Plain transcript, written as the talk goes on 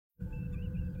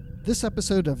This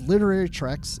episode of Literary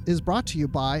Treks is brought to you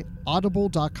by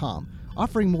Audible.com,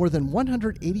 offering more than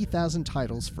 180,000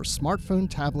 titles for smartphone,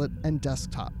 tablet, and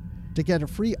desktop. To get a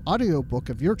free audiobook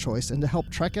of your choice and to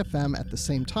help Trek FM at the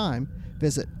same time,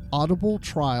 visit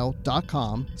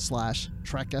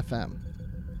audibletrial.com/trekfm.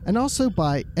 And also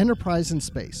by Enterprise in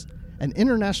Space, an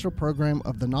international program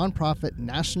of the nonprofit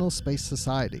National Space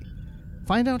Society.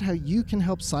 Find out how you can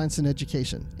help science and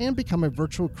education and become a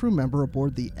virtual crew member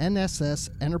aboard the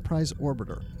NSS Enterprise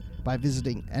Orbiter by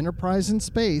visiting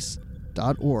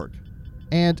enterpriseinspace.org.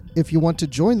 And if you want to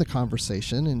join the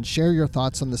conversation and share your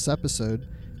thoughts on this episode,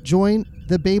 join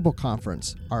the Babel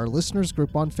Conference, our listeners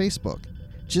group on Facebook.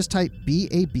 Just type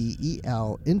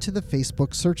BABEL into the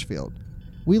Facebook search field.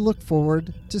 We look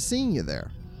forward to seeing you there.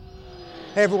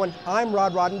 Hey everyone, I'm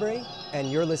Rod Roddenberry,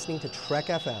 and you're listening to Trek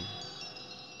FM.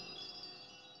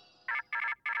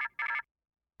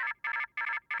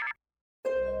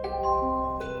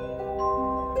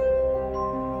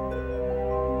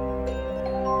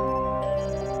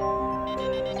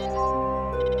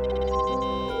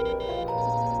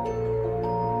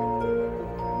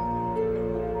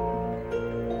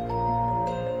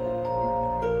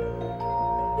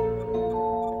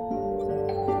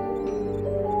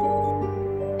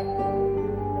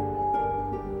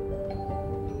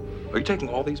 Are you taking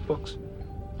all these books?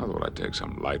 I thought I'd take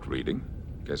some light reading,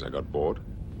 in case I got bored.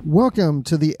 Welcome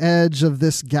to the edge of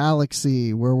this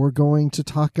galaxy, where we're going to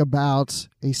talk about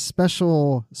a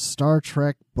special Star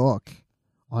Trek book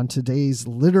on today's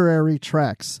Literary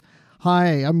Treks. Hi,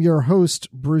 I'm your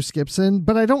host, Bruce Gibson,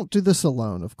 but I don't do this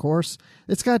alone, of course.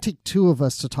 It's got to take two of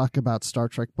us to talk about Star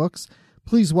Trek books.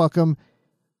 Please welcome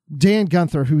Dan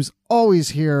Gunther, who's always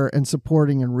here and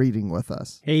supporting and reading with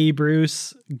us. Hey,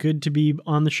 Bruce. Good to be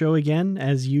on the show again,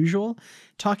 as usual,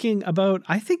 talking about,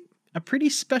 I think, a pretty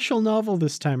special novel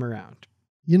this time around.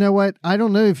 You know what? I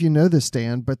don't know if you know this,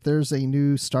 Dan, but there's a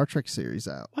new Star Trek series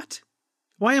out. What?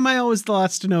 Why am I always the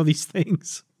last to know these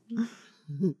things?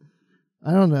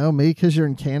 I don't know. Maybe because you're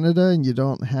in Canada and you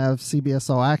don't have CBS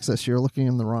All Access. You're looking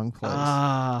in the wrong place.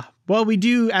 Well, we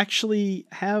do actually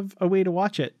have a way to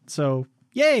watch it, so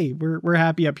yay, we're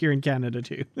happy up here in Canada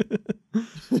too.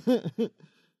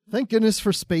 Thank goodness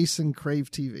for space and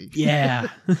Crave TV. Yeah.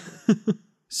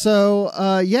 So,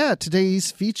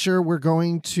 today's feature, we're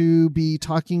going to be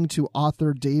talking to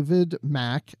author David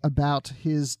Mack about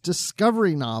his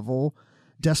Discovery novel,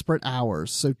 Desperate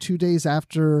Hours. So 2 days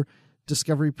after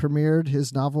Discovery premiered,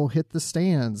 his novel hit the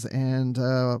stands. And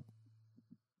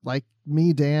like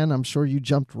me, Dan, I'm sure you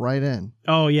jumped right in.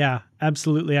 Oh, yeah,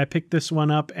 absolutely. I picked this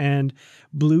one up and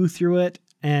blew through it.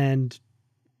 And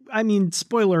I mean,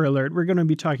 spoiler alert, we're going to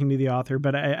be talking to the author,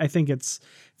 but I think it's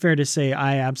fair to say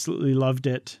I absolutely loved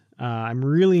it. I'm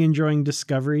really enjoying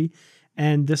Discovery,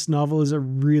 and this novel is a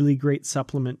really great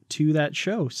supplement to that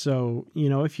show. So, you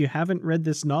know, if you haven't read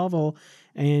this novel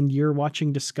and you're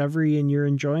watching Discovery and you're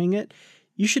enjoying it,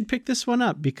 you should pick this one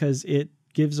up because it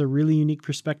gives a really unique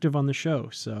perspective on the show.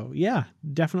 So yeah,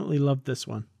 definitely loved this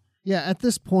one. Yeah, at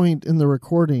this point in the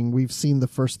recording, we've seen the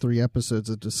first 3 episodes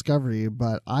of Discovery,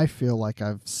 but I feel like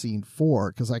I've seen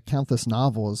 4 because I count this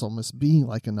novel as almost being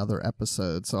like another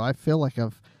episode. So I feel like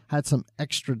I've had some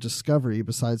extra Discovery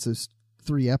besides those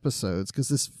 3 episodes because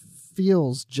this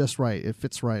feels just right. It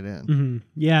fits right in. Mm-hmm.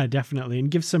 Yeah, definitely. And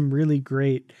gives some really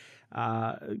great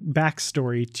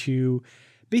backstory to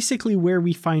basically where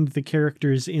we find the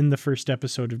characters in the first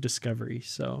episode of Discovery.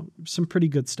 So some pretty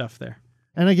good stuff there.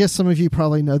 And I guess some of you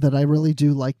probably know that I really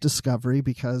do like Discovery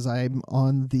because I'm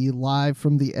on the Live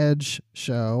from the Edge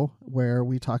show where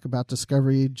we talk about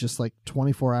Discovery just like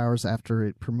 24 hours after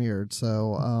it premiered.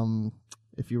 So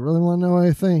if you really want to know what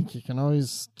I think, you can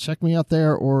always check me out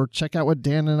there or check out what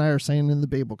Dan and I are saying in the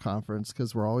Babel Conference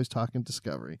because we're always talking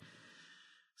Discovery.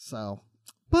 So,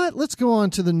 but let's go on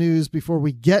to the news before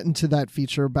we get into that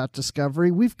feature about Discovery.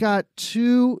 We've got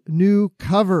 2 new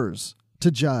covers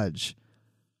to judge.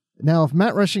 Now, if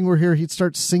Matt Rushing were here, he'd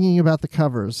start singing about the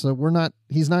covers. So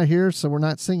he's not here, so we're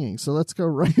not singing. So let's go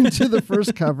right into the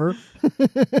first cover.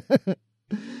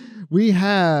 We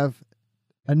have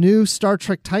a new Star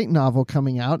Trek Titan novel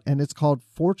coming out, and it's called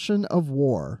Fortune of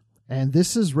War. And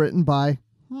this is written by,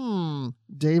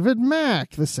 David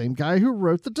Mack, the same guy who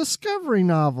wrote the Discovery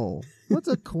novel. What's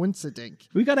a coincidence?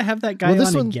 We got to have that guy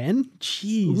on again?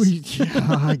 Jeez.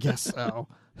 Yeah, I guess so.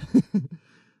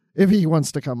 If he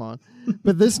wants to come on.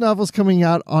 But this novel's coming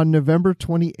out on November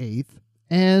 28th.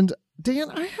 And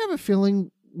Dan, I have a feeling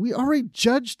we already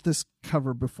judged this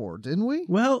cover before, didn't we?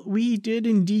 Well, we did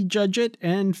indeed judge it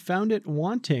and found it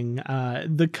wanting.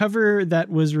 The cover that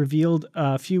was revealed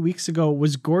a few weeks ago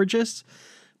was gorgeous,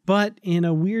 But in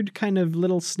a weird kind of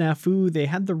little snafu, they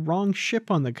had the wrong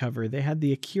ship on the cover. They had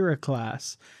the Akira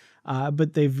class.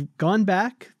 But they've gone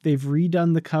back, they've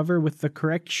redone the cover with the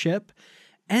correct ship,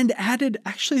 and added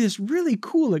actually this really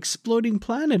cool exploding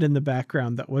planet in the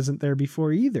background that wasn't there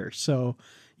before either. So,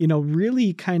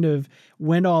 really kind of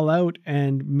went all out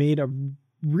and made a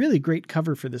really great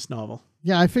cover for this novel.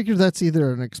 Yeah, I figured that's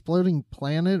either an exploding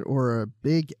planet or a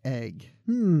big egg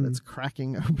that's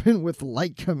cracking open with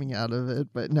light coming out of it.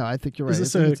 But no, I think you're right.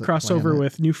 Is this a crossover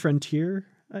with New Frontier,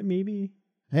 maybe?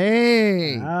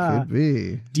 Hey, could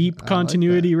be. Deep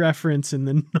continuity reference in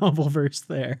the novel verse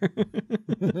there.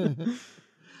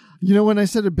 When I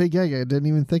said a big egg, I didn't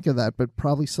even think of that, but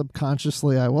probably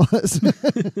subconsciously I was.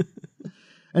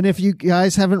 And if you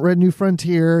guys haven't read New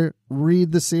Frontier,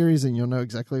 read the series and you'll know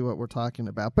exactly what we're talking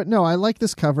about. But no, I like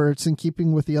this cover. It's in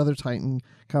keeping with the other Titan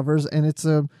covers, and it's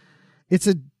a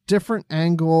different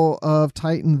angle of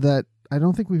Titan that I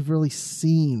don't think we've really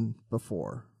seen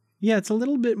before. Yeah, it's a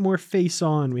little bit more face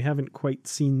on. We haven't quite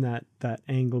seen that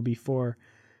angle before.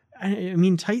 I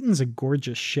mean, Titan's a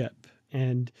gorgeous ship,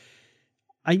 and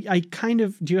I kind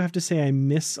of do have to say I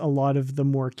miss a lot of the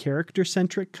more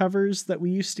character-centric covers that we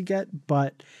used to get,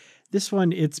 but this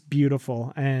one, it's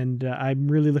beautiful, and I'm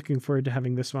really looking forward to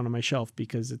having this one on my shelf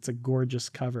because it's a gorgeous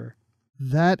cover.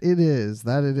 That it is.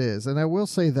 And I will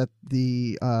say that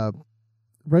the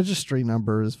registry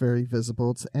number is very visible.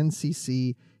 It's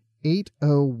NCC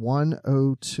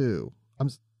 80102.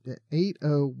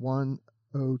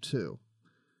 80102.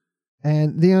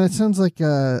 And it sounds like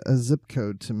a zip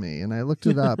code to me. And I looked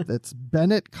it up. It's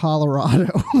Bennett, Colorado.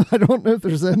 I don't know if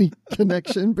there's any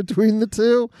connection between the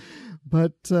two,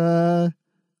 but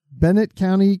Bennett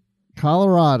County,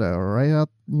 Colorado, right out,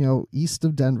 east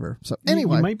of Denver. So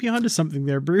anyway, you might be onto something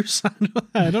there, Bruce.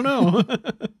 I don't know.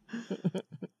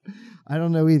 I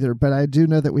don't know either, but I do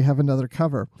know that we have another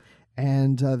cover.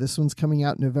 And this one's coming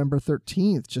out November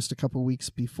 13th, just a couple weeks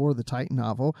before the Titan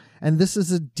novel. And this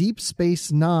is a Deep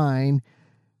Space Nine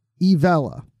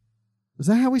e-novella. Is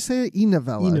that how we say it?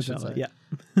 E-novella, E-novella, yeah.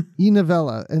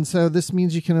 E-novella. And so this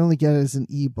means you can only get it as an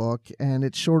ebook, and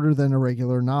it's shorter than a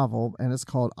regular novel, and it's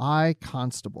called I,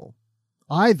 Constable.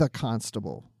 I, the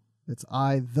Constable. It's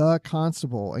I, the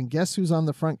Constable. And guess who's on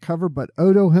the front cover but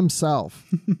Odo himself?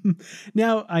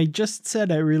 Now, I just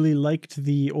said I really liked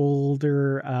the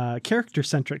older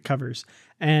character-centric covers.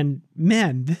 And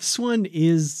man, this one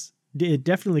it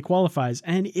definitely qualifies.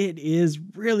 And it is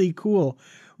really cool.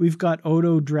 We've got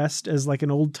Odo dressed as like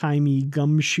an old-timey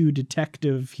gumshoe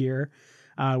detective here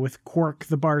with Quark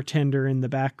the bartender in the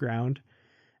background.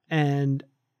 And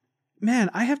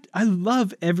man, I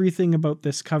love everything about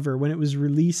this cover. When it was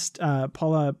released,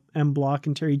 Paula M. Block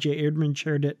and Terry J. Erdman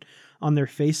shared it on their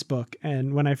Facebook.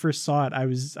 And when I first saw it, I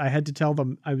had to tell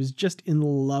them I was just in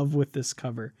love with this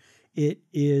cover. It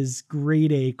is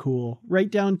grade A cool, right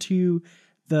down to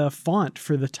the font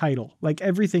for the title. Like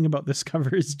everything about this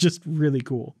cover is just really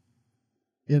cool.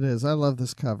 It is. I love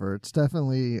this cover. It's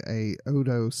definitely a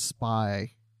Odo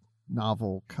spy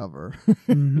novel cover.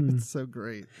 Mm-hmm. It's so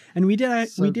great. And we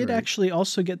did actually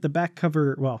also get the back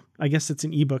cover. Well, I guess it's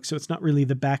an ebook, so it's not really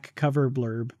the back cover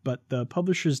blurb, but the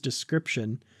publisher's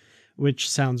description, which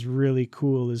sounds really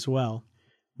cool as well.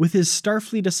 With his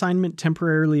Starfleet assignment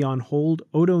temporarily on hold,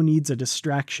 Odo needs a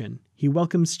distraction. He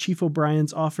welcomes Chief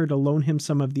O'Brien's offer to loan him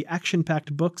some of the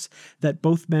action-packed books that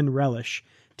both men relish,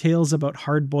 tales about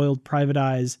hard-boiled private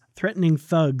eyes, threatening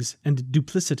thugs, and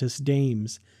duplicitous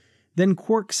dames. Then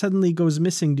Quark suddenly goes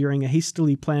missing during a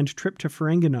hastily planned trip to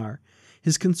Ferenginar.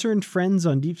 His concerned friends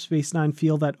on Deep Space Nine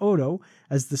feel that Odo,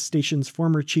 as the station's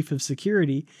former chief of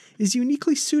security, is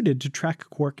uniquely suited to track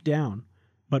Quark down.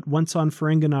 But once on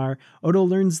Ferenginar, Odo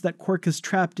learns that Quark is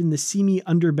trapped in the seamy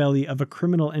underbelly of a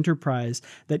criminal enterprise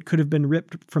that could have been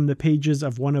ripped from the pages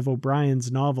of one of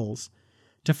O'Brien's novels.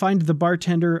 To find the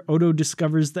bartender, Odo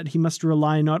discovers that he must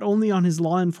rely not only on his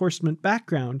law enforcement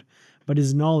background, but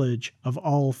his knowledge of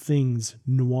all things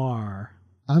noir.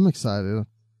 I'm excited.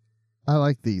 I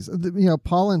like these.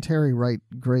 Paul and Terry write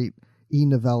great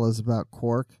e-novellas about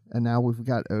Quark, and now we've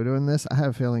got Odo in this. I have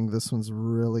a feeling this one's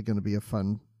really going to be a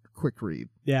fun, quick read.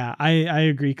 Yeah, I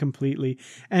agree completely.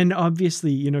 And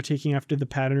obviously, taking after the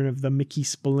pattern of the Mickey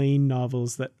Spillane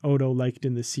novels that Odo liked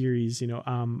in the series,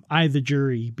 I, the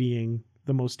Jury being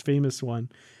the most famous one.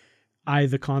 I,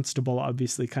 the Constable,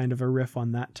 obviously kind of a riff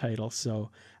on that title. So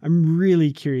I'm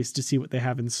really curious to see what they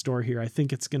have in store here. I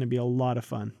think it's going to be a lot of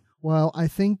fun. Well, I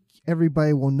think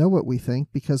everybody will know what we think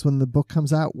because when the book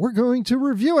comes out, we're going to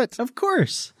review it. Of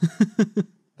course.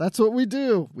 That's what we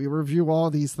do. We review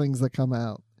all these things that come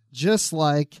out. Just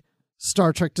like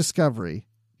Star Trek Discovery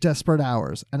Desperate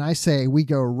Hours. And I say we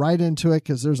go right into it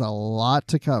because there's a lot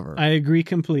to cover. I agree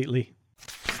completely.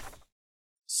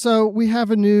 So we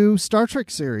have a new Star Trek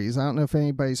series. I don't know if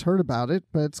anybody's heard about it,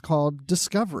 but it's called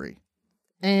Discovery.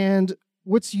 And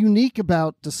what's unique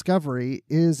about Discovery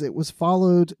is it was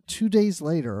followed 2 days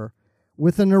later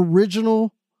with an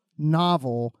original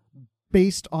novel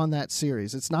based on that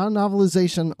series. It's not a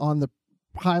novelization on the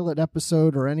pilot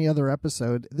episode or any other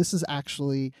episode. This is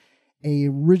actually a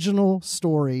original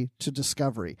story to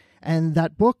Discovery. And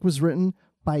that book was written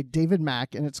by David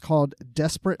Mack, and it's called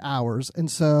Desperate Hours. And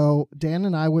so Dan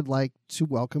and I would like to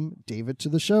welcome David to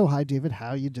the show. Hi, David.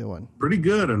 How you doing? Pretty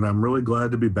good, and I'm really glad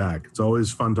to be back. It's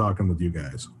always fun talking with you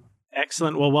guys.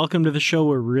 Excellent. Well, welcome to the show.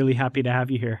 We're really happy to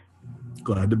have you here.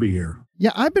 Glad to be here.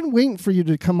 Yeah, I've been waiting for you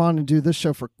to come on and do this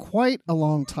show for quite a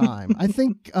long time. I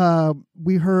think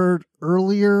we heard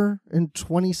earlier in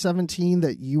 2017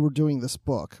 that you were doing this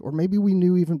book, or maybe we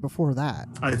knew even before that.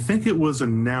 I think it was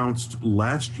announced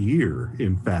last year,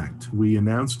 in fact. We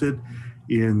announced it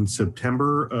in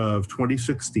September of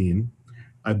 2016.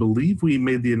 I believe we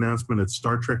made the announcement at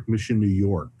Star Trek Mission New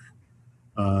York.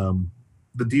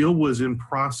 The deal was in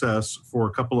process for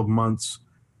a couple of months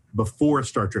before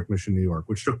Star Trek Mission New York,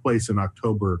 which took place in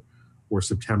October or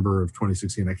September of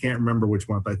 2016. I can't remember which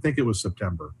month. I think it was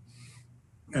September.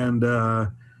 And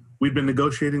we'd been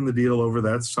negotiating the deal over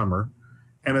that summer.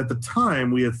 And at the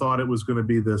time, we had thought it was going to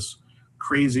be this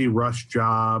crazy rush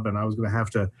job, and I was going to have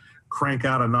to crank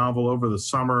out a novel over the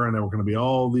summer, and there were going to be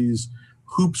all these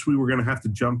hoops we were going to have to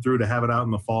jump through to have it out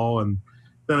in the fall. And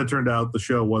then it turned out the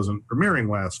show wasn't premiering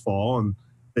last fall, and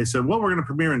they said, well, we're going to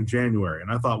premiere in January. And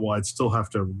I thought, well, I'd still have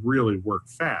to really work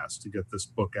fast to get this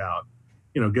book out,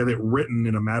 get it written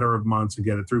in a matter of months and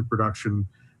get it through production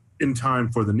in time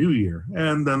for the new year.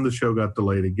 And then the show got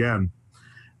delayed again.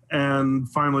 And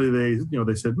finally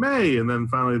they said May, and then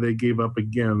finally they gave up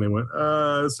again. They went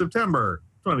September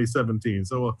 2017.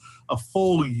 So a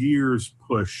full year's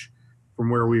push from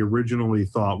where we originally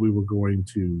thought we were going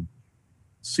to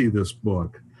see this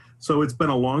book. So it's been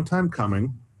a long time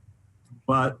coming.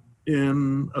 But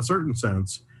in a certain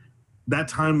sense, that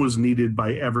time was needed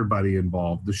by everybody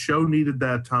involved. The show needed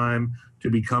that time to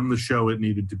become the show it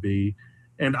needed to be.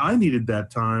 And I needed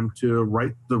that time to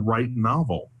write the right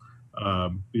novel.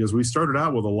 Because we started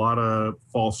out with a lot of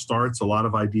false starts, a lot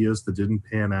of ideas that didn't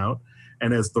pan out.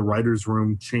 And as the writer's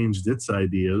room changed its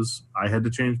ideas, I had to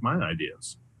change my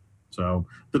ideas. So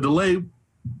the delay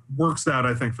works out,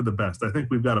 I think, for the best. I think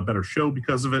we've got a better show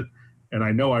because of it. And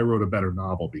I know I wrote a better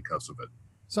novel because of it.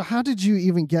 So how did you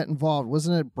even get involved?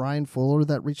 Wasn't it Brian Fuller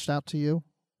that reached out to you,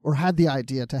 or had the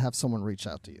idea to have someone reach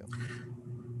out to you?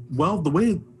 Well, the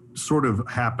way it sort of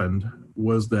happened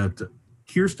was that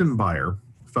Kirsten Beyer,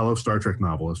 fellow Star Trek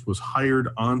novelist, was hired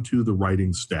onto the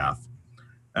writing staff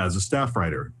as a staff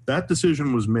writer. That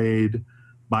decision was made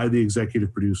by the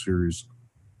executive producers,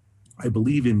 I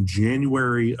believe, in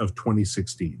January of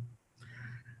 2016.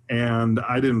 And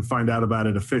I didn't find out about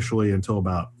it officially until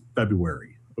about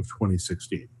February of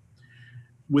 2016.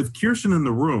 With Kirsten in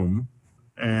the room,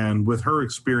 and with her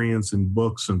experience in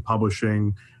books and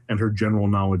publishing and her general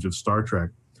knowledge of Star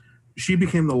Trek, she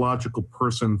became the logical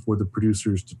person for the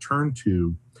producers to turn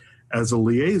to as a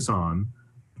liaison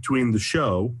between the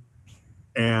show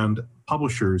and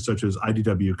publishers such as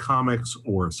IDW Comics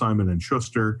or Simon &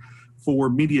 Schuster for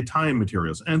media tie-in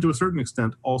materials, and to a certain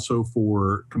extent also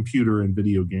for computer and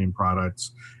video game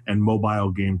products and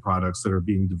mobile game products that are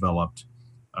being developed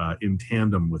in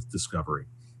tandem with Discovery.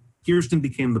 Kirsten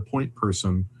became the point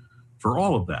person for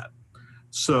all of that.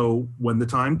 So when the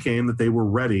time came that they were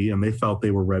ready, and they felt they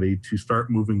were ready to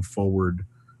start moving forward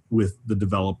with the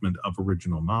development of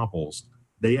original novels,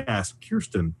 they asked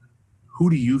Kirsten,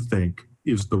 who do you think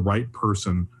is the right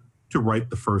person to write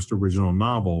the first original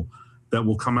novel that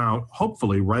will come out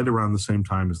hopefully right around the same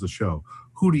time as the show?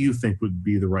 Who do you think would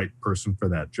be the right person for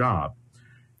that job?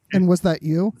 And was that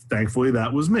you? Thankfully,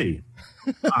 that was me.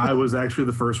 I was actually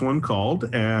the first one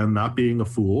called, and not being a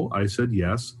fool, I said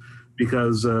yes,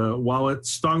 because while it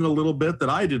stung a little bit that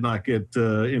I did not get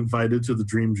invited to the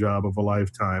dream job of a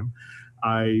lifetime,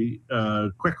 I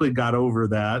quickly got over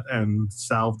that and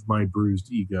salved my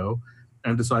bruised ego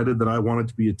and decided that I wanted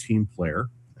to be a team player,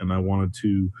 and I wanted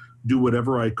to do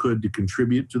whatever I could to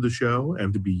contribute to the show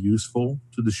and to be useful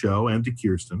to the show and to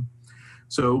Kirsten.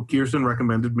 So Kirsten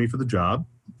recommended me for the job.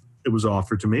 It was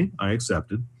offered to me. I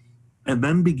accepted. And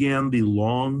then began the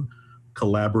long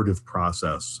collaborative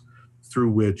process through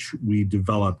which we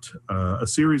developed a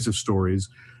series of stories.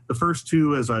 The first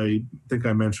two, as I think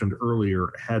I mentioned earlier,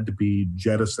 had to be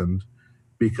jettisoned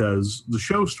because the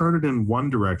show started in one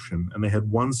direction and they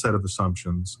had one set of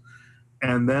assumptions.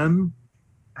 And then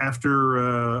after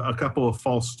a couple of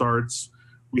false starts,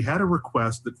 we had a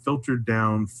request that filtered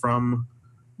down from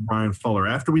Brian Fuller.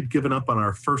 After we'd given up on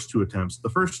our first two attempts, the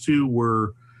first two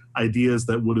were ideas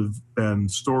that would have been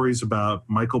stories about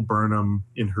Michael Burnham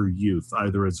in her youth,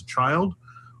 either as a child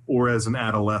or as an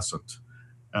adolescent,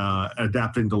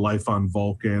 adapting to life on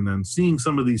Vulcan and seeing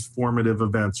some of these formative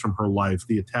events from her life,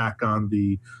 the attack on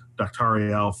the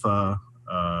Daktari Alpha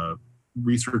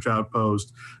research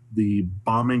outpost, the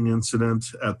bombing incident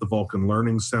at the Vulcan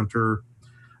Learning Center.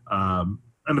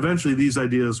 And eventually these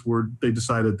ideas they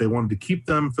decided they wanted to keep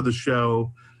them for the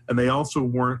show, and they also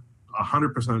weren't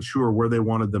 100% sure where they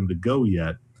wanted them to go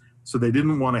yet. So they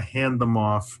didn't want to hand them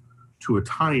off to a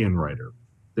tie-in writer.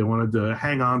 They wanted to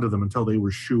hang on to them until they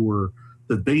were sure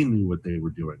that they knew what they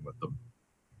were doing with them.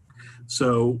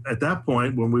 So at that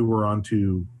point, when we were on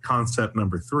to concept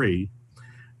number 3,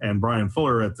 and Brian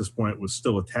Fuller at this point was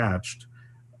still attached,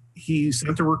 he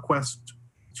sent a request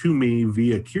to me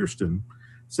via Kirsten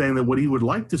saying that what he would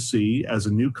like to see as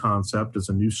a new concept, as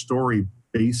a new story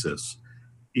basis,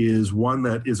 is one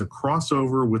that is a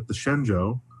crossover with the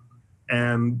Shenzhou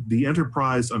and the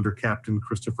Enterprise under Captain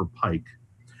Christopher Pike.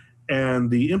 And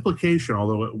the implication,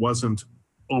 although it wasn't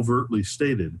overtly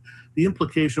stated, the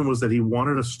implication was that he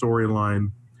wanted a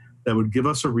storyline that would give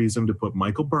us a reason to put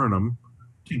Michael Burnham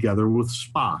together with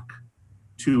Spock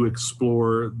to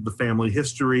explore the family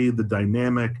history, the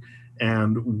dynamic,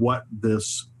 and what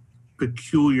this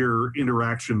peculiar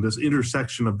interaction, this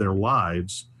intersection of their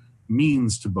lives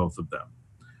means to both of them.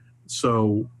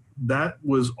 So that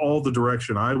was all the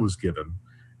direction I was given.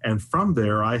 And from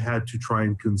there, I had to try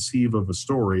and conceive of a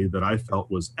story that I felt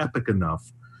was epic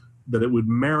enough that it would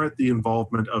merit the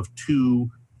involvement of 2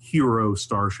 hero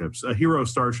starships. A hero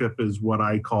starship is what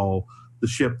I call the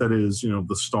ship that is,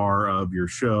 the star of your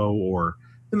show, or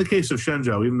in the case of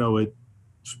Shenzhou, even though it,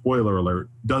 spoiler alert,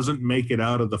 doesn't make it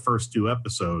out of the first 2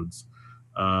 episodes,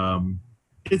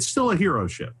 it's still a hero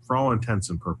ship for all intents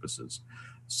and purposes.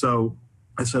 So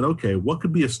I said, okay, what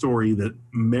could be a story that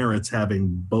merits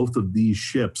having both of these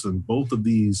ships and both of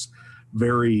these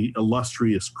very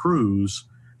illustrious crews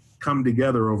come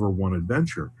together over one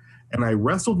adventure? And I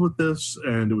wrestled with this,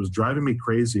 and it was driving me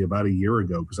crazy about a year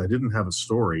ago because I didn't have a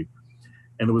story.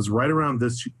 And it was right around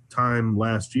this time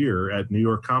last year at New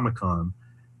York Comic Con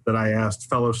that I asked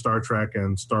fellow Star Trek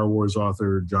and Star Wars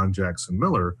author John Jackson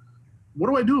Miller, what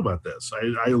do I do about this?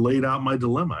 I laid out my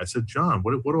dilemma. I said, John,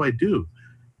 what do I do?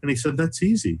 And he said, that's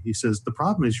easy. He says, the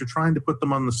problem is you're trying to put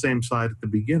them on the same side at the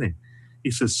beginning.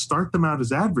 He says, start them out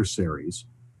as adversaries,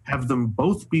 have them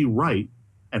both be right,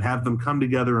 and have them come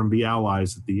together and be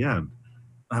allies at the end.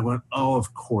 And I went, oh,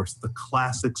 of course, the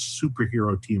classic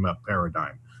superhero team-up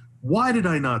paradigm. Why did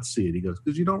I not see it? He goes,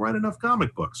 because you don't write enough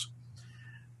comic books.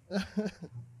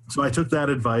 So I took that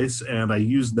advice, and I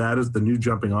used that as the new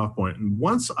jumping off point. And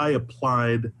once I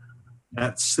applied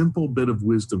that simple bit of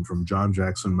wisdom from John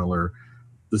Jackson Miller,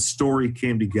 the story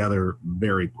came together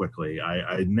very quickly.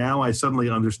 I suddenly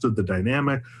understood the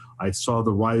dynamic. I saw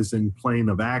the rising plane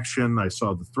of action. I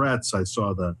saw the threats. I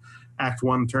saw the Act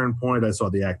 1 turn point. I saw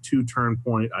the Act 2 turn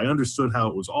point. I understood how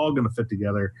it was all going to fit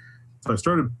together. So I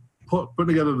started putting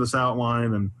together this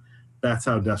outline, and that's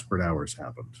how Desperate Hours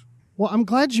happened. Well, I'm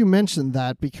glad you mentioned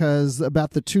that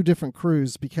about the 2 different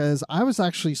crews, because I was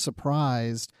actually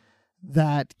surprised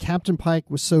that Captain Pike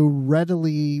was so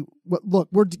readily. Look,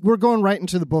 we're going right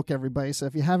into the book, everybody. So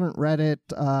if you haven't read it,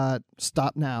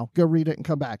 stop now, go read it and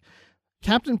come back.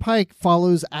 Captain Pike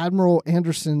follows Admiral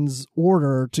Anderson's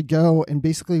order to go and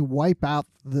basically wipe out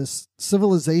this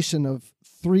civilization of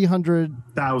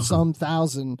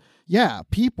 300,000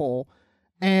 people,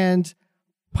 and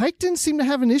Pike didn't seem to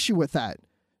have an issue with that.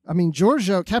 I mean,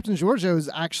 Captain Giorgio is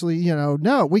actually,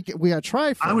 no, we got to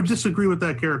try first. I would disagree with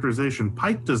that characterization.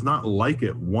 Pike does not like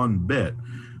it one bit,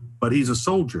 but he's a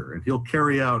soldier, and he'll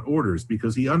carry out orders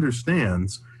because he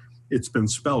understands it's been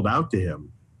spelled out to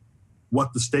him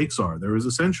what the stakes are. There is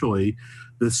essentially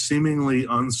this seemingly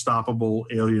unstoppable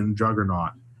alien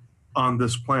juggernaut on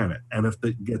this planet. And if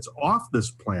it gets off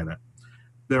this planet,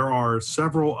 there are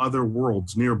several other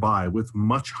worlds nearby with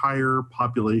much higher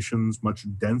populations, much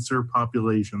denser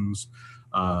populations,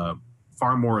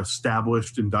 far more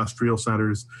established industrial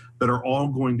centers that are all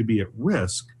going to be at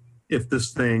risk if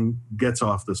this thing gets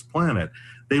off this planet.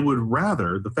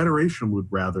 The Federation would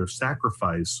rather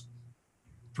sacrifice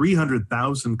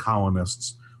 300,000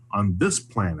 colonists on this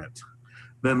planet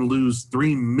than lose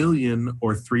 3 million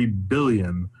or 3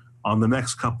 billion on the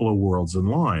next couple of worlds in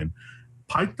line.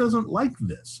 Pike doesn't like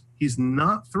this. He's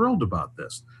not thrilled about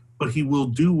this, but he will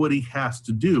do what he has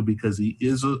to do because he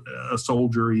is a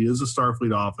soldier. He is a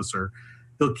Starfleet officer.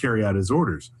 He'll carry out his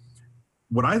orders.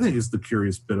 what I think is the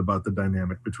curious bit about the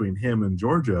dynamic between him and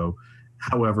Giorgio,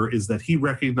 however, is that he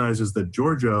recognizes that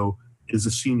Giorgio is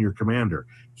a senior commander.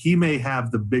 He may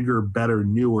have the bigger, better,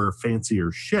 newer,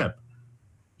 fancier ship.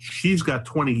 She's got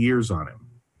 20 years on him,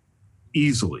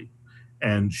 easily.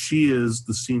 And she is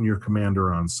the senior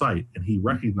commander on site, and he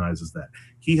recognizes that.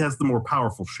 He has the more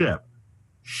powerful ship.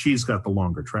 She's got the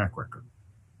longer track record.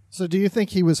 So do you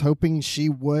think he was hoping she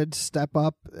would step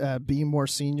up, be more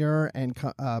senior, and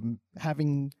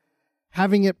having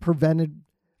him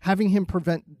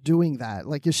prevent doing that?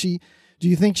 Like, do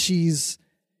you think he's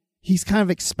kind of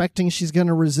expecting she's going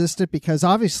to resist it? Because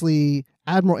obviously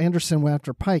Admiral Anderson went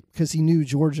after Pike because he knew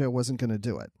Georgia wasn't going to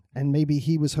do it. And maybe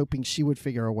he was hoping she would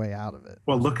figure a way out of it.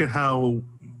 Well, look at how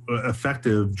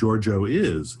effective Giorgio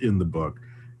is in the book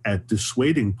at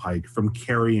dissuading Pike from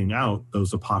carrying out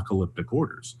those apocalyptic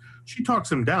orders. She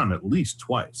talks him down at least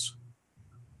twice.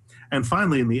 And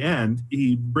finally, in the end,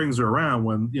 he brings her around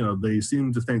when, they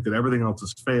seem to think that everything else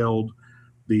has failed.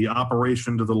 The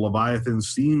operation to the Leviathan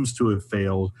seems to have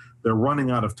failed. They're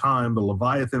running out of time. The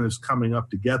Leviathan is coming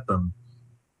up to get them.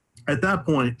 At that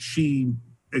point, she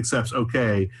accepts,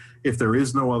 okay, if there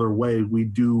is no other way, we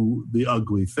do the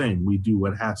ugly thing. We do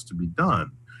what has to be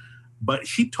done. But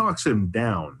she talks him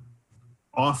down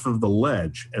off of the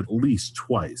ledge at least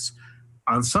twice.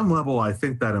 On some level, I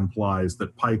think that implies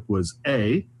that Pike was,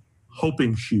 A,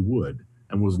 hoping she would,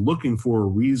 and was looking for a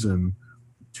reason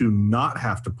to not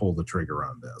have to pull the trigger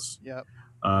on this. Yep.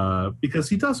 Because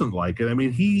he doesn't like it. I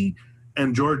mean, he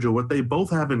and Giorgio, what they both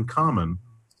have in common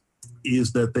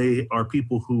is that they are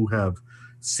people who have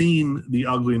seen the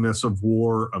ugliness of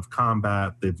war, of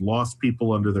combat. They've lost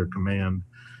people under their command.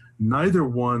 Neither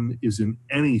one is in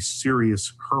any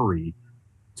serious hurry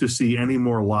to see any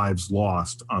more lives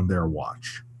lost on their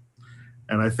watch.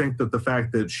 And I think that the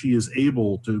fact that she is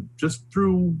able to, just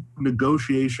through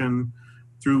negotiation,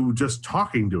 through just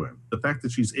talking to him, the fact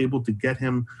that she's able to get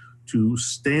him to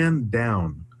stand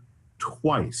down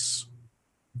twice,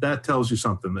 that tells you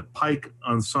something, that Pike,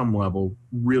 on some level,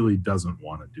 really doesn't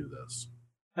want to do this.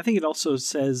 I think it also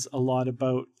says a lot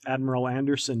about Admiral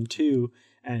Anderson, too,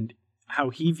 and how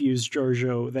he views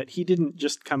Giorgio, that he didn't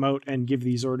just come out and give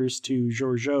these orders to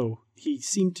Giorgio. He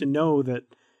seemed to know that,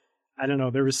 I don't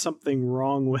know, there was something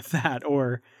wrong with that,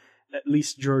 or at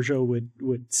least Giorgio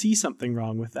would see something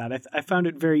wrong with that. I found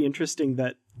it very interesting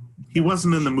that he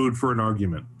wasn't in the mood for an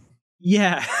argument.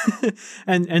 Yeah.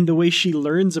 and the way she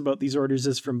learns about these orders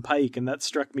is from Pike, and that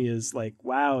struck me as like,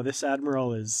 wow, this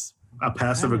admiral is a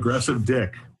passive-aggressive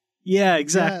dick. Yeah,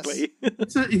 exactly.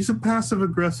 Yes. He's a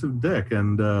passive-aggressive dick,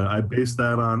 and I based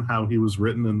that on how he was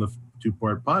written in the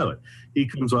two-part pilot. He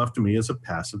comes off to me as a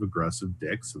passive-aggressive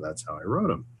dick, so that's how I wrote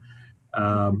him.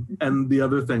 And the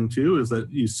other thing, too, is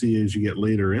that you see as you get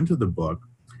later into the book,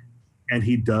 and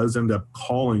he does end up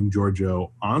calling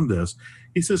Giorgio on this,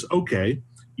 he says, okay,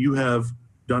 you have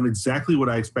done exactly what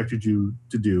I expected you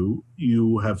to do.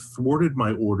 You have thwarted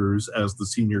my orders as the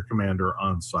senior commander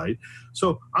on site.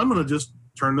 So I'm going to just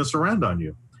turn this around on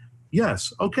you.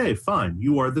 Yes, okay, fine.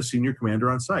 You are the senior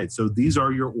commander on site. So these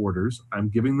are your orders. I'm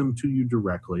giving them to you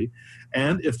directly.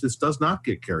 And if this does not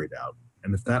get carried out,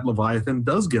 and if that Leviathan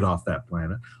does get off that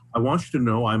planet, I want you to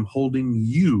know I'm holding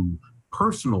you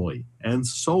personally and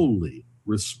solely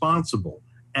responsible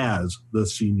as the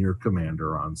senior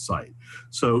commander on site.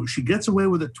 So she gets away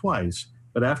with it twice,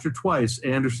 but after twice,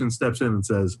 Anderson steps in and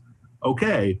says,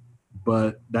 okay,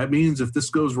 but that means if this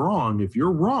goes wrong, if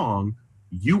you're wrong,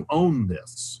 you own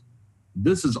this.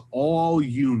 This is all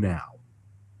you now.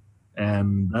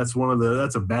 And that's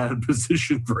that's a bad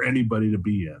position for anybody to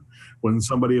be in. When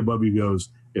somebody above you goes,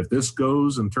 if this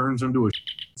goes and turns into a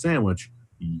sandwich,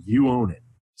 you own it.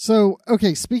 So,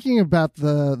 okay, speaking about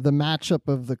the matchup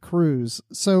of the crews,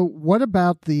 so what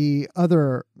about the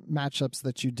other matchups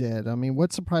that you did? I mean,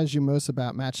 what surprised you most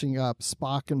about matching up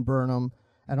Spock and Burnham,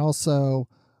 and also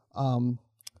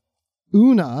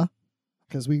Una,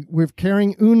 because we're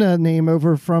carrying Una name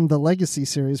over from the Legacy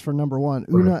series for number one,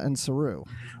 Una and Saru.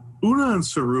 Una and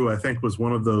Saru, I think, was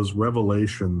one of those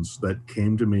revelations that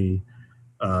came to me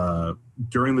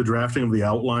during the drafting of the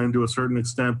outline to a certain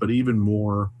extent, but even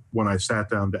more when I sat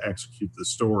down to execute the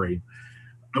story.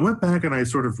 I went back and I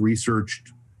sort of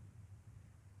researched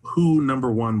who number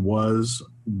one was,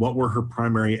 what were her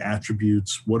primary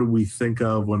attributes, what do we think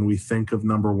of when we think of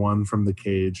number one from the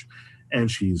cage,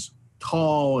 and she's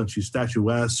tall and she's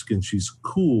statuesque and she's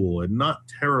cool and not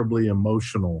terribly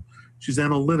emotional. She's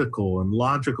analytical and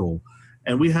logical.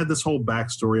 And we had this whole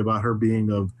backstory about her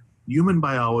being of human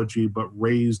biology, but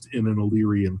raised in an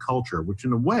Illyrian culture, which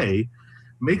in a way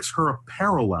makes her a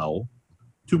parallel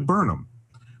to Burnham.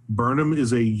 Burnham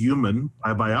is a human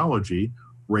by biology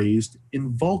raised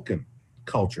in Vulcan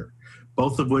culture,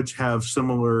 both of which have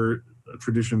similar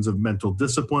traditions of mental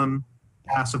discipline,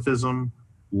 pacifism,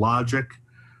 logic,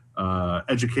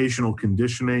 educational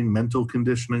conditioning, mental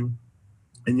conditioning,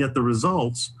 and yet the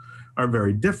results are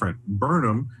very different.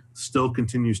 Burnham still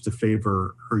continues to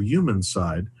favor her human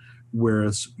side,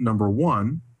 whereas number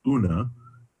one, Una,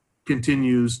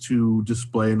 continues to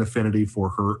display an affinity for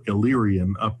her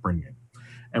Illyrian upbringing.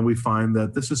 And we find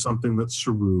that this is something that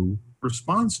Saru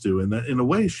responds to, and that in a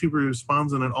way she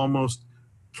responds in an almost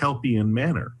Kelpian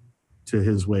manner to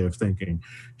his way of thinking.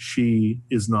 She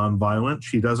is nonviolent.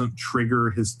 She doesn't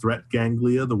trigger his threat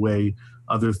ganglia the way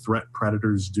other threat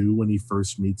predators do when he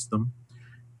first meets them.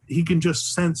 He can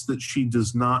just sense that she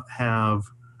does not have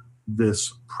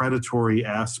this predatory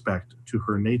aspect to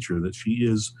her nature, that she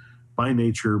is by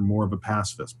nature more of a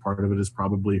pacifist. Part of it is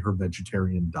probably her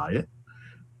vegetarian diet.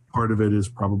 Part of it is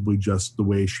probably just the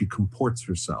way she comports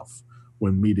herself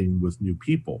when meeting with new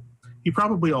people. He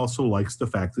probably also likes the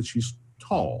fact that she's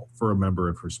tall for a member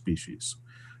of her species,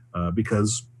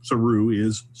 because Saru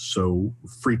is so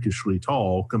freakishly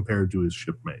tall compared to his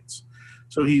shipmates.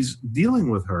 So he's dealing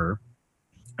with her,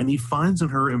 and he finds in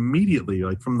her immediately,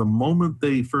 like from the moment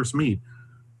they first meet,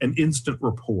 an instant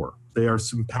rapport. They are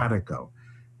simpatico.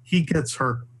 He gets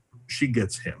her, she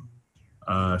gets him.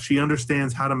 She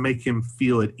understands how to make him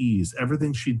feel at ease.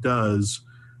 Everything she does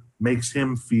makes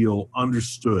him feel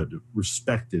understood,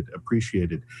 respected,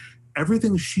 appreciated.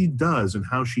 Everything she does and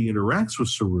how she interacts with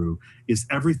Saru is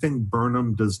everything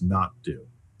Burnham does not do.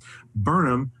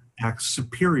 Burnham acts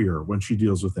superior when she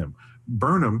deals with him.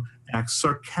 Burnham acts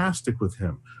sarcastic with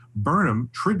him. Burnham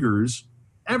triggers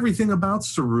everything about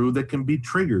Saru that can be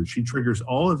triggered. She triggers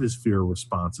all of his fear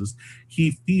responses.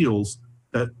 He feels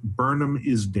that Burnham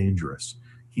is dangerous.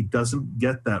 He doesn't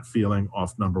get that feeling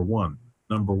off number one.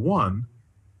 Number one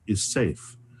is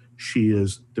safe. She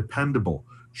is dependable.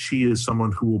 She is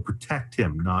someone who will protect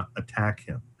him, not attack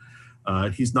him.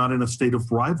 He's not in a state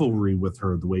of rivalry with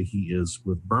her the way he is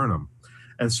with Burnham.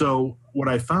 And so what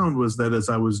I found was that as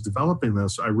I was developing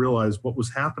this, I realized what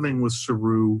was happening with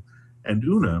Saru and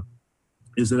Una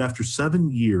is that after 7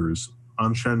 years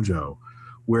on Shenzhou,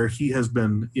 where he has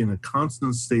been in a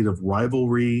constant state of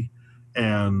rivalry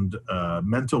and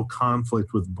mental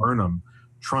conflict with Burnham,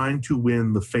 trying to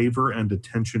win the favor and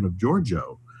attention of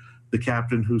Giorgio, the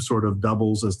captain who sort of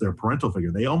doubles as their parental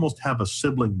figure. They almost have a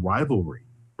sibling rivalry,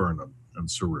 Burnham and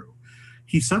Saru.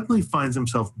 He suddenly finds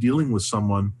himself dealing with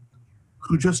someone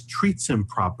who just treats him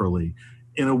properly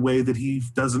in a way that he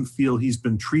doesn't feel he's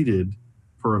been treated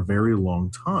for a very long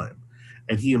time.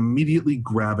 And he immediately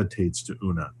gravitates to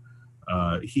Una.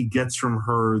 He gets from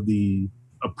her the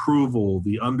approval,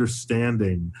 the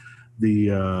understanding, the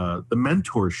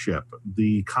mentorship,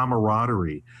 the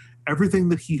camaraderie, everything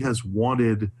that he has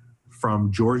wanted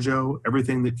from Giorgio,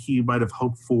 everything that he might have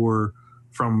hoped for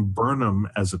from Burnham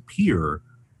as a peer,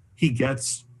 he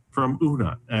gets from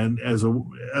Una. And as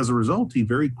a result, he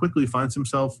very quickly finds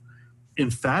himself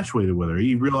infatuated with her.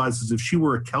 He realizes if she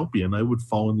were a Kelpian, I would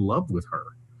fall in love with her.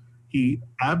 He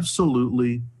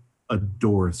absolutely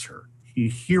adores her. He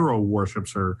hero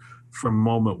worships her from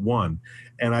moment one.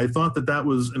 And I thought that that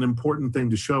was an important thing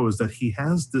to show, is that he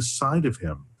has this side of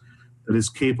him that is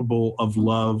capable of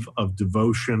love, of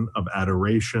devotion, of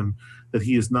adoration, that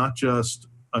he is not just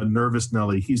a nervous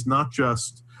Nelly. He's not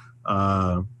just,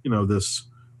 this,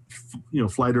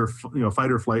 fight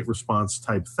or flight response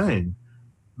type thing,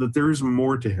 that there is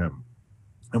more to him.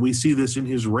 And we see this in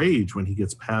his rage when he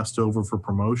gets passed over for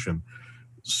promotion.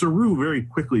 Saru very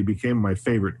quickly became my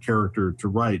favorite character to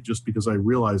write, just because I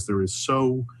realized there is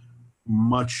so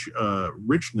much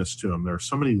richness to him. There are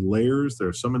so many layers. There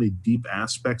are so many deep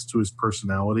aspects to his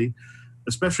personality,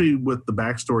 especially with the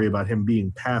backstory about him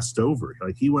being passed over.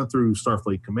 Like, he went through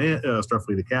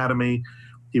Starfleet Academy.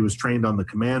 He was trained on the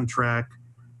command track.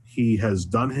 He has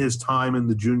done his time in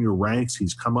the junior ranks.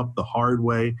 He's come up the hard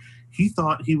way. He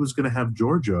thought he was going to have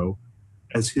Giorgio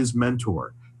as his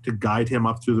mentor to guide him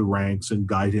up through the ranks and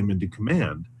guide him into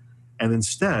command. And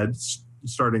instead,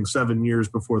 starting 7 years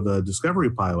before the Discovery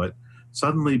pilot,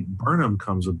 suddenly Burnham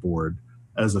comes aboard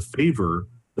as a favor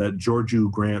that Giorgio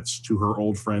grants to her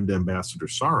old friend, Ambassador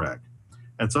Sarek.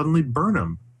 And suddenly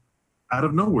Burnham, out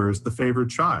of nowhere, is the favored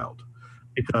child.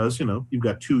 Because, you've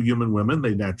got two human women.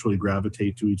 They naturally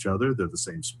gravitate to each other. They're the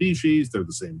same species. They're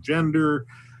the same gender,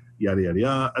 yada, yada,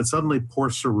 yada. And suddenly poor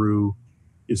Saru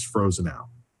is frozen out.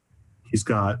 He's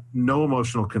got no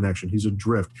emotional connection. He's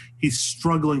adrift. He's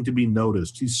struggling to be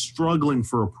noticed. He's struggling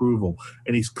for approval.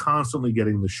 And he's constantly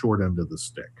getting the short end of the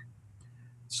stick.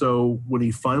 So when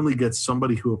he finally gets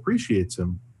somebody who appreciates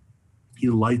him, He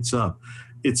lights up.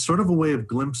 It's sort of a way of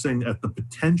glimpsing at the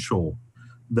potential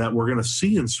that we're going to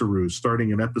see in Saru starting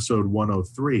in episode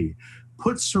 103.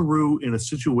 Put Saru in a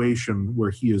situation where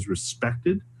he is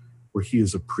respected, where he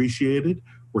is appreciated,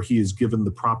 where he is given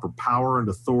the proper power and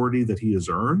authority that he has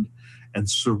earned, and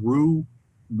Saru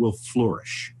will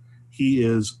flourish. He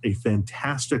is a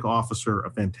fantastic officer, a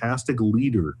fantastic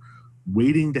leader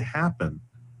waiting to happen,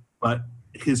 but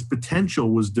his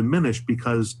potential was diminished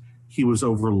because he was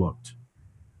overlooked.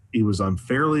 He was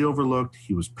unfairly overlooked.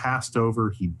 He was passed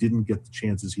over. He didn't get the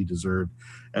chances he deserved.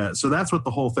 So that's what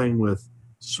the whole thing with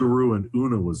Saru and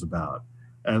Una was about.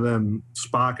 And then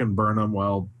Spock and Burnham,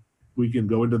 well, we can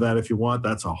go into that if you want.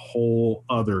 That's a whole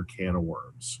other can of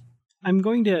worms. I'm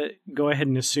going to go ahead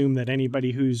and assume that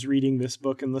anybody who's reading this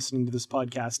book and listening to this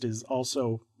podcast is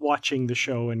also watching the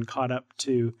show and caught up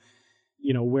to,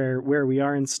 you know, where we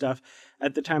are and stuff.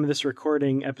 At the time of this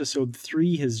recording, episode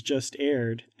 3 has just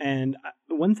aired. And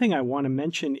one thing I want to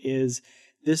mention is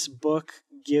this book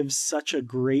gives such a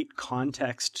great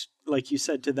context, like you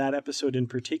said, to that episode in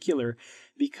particular,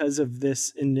 because of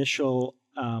this initial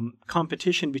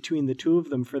competition between the two of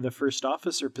them for the first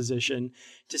officer position.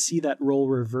 To see that role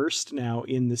reversed now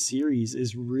in the series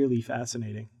is really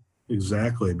fascinating.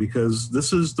 Exactly, because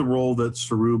this is the role that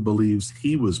Saru believes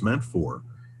he was meant for.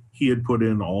 He had put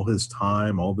in all his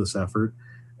time, all this effort,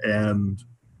 and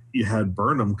you had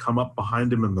Burnham come up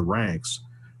behind him in the ranks.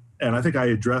 And I think I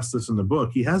addressed this in the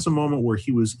book. He has a moment where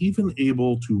he was even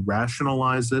able to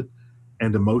rationalize it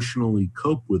and emotionally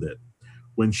cope with it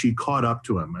when she caught up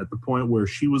to him at the point where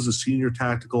she was a senior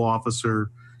tactical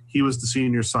officer, he was the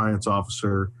senior science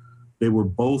officer. They were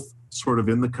both sort of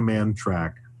in the command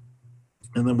track.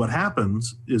 And then what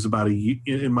happens is about a year,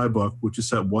 in my book, which is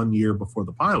set 1 year before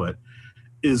the pilot,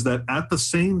 is that at the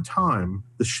same time,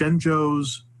 the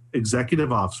Shenzhou's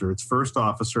executive officer, its first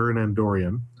officer, an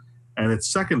Andorian, and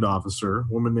its second officer, a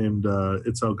woman named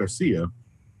Itzel Garcia,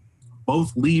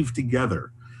 both leave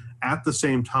together at the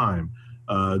same time.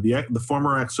 The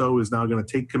former XO is now going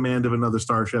to take command of another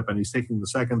starship, and he's taking the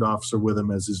second officer with him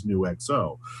as his new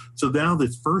XO. So now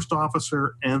the first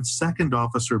officer and second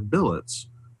officer billets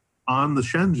on the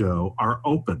Shenzhou are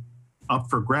open, up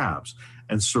for grabs.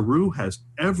 And Saru has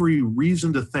every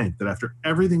reason to think that after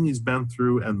everything he's been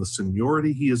through and the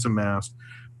seniority he has amassed,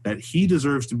 that he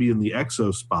deserves to be in the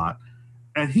XO spot,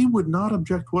 and he would not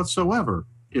object whatsoever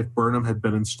if Burnham had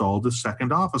been installed as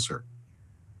second officer.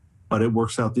 But it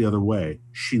works out the other way.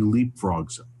 She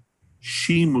leapfrogs him.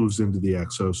 She moves into the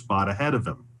XO spot ahead of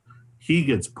him. He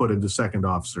gets put into second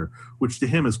officer, which to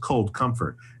him is cold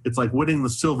comfort. It's like winning the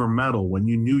silver medal when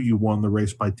you knew you won the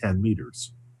race by 10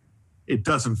 meters. It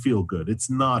doesn't feel good. It's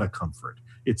not a comfort.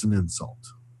 It's an insult.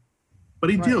 But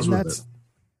he deals with it.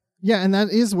 Yeah, and that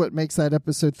is what makes that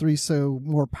episode 3 so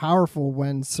more powerful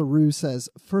when Saru says,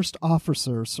 first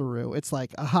officer Saru. It's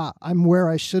like, aha, I'm where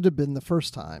I should have been the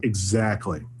first time.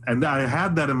 Exactly. And I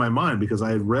had that in my mind because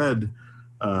I had read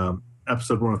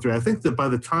episode 103. I think that by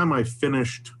the time I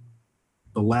finished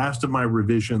the last of my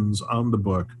revisions on the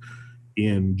book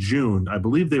in June, I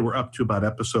believe they were up to about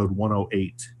episode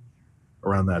 108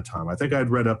 around that time. I think I'd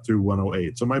read up through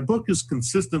 108. So my book is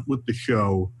consistent with the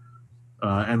show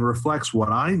and reflects what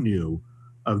I knew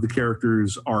of the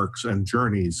characters' arcs and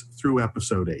journeys through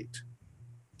episode 8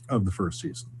 of the first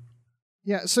season.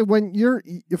 Yeah, so when you're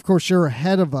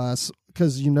ahead of us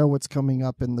because you know what's coming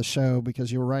up in the show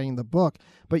because you're writing the book,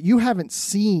 but you haven't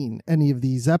seen any of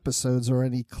these episodes or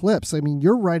any clips. I mean,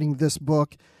 you're writing this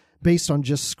book based on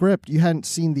just script. You hadn't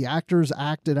seen the actors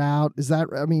act it out. Is that,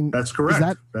 I mean... That's correct.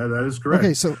 That is correct.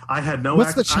 Okay, so I had no...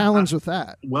 What's the challenge with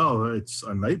that? Well, it's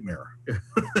a nightmare.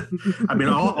 I mean,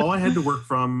 all I had to work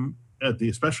from,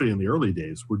 especially in the early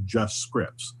days, were just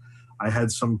scripts. I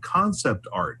had some concept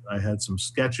art. I had some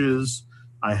sketches.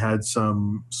 I had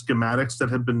some schematics that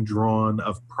had been drawn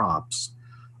of props.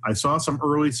 I saw some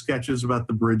early sketches about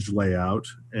the bridge layout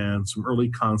and some early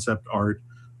concept art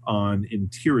on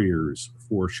interiors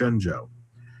for Shenzhou.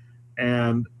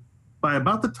 And by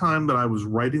about the time that I was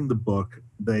writing the book,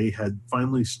 they had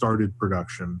finally started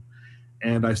production.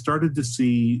 And I started to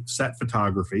see set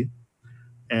photography.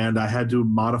 And I had to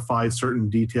modify certain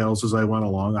details as I went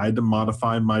along. I had to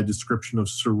modify my description of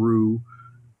Saru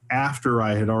after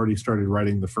I had already started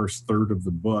writing the first third of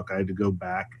the book. I had to go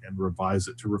back and revise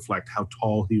it to reflect how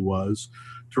tall he was,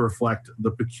 to reflect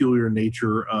the peculiar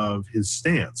nature of his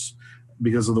stance,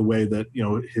 because of the way that,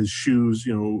 his shoes,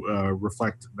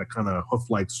 reflect that kind of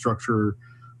hoof-like structure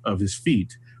of his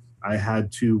feet. I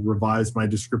had to revise my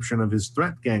description of his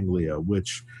threat ganglia,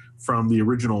 which from the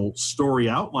original story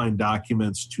outline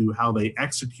documents to how they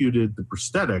executed the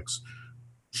prosthetics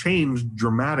changed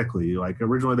dramatically. Like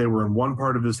originally they were in one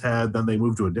part of his head, then they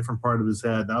moved to a different part of his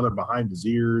head. Now they're behind his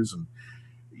ears and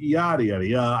yada, yada,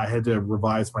 yada. I had to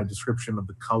revise my description of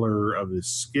the color of his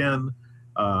skin.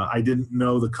 I didn't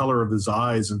know the color of his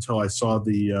eyes until I saw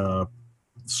the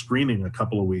screening a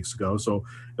couple of weeks ago. So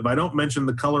if I don't mention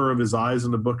the color of his eyes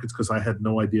in the book, it's because I had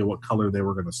no idea what color they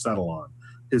were going to settle on.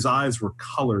 His eyes were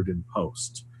colored in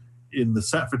post. In the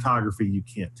set photography, you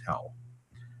can't tell.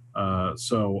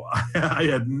 So I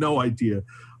had no idea.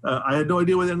 I had no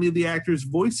idea what any of the actors'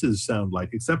 voices sound like,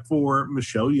 except for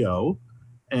Michelle Yeoh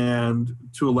and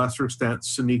to a lesser extent,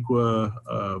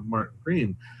 Sonequa Martin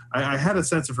Green. I had a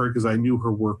sense of her because I knew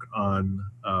her work on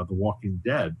The Walking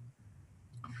Dead.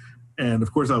 And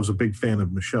of course, I was a big fan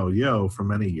of Michelle Yeoh for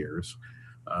many years.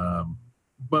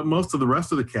 But most of the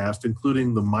rest of the cast,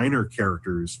 including the minor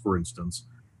characters, for instance,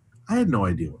 I had no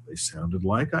idea what they sounded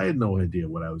like. I had no idea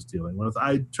what I was dealing with.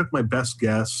 I took my best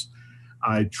guess.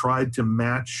 I tried to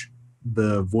match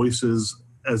the voices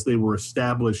as they were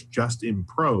established just in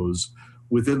prose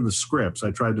within the scripts.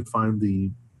 I tried to find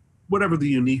whatever the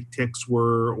unique tics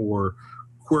were or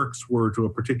quirks were to a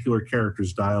particular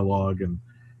character's dialogue and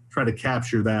try to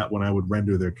capture that when I would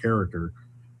render their character.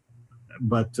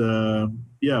 But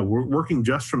we're working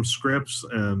just from scripts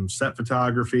and set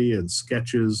photography and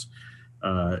sketches.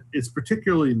 It's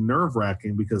particularly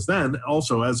nerve-wracking because then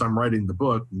also as I'm writing the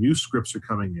book, new scripts are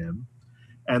coming in.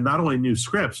 And not only new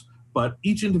scripts, but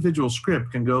each individual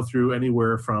script can go through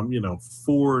anywhere from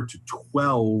 4 to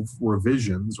 12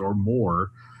 revisions or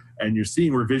more. And you're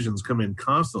seeing revisions come in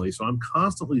constantly. So I'm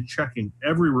constantly checking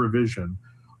every revision,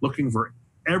 looking for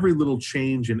every little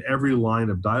change in every line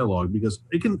of dialogue, because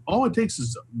all it takes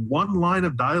is one line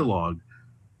of dialogue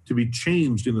to be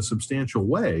changed in a substantial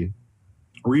way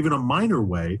or even a minor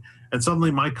way, and suddenly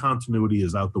my continuity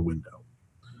is out the window.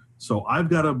 So I've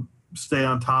got to stay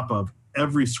on top of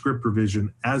every script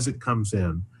revision as it comes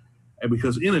in. And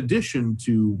because in addition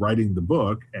to writing the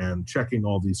book and checking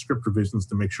all these script revisions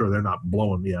to make sure they're not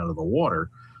blowing me out of the water,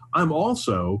 I'm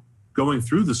also going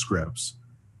through the scripts,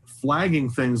 flagging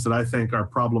things that I think are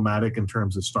problematic in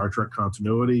terms of Star Trek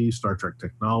continuity, Star Trek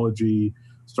technology,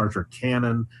 Star Trek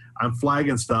canon. I'm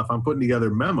flagging stuff. I'm putting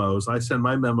together memos. I send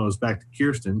my memos back to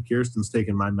Kirsten. Kirsten's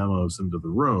taking my memos into the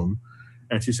room,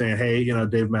 and she's saying, hey,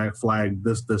 Dave Mack flagged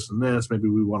this, this, and this. Maybe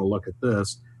we want to look at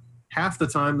this. Half the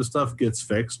time the stuff gets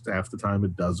fixed. Half the time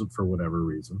it doesn't for whatever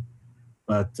reason.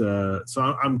 But so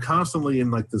I'm constantly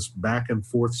in like this back and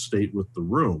forth state with the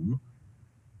room.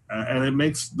 And it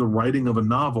makes the writing of a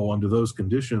novel under those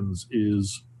conditions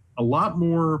is a lot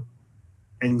more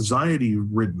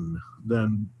anxiety-ridden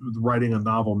than writing a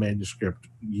novel manuscript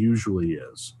usually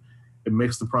is. It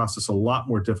makes the process a lot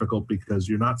more difficult because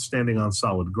you're not standing on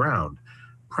solid ground.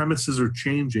 Premises are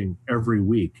changing every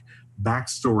week.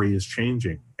 Backstory is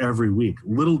changing every week.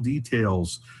 Little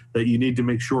details that you need to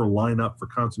make sure line up for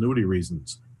continuity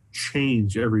reasons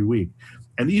change every week.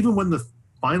 And even when the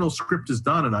final script is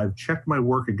done and I've checked my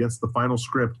work against the final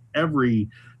script every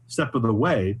step of the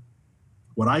way,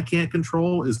 what I can't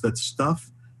control is that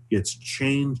stuff gets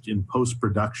changed in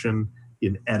post-production,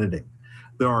 in editing.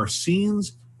 There are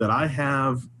scenes that I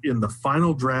have in the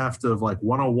final draft of like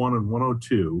 101 and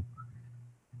 102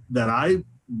 that I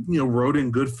wrote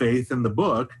in good faith in the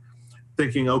book,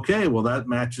 thinking, okay, well, that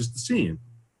matches the scene.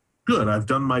 Good, I've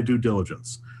done my due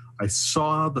diligence. I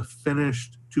saw the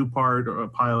finished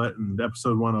two-part pilot in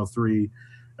episode 103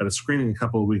 at a screening a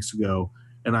couple of weeks ago,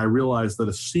 and I realized that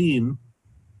a scene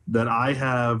that I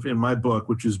have in my book,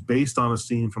 which is based on a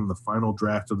scene from the final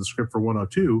draft of the script for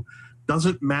 102,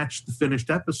 doesn't match the finished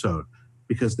episode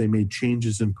because they made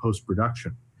changes in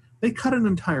post-production. They cut an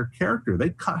entire character. They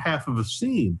cut half of a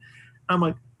scene. I'm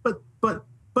like, but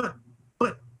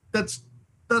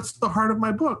that's the heart of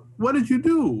my book. What did you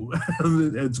do?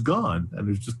 It's gone, and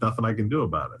there's just nothing I can do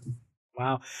about it.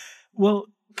 Wow. Well,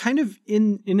 kind of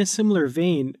in a similar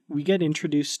vein, we get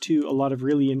introduced to a lot of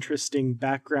really interesting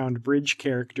background bridge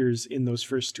characters in those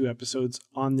first two episodes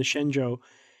on the Shenzhou.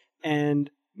 And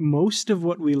most of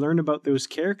what we learn about those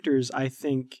characters, I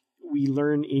think we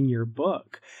learn in your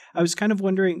book. I was kind of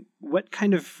wondering, what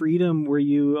kind of freedom were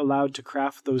you allowed to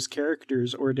craft those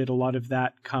characters, or did a lot of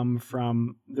that come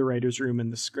from the writer's room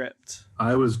and the script?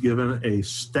 I was given a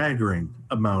staggering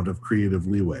amount of creative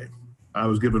leeway. I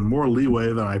was given more leeway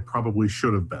than I probably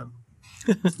should have been.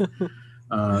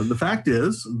 The fact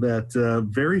is that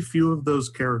very few of those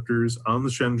characters on the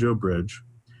Shenzhou Bridge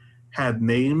had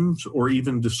names or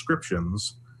even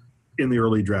descriptions in the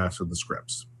early drafts of the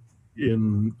scripts.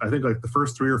 In, I think, like the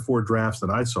first 3 or 4 drafts that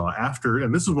I saw after,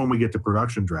 and this is when we get to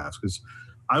production drafts, because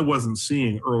I wasn't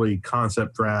seeing early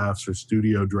concept drafts or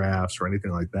studio drafts or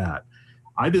anything like that.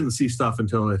 I didn't see stuff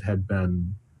until it had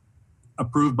been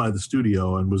approved by the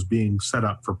studio and was being set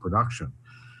up for production.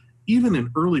 Even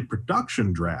in early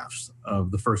production drafts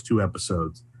of the first 2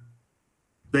 episodes,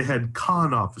 they had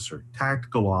con officer,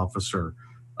 tactical officer,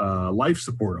 life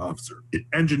support officer,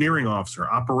 engineering officer,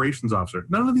 operations officer.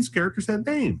 None of these characters had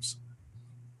names.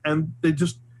 And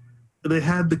they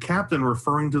had the captain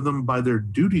referring to them by their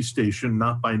duty station,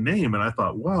 not by name. And I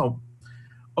thought, well,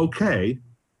 okay,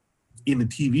 in a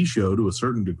TV show to a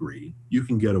certain degree, you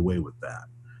can get away with that.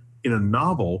 In a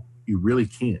novel, you really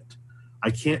can't.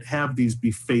 I can't have these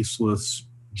be faceless,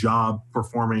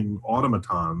 job-performing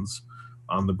automatons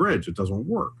on the bridge. It doesn't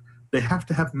work. They have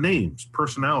to have names,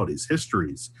 personalities,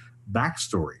 histories,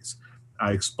 backstories.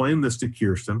 I explained this to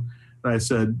Kirsten, and I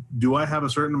said, do I have a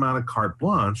certain amount of carte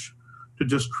blanche to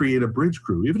just create a bridge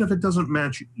crew? Even if it doesn't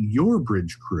match your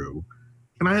bridge crew,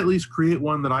 can I at least create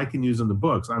one that I can use in the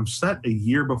books? I'm set a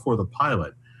year before the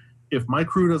pilot. If my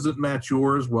crew doesn't match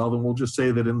yours, well, then we'll just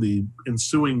say that in the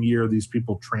ensuing year, these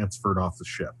people transferred off the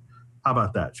ship. How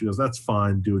about that? She goes, that's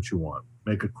fine. Do what you want.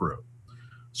 Make a crew.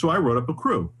 So I wrote up a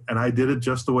crew, and I did it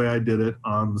just the way I did it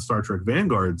on the Star Trek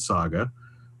Vanguard saga.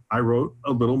 I wrote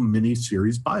a little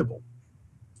mini-series Bible.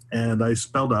 And I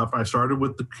started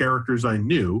with the characters I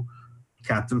knew,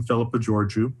 Captain Philippa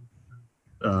Georgiou,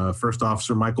 First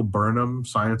Officer Michael Burnham,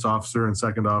 Science Officer and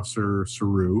Second Officer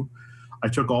Saru. I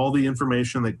took all the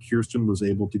information that Kirsten was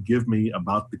able to give me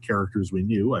about the characters we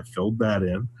knew. I filled that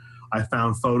in. I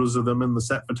found photos of them in the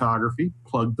set photography,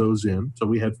 plugged those in. So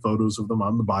we had photos of them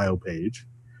on the bio page.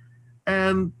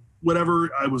 And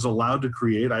whatever I was allowed to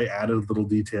create, I added little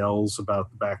details about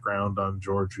the background on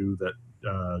Georgiou that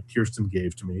Kirsten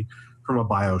gave to me from a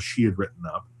bio she had written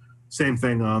up. Same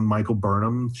thing on Michael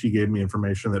Burnham. She gave me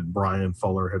information that Brian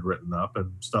Fuller had written up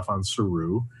and stuff on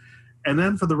Saru. And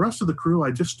then for the rest of the crew, I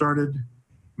just started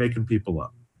making people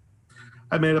up.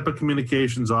 I made up a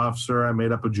communications officer. I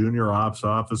made up a junior ops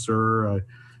officer. I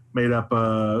made up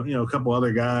a couple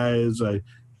other guys. I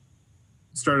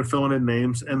started filling in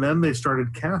names, and then they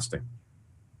started casting.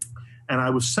 And I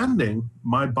was sending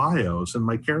my bios and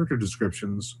my character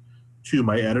descriptions to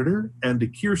my editor and to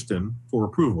Kirsten for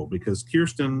approval, because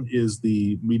Kirsten is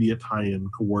the media tie-in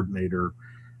coordinator,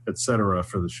 et cetera,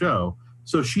 for the show.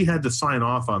 So she had to sign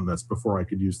off on this before I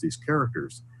could use these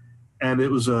characters. And it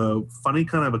was a funny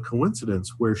kind of a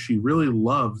coincidence where she really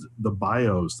loved the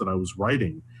bios that I was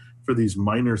writing for these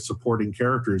minor supporting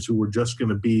characters who were just going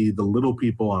to be the little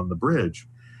people on the bridge.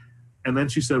 And then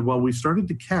she said, well, we started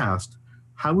to cast.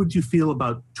 How would you feel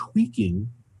about tweaking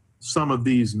some of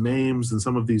these names and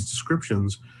some of these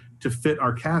descriptions to fit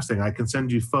our casting? I can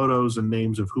send you photos and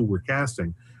names of who we're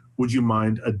casting. Would you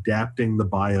mind adapting the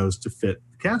bios to fit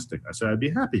the casting? I said, I'd be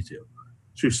happy to.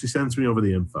 She sends me over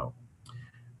the info.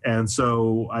 And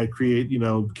so I create,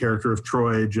 the character of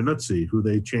Troy Januzzi, who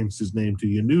they changed his name to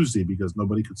Yanuzzi because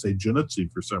nobody could say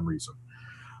Januzzi for some reason.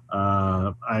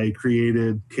 I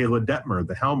created Kayla Detmer,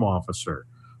 the helm officer.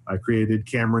 I created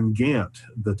Cameron Gant,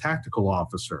 the tactical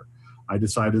officer. I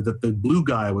decided that the blue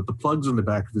guy with the plugs in the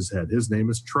back of his head, his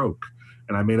name is Troke.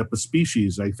 And I made up a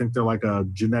species. I think they're like a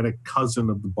genetic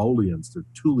cousin of the Bolians. They're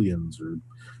Tulians or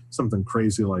something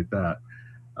crazy like that.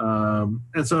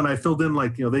 And I filled in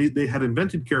they had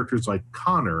invented characters like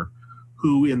Connor,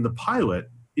 who in the pilot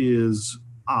is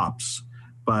Ops,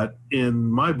 but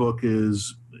in my book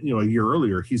is, a year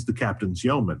earlier, he's the captain's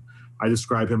yeoman. I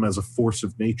describe him as a force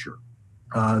of nature.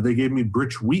 They gave me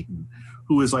Britch Wheaton,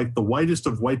 who is like the whitest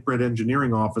of white bread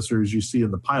engineering officers you see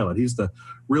in the pilot. He's the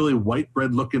really white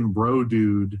bread looking bro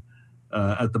dude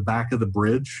at the back of the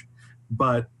bridge.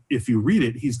 But if you read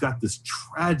it, he's got this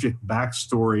tragic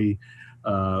backstory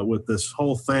with this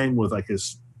whole thing with like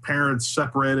his parents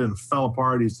separated and fell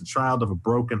apart. He's the child of a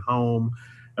broken home.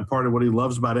 And part of what he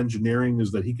loves about engineering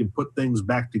is that he can put things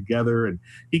back together, and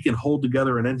he can hold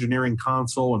together an engineering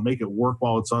console and make it work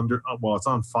while it's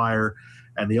on fire.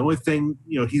 And the only thing,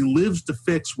 he lives to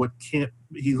fix what can't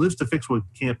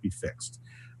be fixed.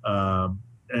 And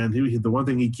the one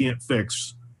thing he can't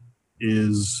fix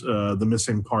is the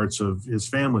missing parts of his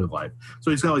family life.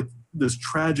 So he's got like this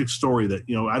tragic story that,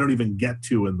 I don't even get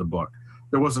to in the book.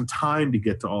 There wasn't time to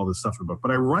get to all this stuff in the book,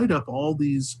 but I write up all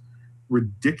these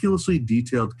ridiculously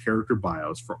detailed character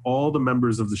bios for all the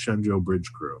members of the Shenzhou Bridge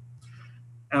crew.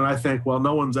 And I think, well,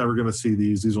 no one's ever going to see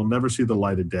these. These will never see the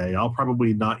light of day. I'll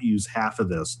probably not use half of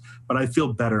this, but I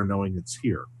feel better knowing it's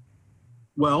here.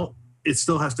 Well, it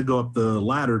still has to go up the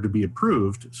ladder to be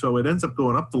approved. So it ends up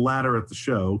going up the ladder at the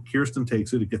show. Kirsten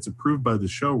takes it. It gets approved by the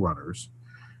showrunners.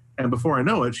 And before I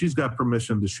know it, she's got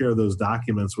permission to share those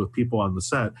documents with people on the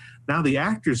set. Now the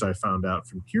actors, I found out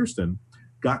from Kirsten,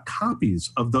 got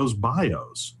copies of those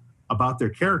bios about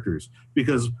their characters.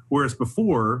 Because whereas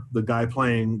before, the guy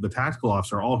playing the tactical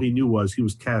officer, all he knew was he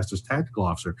was cast as tactical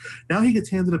officer. Now he gets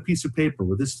handed a piece of paper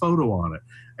with his photo on it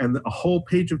and a whole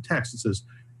page of text that says,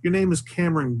 your name is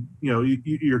Cameron,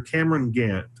 you're Cameron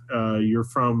Gant. You're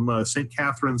from St.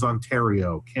 Catharines,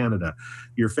 Ontario, Canada.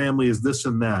 Your family is this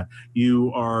and that.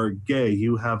 You are gay.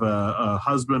 You have a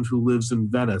husband who lives in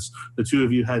Venice. The two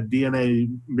of you had DNA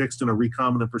mixed in a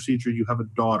recombinant procedure. You have a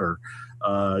daughter.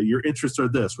 Your interests are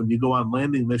this. When you go on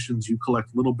landing missions, you collect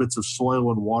little bits of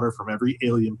soil and water from every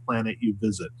alien planet you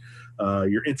visit.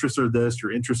 Your interests are this.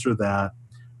 Your interests are that.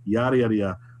 Yada, yada,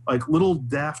 yada. Like little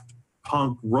Daft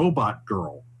Punk robot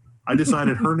girl. I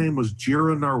decided her name was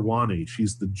Jira Narwani.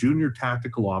 She's the junior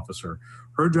tactical officer.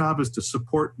 Her job is to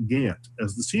support Gant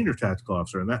as the senior tactical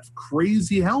officer. And that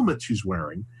crazy helmet she's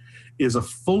wearing is a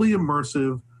fully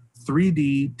immersive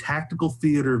 3D tactical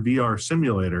theater VR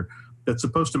simulator that's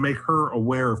supposed to make her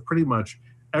aware of pretty much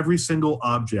every single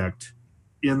object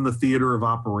in the theater of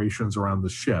operations around the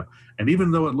ship. And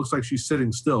even though it looks like she's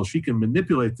sitting still, she can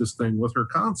manipulate this thing with her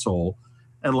console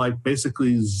and like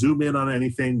basically zoom in on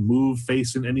anything, move,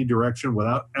 face in any direction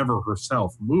without ever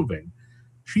herself moving.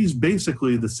 She's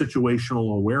basically the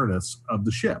situational awareness of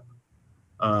the ship.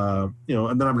 And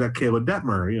then I've got Kayla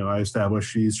Detmer. I established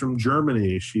she's from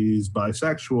Germany. She's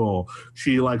bisexual.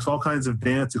 She likes all kinds of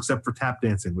dance except for tap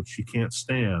dancing, which she can't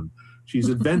stand. She's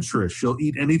adventurous. She'll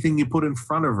eat anything you put in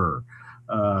front of her.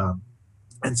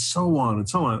 And so on and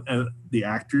so on. And the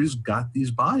actors got these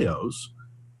bios.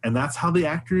 And that's how the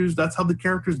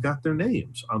characters got their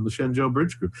names on the Shenzhou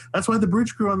bridge crew. That's why the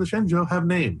bridge crew on the Shenzhou have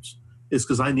names, is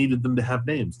because I needed them to have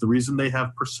names. The reason they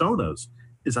have personas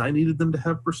is I needed them to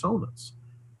have personas.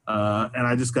 And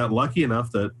I just got lucky enough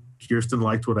that Kirsten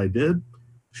liked what I did.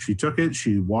 She took it,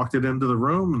 she walked it into the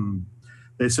room, and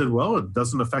they said, well, it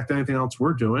doesn't affect anything else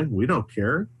we're doing. We don't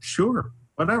care. Sure.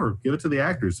 Whatever, give it to the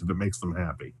actors if it makes them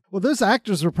happy. Well, those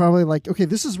actors were probably like, okay,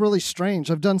 this is really strange.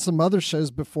 I've done some other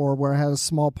shows before where I had a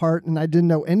small part and I didn't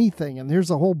know anything. And here's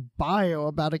a whole bio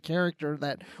about a character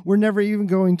that we're never even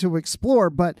going to explore.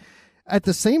 But at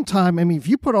the same time, I mean, if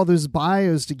you put all those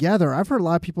bios together, I've heard a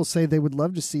lot of people say they would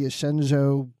love to see a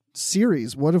Shenzhou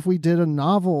series. What if we did a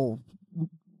novels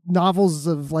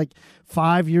of like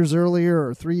 5 years earlier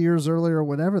or 3 years earlier or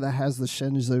whatever that has the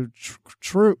Shenzhou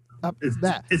troop? It's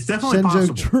definitely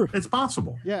possible. It's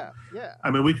possible. Yeah.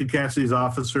 I mean, we could cast these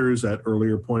officers at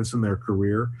earlier points in their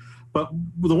career. But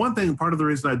the one thing, part of the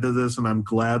reason I did this, and I'm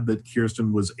glad that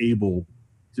Kirsten was able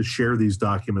to share these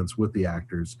documents with the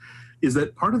actors, is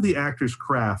that part of the actor's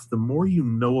craft, the more you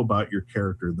know about your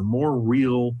character, the more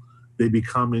real they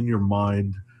become in your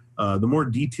mind, the more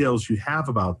details you have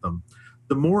about them,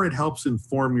 the more it helps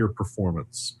inform your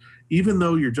performance. Even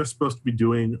though you're just supposed to be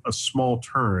doing a small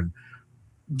turn,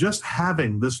 just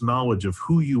having this knowledge of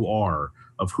who you are,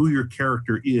 of who your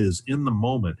character is in the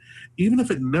moment, even if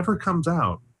it never comes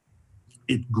out,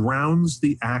 it grounds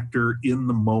the actor in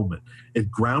the moment.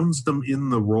 It grounds them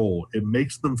in the role. It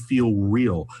makes them feel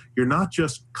real. You're not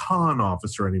just con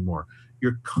officer anymore.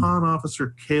 You're con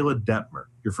officer Kayla Detmer.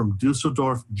 You're from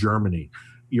Dusseldorf, Germany.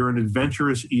 You're an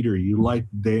adventurous eater. You like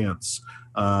dance.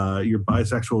 You're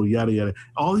bisexual, yada, yada.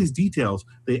 All these details,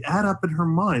 they add up in her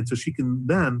mind so she can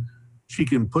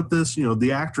put this,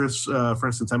 the actress, for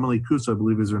instance, Emily Kusa, I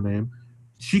believe is her name.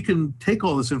 She can take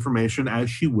all this information as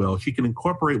she will. She can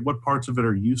incorporate what parts of it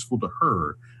are useful to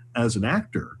her as an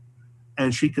actor.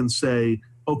 And she can say,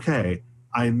 okay,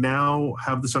 I now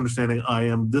have this understanding. I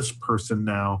am this person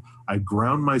now. I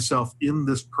ground myself in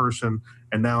this person.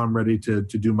 And now I'm ready to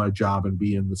do my job and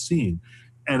be in the scene.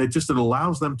 And it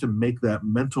allows them to make that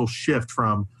mental shift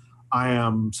from I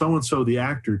am so-and-so the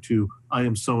actor to I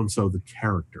am so-and-so the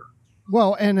character.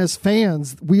 Well, and as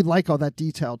fans, we like all that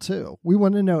detail too. We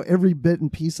want to know every bit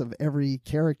and piece of every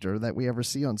character that we ever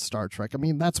see on Star Trek. I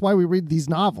mean, that's why we read these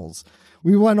novels.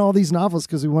 We want all these novels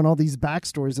because we want all these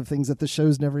backstories of things that the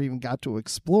shows never even got to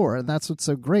explore. And that's what's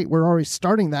so great. We're already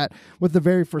starting that with the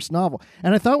very first novel.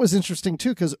 And I thought it was interesting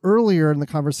too, because earlier in the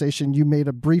conversation, you made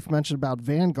a brief mention about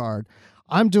Vanguard.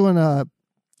 I'm doing a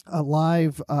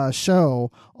live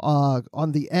show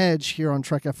on the Edge here on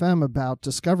Trek FM about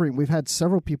Discovery. We've had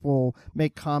several people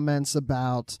make comments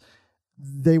about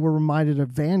they were reminded of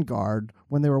Vanguard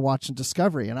when they were watching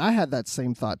Discovery. And I had that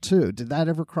same thought too. Did that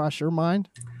ever cross your mind?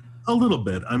 A little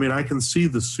bit. I mean, I can see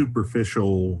the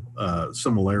superficial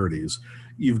similarities.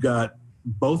 You've got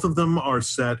both of them are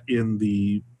set in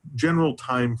the general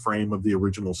time frame of the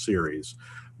original series.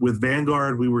 With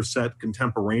Vanguard, we were set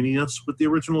contemporaneous with the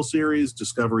original series.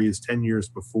 Discovery is 10 years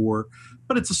before,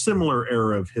 but it's a similar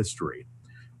era of history.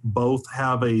 Both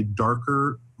have a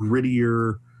darker,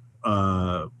 grittier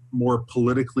more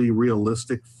politically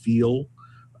realistic feel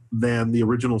than the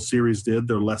original series did.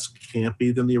 They're less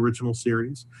campy than the original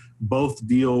series. Both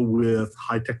deal with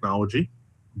high technology.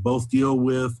 Both deal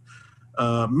with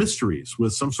mysteries,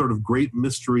 with some sort of great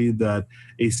mystery that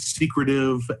a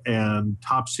secretive and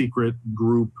top secret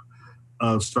group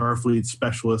of Starfleet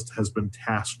specialists has been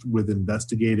tasked with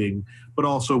investigating, but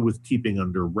also with keeping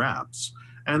under wraps.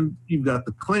 And you've got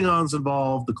the Klingons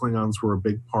involved. The Klingons were a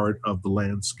big part of the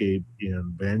landscape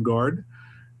in Vanguard.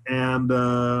 And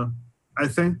I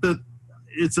think that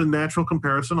it's a natural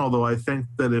comparison, although I think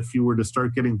that if you were to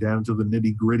start getting down to the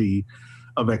nitty-gritty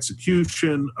of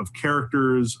execution, of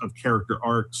characters, of character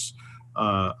arcs,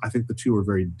 I think the two are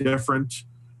very different.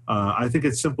 I think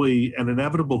it's simply an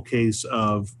inevitable case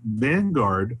of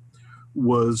Vanguard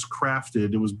was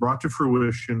crafted. It was brought to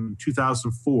fruition in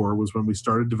 2004 was when we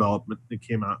started development. It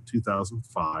came out in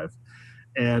 2005.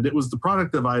 And it was the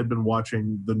product of I had been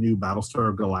watching the new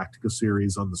Battlestar Galactica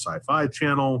series on the Sci-Fi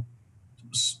Channel.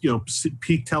 You know,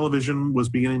 peak television was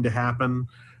beginning to happen.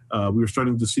 We were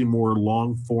starting to see more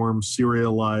long-form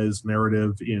serialized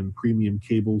narrative in premium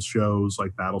cable shows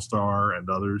like Battlestar and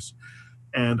others.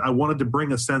 And I wanted to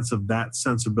bring a sense of that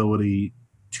sensibility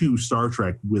to Star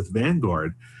Trek with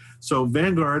Vanguard. So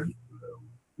Vanguard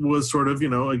was sort of,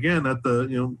 again, at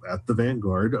the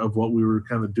vanguard of what we were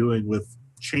kind of doing with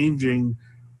changing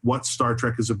what Star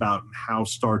Trek is about and how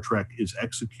Star Trek is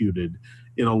executed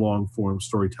in a long-form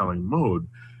storytelling mode.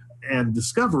 And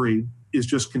Discovery is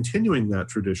just continuing that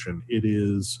tradition. It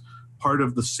is part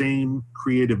of the same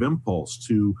creative impulse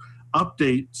to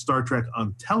update Star Trek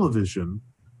on television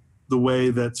the way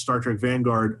that Star Trek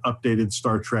Vanguard updated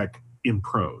Star Trek in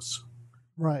prose.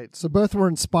 Right. So both were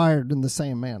inspired in the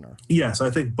same manner. Yes, I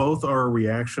think both are a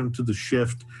reaction to the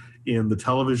shift in the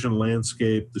television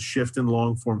landscape, the shift in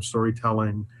long-form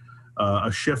storytelling,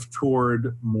 a shift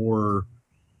toward more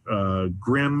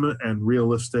grim and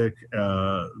realistic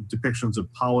depictions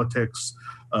of politics,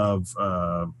 of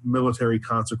military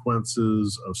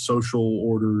consequences, of social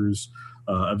orders,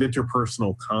 of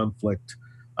interpersonal conflict.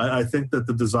 I think that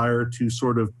the desire to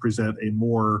sort of present a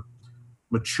more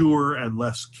mature and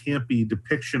less campy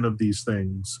depiction of these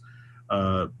things,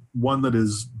 one that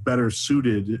is better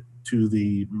suited to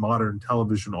the modern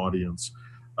television audience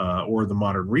or the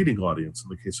modern reading audience in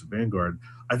the case of Vanguard,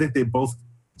 I think they both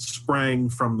sprang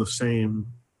from the same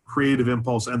creative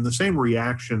impulse and the same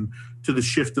reaction to the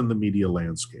shift in the media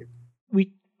landscape.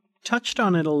 We touched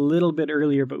on it a little bit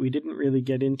earlier, but we didn't really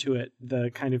get into it,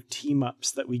 the kind of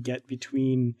team-ups that we get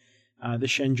between the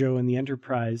Shenzhou and the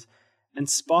Enterprise. And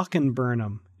Spock and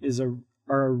Burnham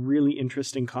are a really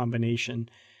interesting combination.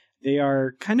 They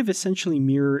are kind of essentially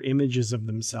mirror images of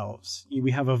themselves.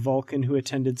 We have a Vulcan who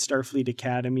attended Starfleet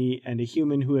Academy and a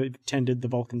human who attended the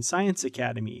Vulcan Science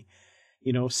Academy.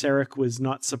 Sarek was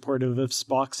not supportive of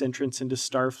Spock's entrance into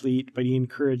Starfleet, but he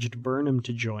encouraged Burnham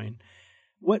to join.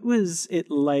 What was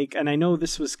it like? And I know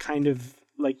this was kind of,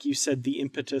 like you said, the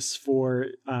impetus for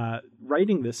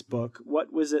writing this book.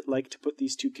 What was it like to put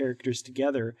these two characters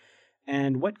together?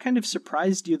 And what kind of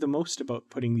surprised you the most about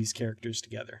putting these characters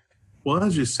together? Well,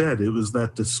 as you said, it was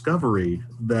that discovery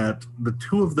that the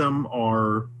two of them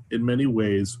are, in many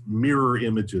ways, mirror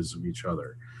images of each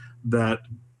other. That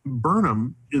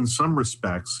Burnham, in some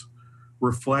respects,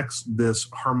 reflects this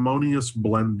harmonious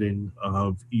blending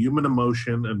of human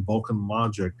emotion and Vulcan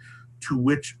logic to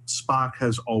which Spock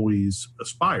has always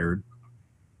aspired.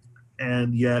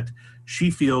 And yet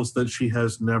she feels that she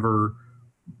has never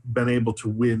been able to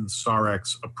win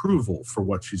Sarek's approval for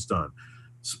what she's done.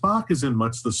 Spock is in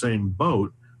much the same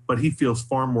boat, but he feels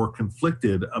far more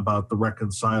conflicted about the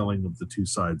reconciling of the two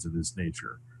sides of his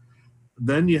nature.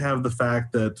 Then you have the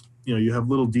fact that, you have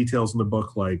little details in the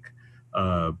book like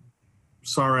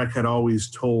Sarek had always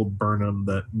told Burnham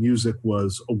that music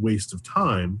was a waste of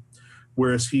time,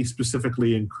 whereas he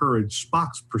specifically encouraged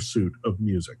Spock's pursuit of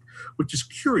music, which is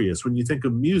curious when you think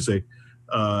of music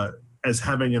as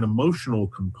having an emotional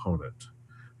component,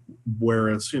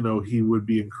 whereas, he would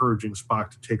be encouraging Spock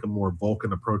to take a more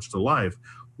Vulcan approach to life.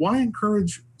 Why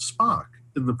encourage Spock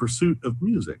in the pursuit of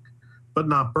music, but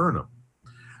not Burnham?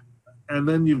 And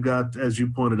then you've got, as you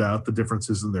pointed out, the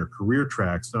differences in their career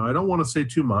tracks. Now, I don't want to say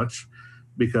too much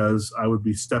because I would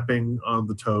be stepping on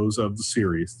the toes of the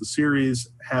series. The series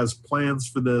has plans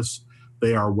for this.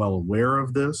 They are well aware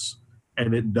of this,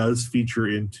 and it does feature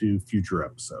into future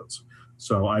episodes.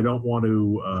 So I don't want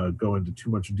to go into too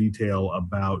much detail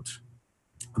about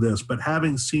this, but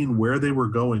having seen where they were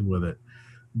going with it,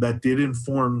 that did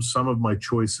inform some of my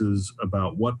choices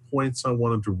about what points I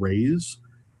wanted to raise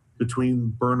between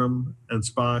Burnham and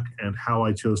Spock and how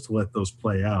I chose to let those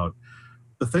play out.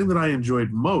 the thing that I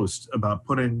enjoyed most about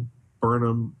putting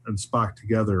Burnham and Spock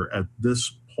together at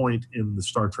this point in the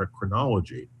Star Trek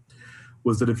chronology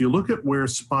was that if you look at where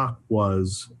Spock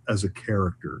was as a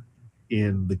character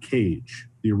in The Cage,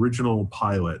 the original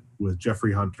pilot with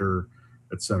Jeffrey Hunter,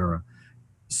 etc.,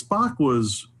 Spock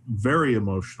was very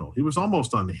emotional. He was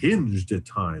almost unhinged at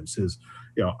times. His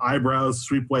eyebrows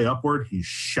sweep way upward. He's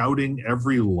shouting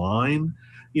every line.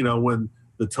 When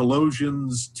the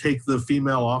Telosians take the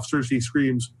female officers, he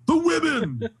screams, "The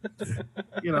women!"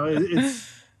 It's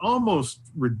almost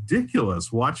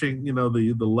ridiculous watching,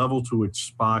 the level to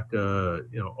which Spock,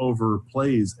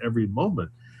 overplays every moment.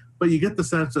 But you get the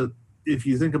sense that if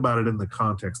you think about it in the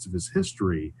context of his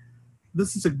history,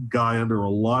 this is a guy under a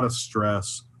lot of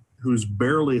stress who's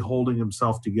barely holding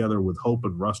himself together with hope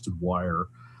and rusted wire.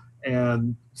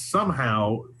 And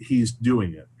somehow he's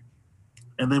doing it.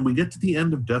 And then we get to the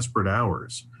end of Desperate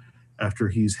Hours after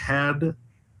he's had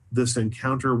this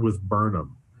encounter with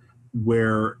Burnham,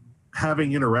 where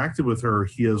having interacted with her,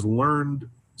 he has learned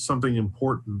something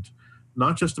important,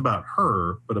 not just about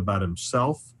her, but about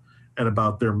himself and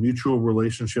about their mutual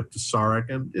relationship to Sarek.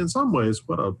 And in some ways,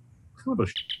 what a kind of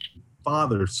a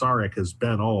father Sarek has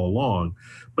been all along.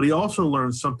 But he also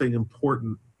learned something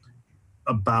important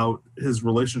about his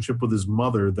relationship with his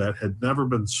mother that had never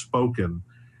been spoken,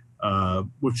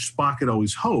 which Spock had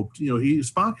always hoped.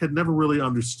 Spock had never really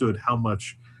understood how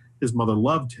much his mother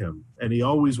loved him, and he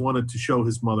always wanted to show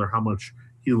his mother how much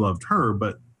he loved her,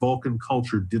 but Vulcan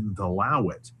culture didn't allow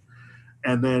it.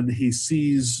 And then he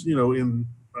sees, in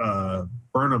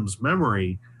Burnham's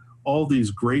memory, all these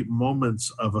great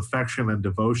moments of affection and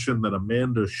devotion that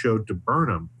Amanda showed to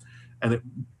Burnham, and it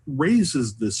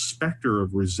raises this specter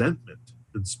of resentment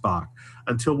in Spock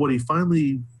until what he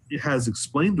finally has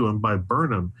explained to him by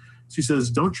Burnham. She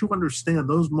says, "Don't you understand?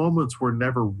 Those moments were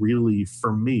never really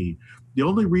for me. The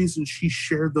only reason she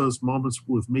shared those moments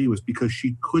with me was because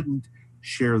she couldn't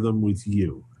share them with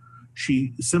you.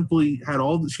 She simply had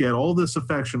all this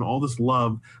affection, all this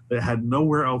love that had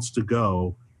nowhere else to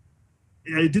go.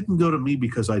 It didn't go to me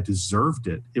because I deserved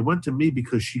it. It went to me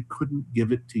because she couldn't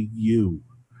give it to you."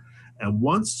 And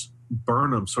once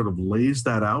Burnham sort of lays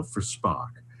that out for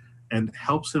Spock and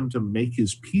helps him to make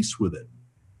his peace with it,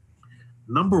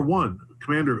 number one,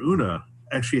 Commander Una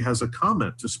actually has a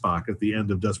comment to Spock at the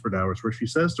end of Desperate Hours where she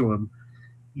says to him,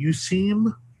 "You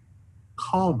seem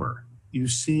calmer. You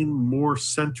seem more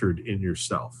centered in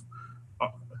yourself."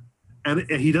 And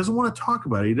he doesn't want to talk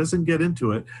about it. He doesn't get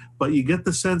into it. But you get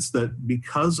the sense that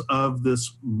because of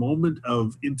this moment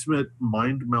of intimate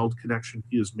mind meld connection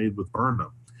he has made with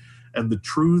Burnham and the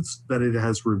truths that it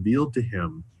has revealed to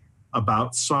him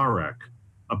about Sarek,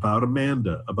 about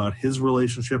Amanda, about his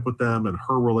relationship with them and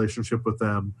her relationship with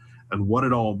them, and what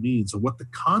it all means and what the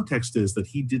context is that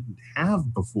he didn't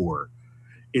have before,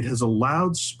 it has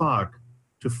allowed Spock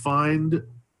to find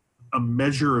a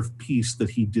measure of peace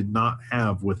that he did not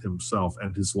have with himself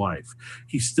and his life.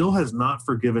 He still has not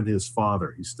forgiven his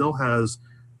father. He still has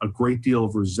a great deal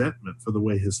of resentment for the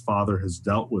way his father has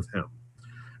dealt with him.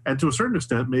 And to a certain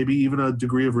extent, maybe even a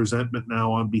degree of resentment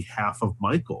now on behalf of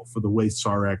Michael for the way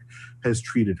Sarek has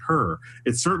treated her.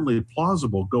 It's certainly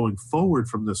plausible going forward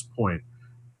from this point,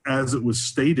 as it was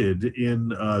stated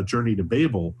in Journey to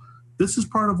Babel. This is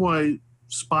part of why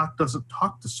Spock doesn't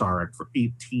talk to Sarek for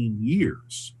 18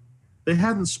 years. They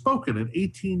hadn't spoken in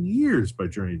 18 years by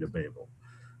Journey to Babel.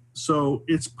 So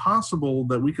it's possible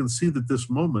that we can see that this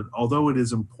moment, although it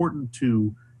is important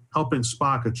to helping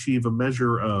Spock achieve a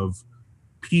measure of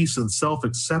peace and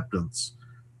self-acceptance,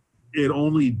 it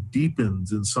only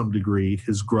deepens in some degree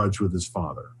his grudge with his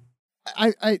father.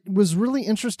 I was really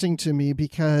interesting to me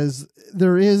because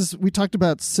we talked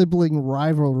about sibling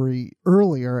rivalry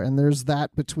earlier, and there's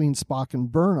that between Spock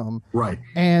and Burnham. Right.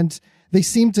 And they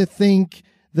seem to think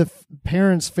the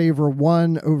parents favor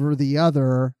one over the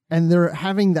other, and they're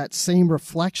having that same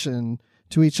reflection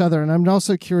to each other. And I'm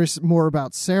also curious more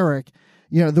about Sarek,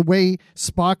 the way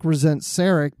Spock resents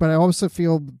Sarek, but I also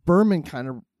feel Berman kind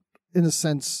of, in a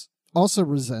sense, also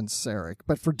resents Sarek,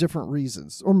 but for different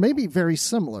reasons, or maybe very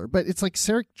similar. But it's like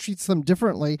Sarek treats them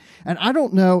differently, and I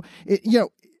don't know.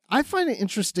 I find it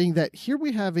interesting that here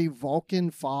we have a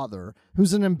Vulcan father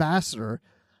who's an ambassador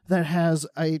that has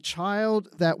a child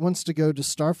that wants to go to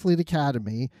Starfleet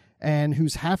Academy and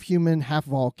who's half human, half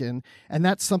Vulcan, and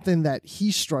that's something that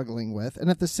he's struggling with. And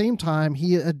at the same time,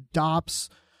 he adopts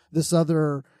this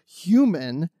other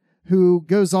human who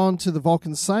goes on to the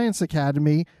Vulcan Science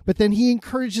Academy, but then he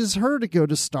encourages her to go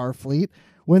to Starfleet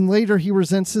when later he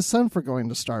resents his son for going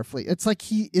to Starfleet. It's like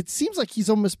it seems like he's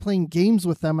almost playing games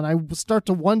with them, and I start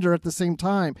to wonder at the same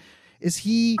time, Is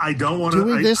he I don't want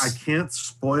doing to, this? I can't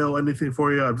spoil anything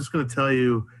for you. I'm just going to tell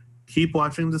you, keep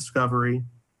watching Discovery.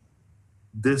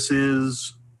 This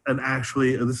is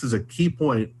this is a key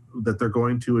point that they're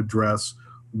going to address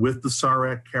with the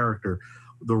Sarek character.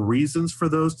 The reasons for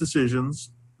those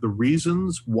decisions, the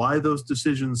reasons why those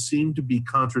decisions seem to be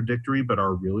contradictory but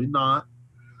are really not,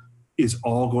 is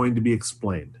all going to be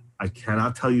explained. I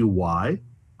cannot tell you why.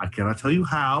 I cannot tell you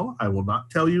how. I will not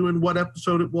tell you in what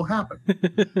episode it will happen.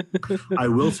 I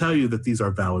will tell you that these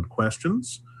are valid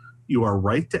questions. You are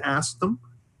right to ask them.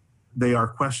 They are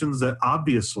questions that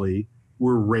obviously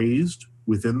were raised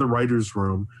within the writer's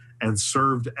room and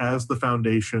served as the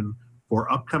foundation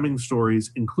for upcoming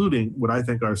stories, including what I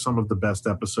think are some of the best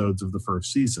episodes of the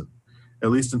first season, at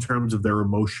least in terms of their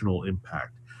emotional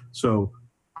impact. So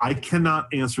I cannot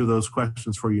answer those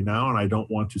questions for you now, and I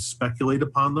don't want to speculate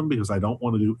upon them because I don't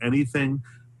want to do anything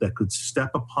that could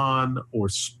step upon or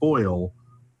spoil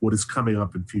what is coming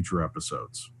up in future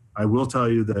episodes. I will tell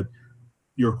you that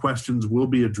your questions will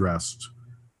be addressed,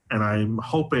 and I'm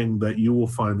hoping that you will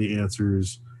find the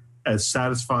answers as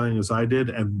satisfying as I did.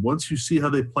 And once you see how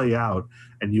they play out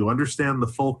and you understand the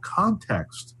full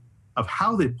context of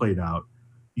how they played out,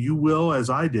 you will, as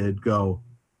I did, go,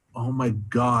 oh my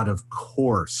God, of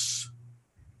course.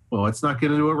 Well, let's not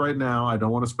get into it right now. I don't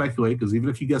want to speculate because even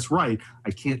if you guess right, I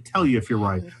can't tell you if you're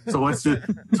right. So let's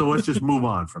just move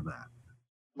on from that.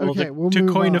 Well, Okay, to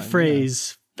coin a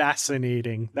phrase,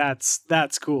 fascinating. That's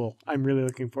cool. I'm really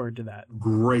looking forward to that.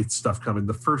 Great stuff coming.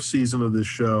 The first season of this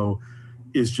show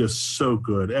is just so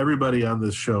good. Everybody on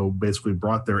this show basically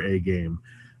brought their A game.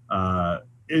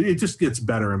 It just gets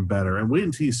better and better. And wait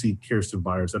until you see Kirsten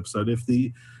Byers' episode. If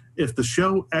the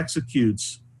show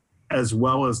executes as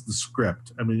well as the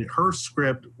script, I mean, her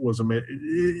script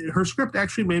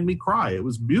actually made me cry. It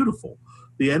was beautiful.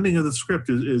 The ending of the script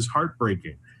is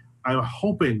heartbreaking. I'm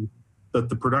hoping that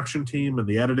the production team and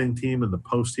the editing team and the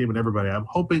post team and everybody, I'm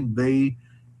hoping they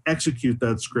execute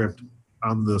that script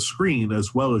on the screen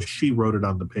as well as she wrote it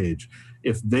on the page.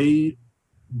 If they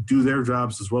do their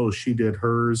jobs as well as she did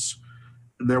hers,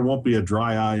 there won't be a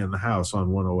dry eye in the house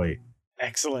on 108.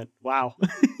 Excellent. Wow.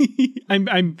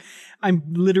 I'm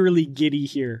literally giddy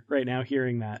here right now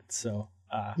hearing that. So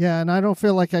yeah, and I don't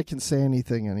feel like I can say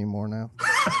anything anymore now.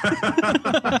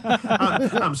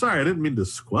 I'm sorry, I didn't mean to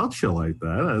squelch you like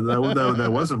that.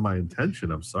 That wasn't my intention.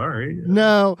 I'm sorry.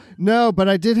 No, but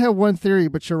I did have one theory,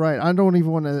 but you're right. I don't even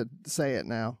want to say it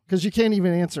now because you can't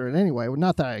even answer it anyway. Well,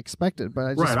 not that I expected, but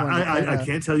I just I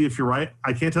can't tell you if you're right.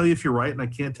 I can't tell you if you're right, and I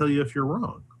can't tell you if you're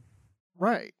wrong.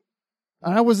 Right.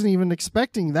 I wasn't even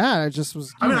expecting that. I just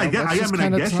was. I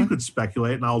guess you could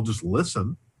speculate, and I'll just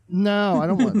listen. No, I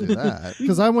don't want to do that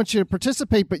because I want you to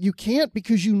participate, but you can't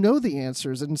because you know the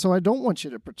answers, and so I don't want you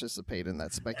to participate in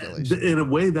that speculation. In a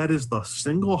way, that is the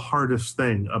single hardest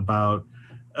thing about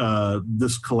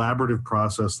this collaborative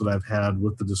process that I've had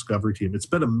with the Discovery team. It's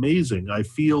been amazing. I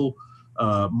feel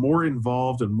more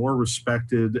involved and more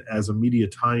respected as a media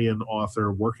tie-in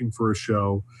author working for a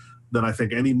show than I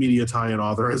think any media tie-in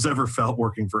author has ever felt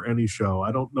working for any show.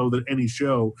 I don't know that any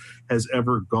show has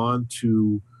ever gone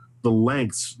to the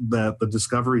lengths that the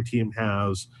Discovery team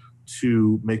has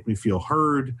to make me feel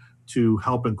heard, to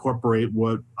help incorporate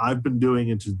what I've been doing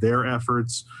into their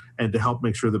efforts, and to help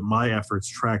make sure that my efforts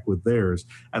track with theirs.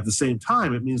 At the same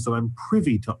time, it means that I'm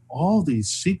privy to all these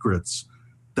secrets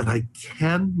that I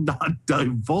cannot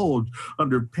divulge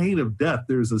under pain of death.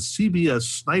 There's a CBS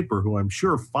sniper who I'm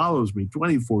sure follows me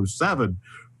 24/7,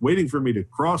 waiting for me to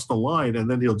cross the line, and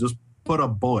then he'll just put a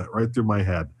bullet right through my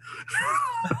head.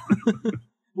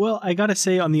 Well, I got to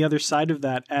say, on the other side of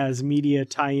that, as media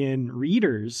tie-in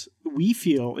readers, we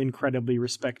feel incredibly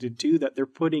respected too, that they're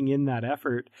putting in that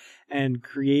effort and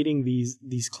creating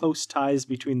these close ties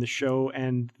between the show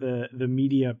and the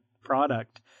media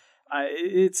product.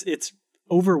 It's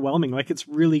overwhelming. Like, it's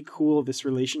really cool, this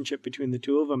relationship between the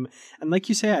two of them. And like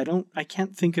you say, I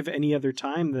can't think of any other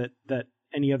time that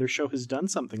any other show has done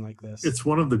something like this. It's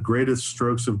one of the greatest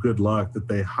strokes of good luck that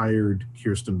they hired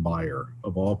Kirsten Beyer,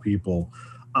 of all people,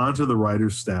 onto the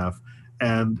writer's staff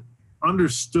and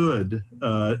understood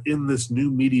in this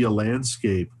new media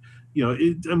landscape.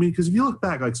 Because if you look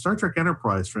back, like Star Trek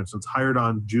Enterprise, for instance, hired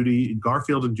on Judy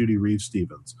Garfield and Judy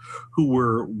Reeves-Stevens, who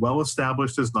were well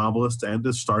established as novelists and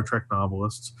as Star Trek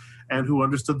novelists, and who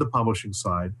understood the publishing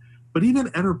side. But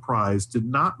even Enterprise did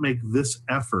not make this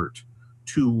effort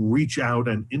to reach out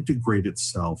and integrate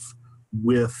itself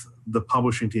with the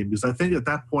publishing team, because I think at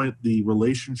that point the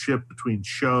relationship between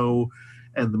show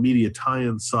and the media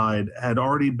tie-in side had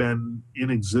already been in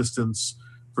existence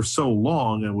for so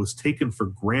long and was taken for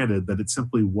granted that it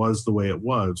simply was the way it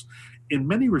was. In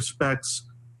many respects,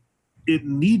 it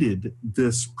needed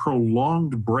this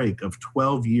prolonged break of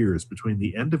 12 years between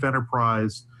the end of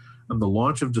Enterprise and the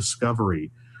launch of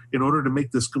Discovery in order to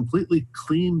make this completely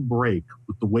clean break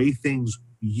with the way things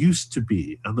used to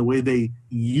be and the way they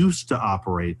used to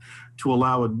operate, to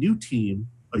allow a new team,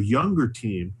 a younger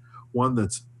team, one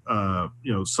that's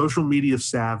social media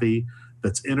savvy,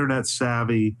 that's internet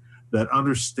savvy, that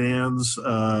understands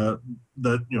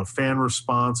that fan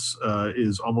response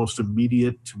is almost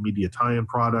immediate to media tie-in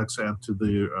products and to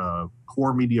the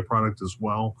core media product as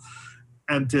well.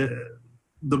 And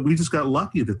we just got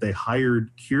lucky that they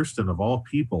hired Kirsten, of all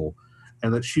people,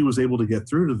 and that she was able to get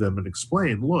through to them and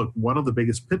explain, look, one of the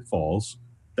biggest pitfalls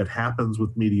that happens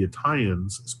with media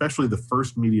tie-ins, especially the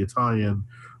first media tie-in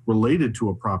related to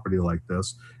a property like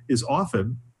this, is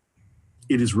often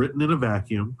it is written in a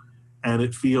vacuum and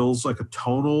it feels like a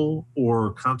tonal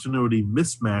or continuity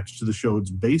mismatch to the show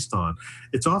it's based on.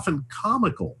 It's often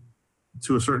comical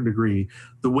to a certain degree,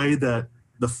 the way that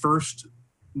the first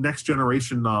Next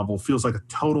Generation novel feels like a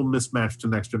total mismatch to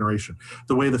Next Generation,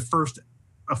 the way the first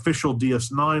official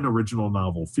DS9 original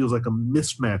novel feels like a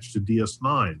mismatch to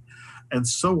DS9, and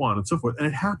so on and so forth. And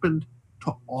it happened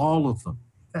to all of them,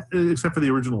 except for the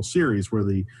original series, where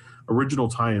the original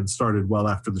tie-in started well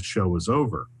after the show was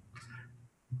over.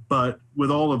 But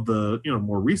with all of the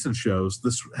more recent shows,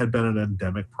 this had been an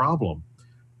endemic problem.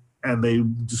 And they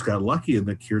just got lucky in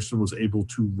that Kirsten was able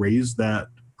to raise that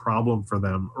problem for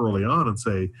them early on and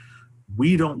say,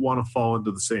 we don't want to fall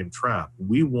into the same trap.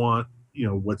 We want,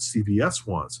 what CBS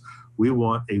wants. We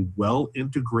want a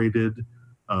well-integrated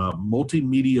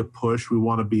multimedia push. We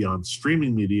want to be on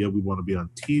streaming media. We want to be on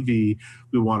TV.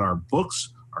 We want our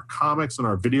books, our comics, and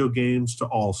our video games to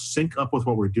all sync up with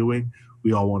what we're doing.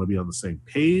 We all want to be on the same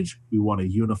page. We want a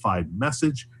unified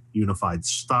message, unified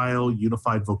style,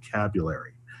 unified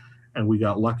vocabulary. And we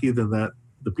got lucky then that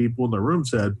the people in the room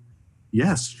said,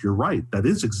 yes, you're right. That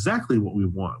is exactly what we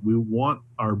want. We want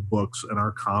our books and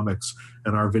our comics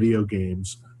and our video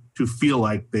games to feel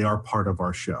like they are part of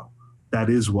our show. That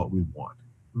is what we want.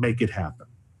 Make it happen.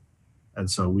 And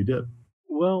so we did.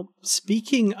 Well,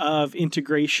 speaking of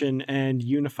integration and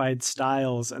unified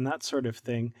styles and that sort of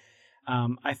thing,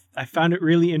 I found it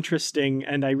really interesting,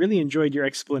 and I really enjoyed your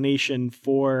explanation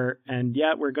for, and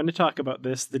yeah, we're going to talk about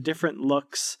this, the different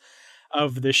looks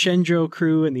of the Shenzhou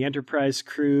crew and the Enterprise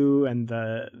crew, and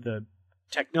the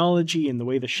technology and the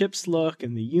way the ships look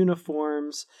and the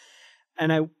uniforms.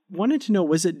 And I wanted to know,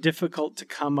 was it difficult to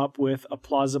come up with a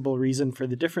plausible reason for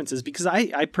the differences? Because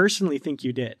I personally think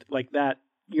you did. Like that,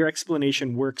 your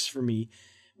explanation works for me.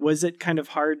 Was it kind of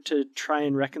hard to try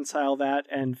and reconcile that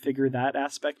and figure that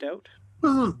aspect out?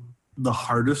 Well, the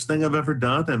hardest thing I've ever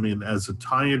done. I mean, as a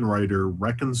tie-in writer,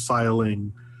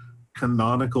 reconciling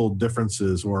canonical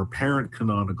differences or apparent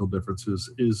canonical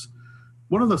differences is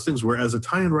one of those things where, as a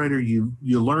tie-in writer, you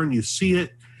learn, you see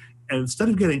it, and instead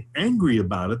of getting angry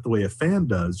about it the way a fan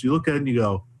does, you look at it and you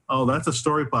go, oh, that's a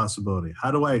story possibility. How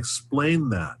do I explain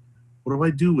that? What do I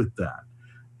do with that?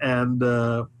 And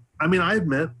I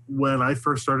admit, when I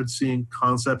first started seeing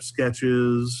concept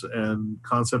sketches and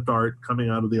concept art coming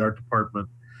out of the art department,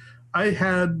 I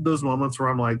had those moments where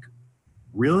I'm like,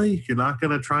 really? You're not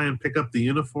going to try and pick up the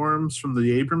uniforms from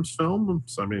the Abrams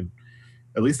films? I mean,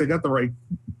 at least they got the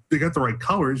right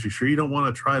colors. You sure you don't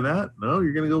want to try that? No,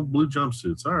 you're going to go blue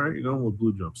jumpsuits. All right, you're going with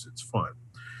blue jumpsuits. Fine.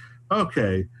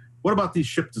 Okay, what about these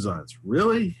ship designs?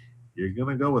 Really? You're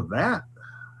going to go with that?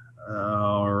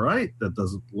 All right, that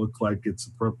doesn't look like it's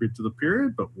appropriate to the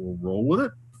period, but we'll roll with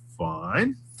it.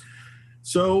 Fine.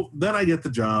 So then I get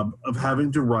the job of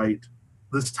having to write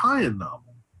this tie-in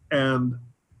novel. And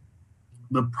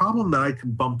the problem that I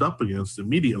bumped up against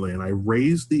immediately, and I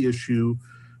raised the issue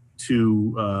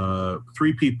to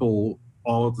 3 people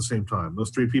all at the same time. Those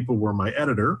 3 people were my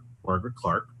editor, Margaret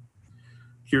Clark,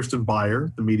 Kirsten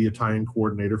Beyer, the media tie-in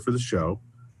coordinator for the show,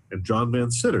 and John Van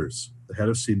Sitters, the head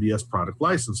of CBS product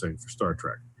licensing for Star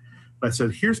Trek. I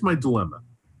said, here's my dilemma.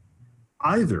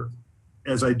 Either,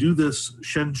 as I do this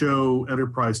Shenzhou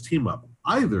Enterprise team-up,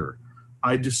 either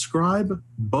I describe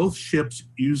both ships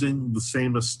using the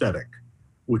same aesthetic,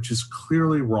 which is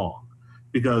clearly wrong,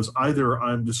 because either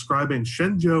I'm describing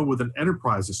Shenzhou with an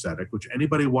Enterprise aesthetic, which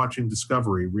anybody watching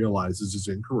Discovery realizes is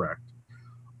incorrect,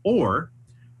 or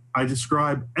I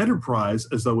describe Enterprise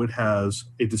as though it has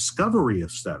a Discovery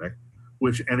aesthetic,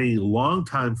 which any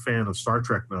longtime fan of Star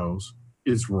Trek knows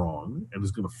is wrong and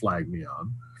is going to flag me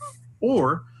on.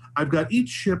 Or I've got each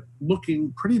ship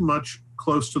looking pretty much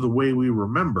close to the way we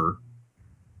remember,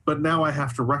 but now I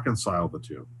have to reconcile the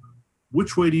two.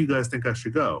 Which way do you guys think I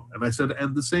should go? And I said,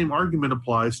 and the same argument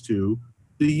applies to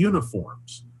the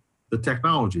uniforms. the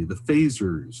technology, the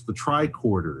phasers, the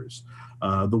tricorders,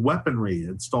 the weaponry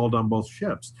installed on both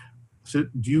ships. So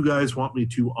do you guys want me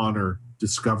to honor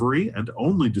Discovery and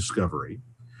only Discovery?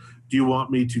 Do you want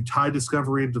me to tie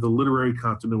Discovery into the literary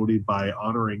continuity by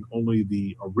honoring only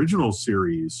the original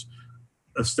series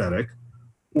aesthetic?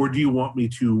 Or do you want me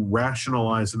to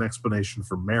rationalize an explanation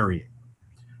for marrying?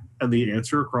 And the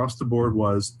answer across the board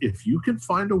was, if you can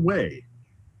find a way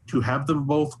to have them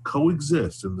both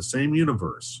coexist in the same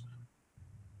universe,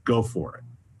 go for it.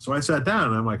 So I sat down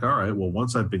and I'm like, all right, well,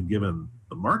 once I've been given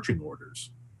the marching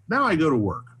orders, now I go to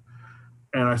work.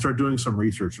 And I start doing some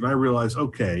research and I realize,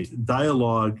 okay,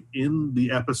 dialogue in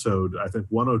the episode, I think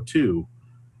 102,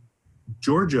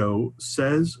 Giorgio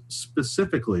says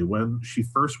specifically when she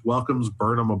first welcomes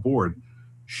Burnham aboard,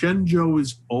 Shenzhou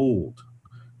is old.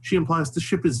 She implies the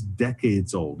ship is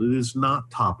decades old. It is not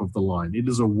top of the line. It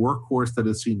is a workhorse that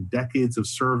has seen decades of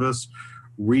service,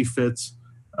 refits.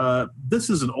 This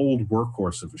is an old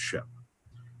workhorse of a ship,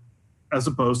 as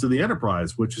opposed to the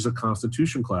Enterprise, which is a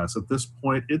Constitution class. At this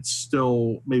point, it's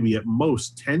still maybe at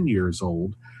most 10 years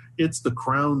old. It's the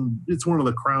crown. It's one of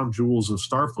the crown jewels of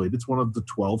Starfleet. It's one of the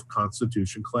 12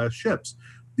 Constitution class ships.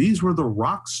 These were the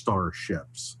rock star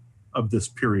ships of this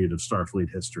period of Starfleet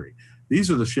history. These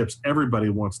are the ships everybody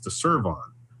wants to serve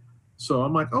on. So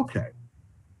I'm like, okay,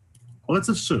 let's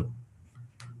assume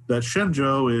that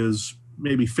Shenzhou is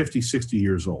maybe 50, 60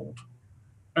 years old.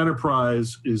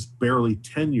 Enterprise is barely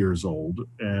 10 years old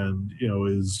and,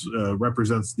 is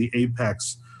represents the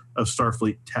apex of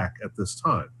Starfleet tech at this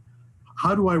time.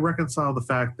 How do I reconcile the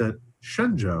fact that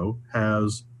Shenzhou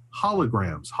has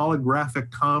holograms, holographic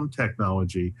comm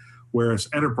technology, whereas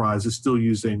Enterprise is still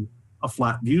using a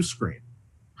flat view screen?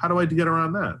 How do I get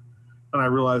around that? And I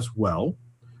realized, well,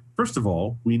 first of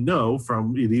all, we know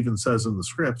from, it even says in the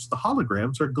scripts, the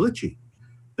holograms are glitchy.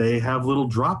 They have little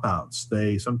dropouts.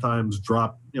 They sometimes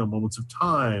drop, moments of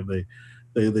time.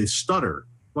 They stutter.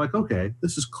 I'm like, okay,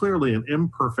 this is clearly an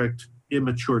imperfect,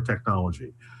 immature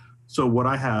technology. So what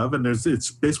I have, and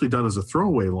it's basically done as a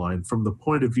throwaway line from the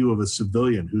point of view of a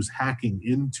civilian who's hacking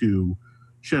into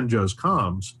Shenzhou's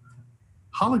comms.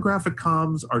 Holographic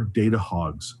comms are data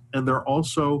hogs, and they're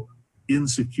also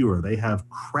insecure. They have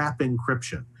crap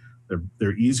encryption.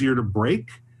 They're easier to break.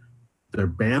 They're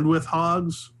bandwidth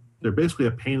hogs. They're basically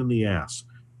a pain in the ass.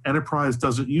 Enterprise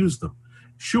doesn't use them.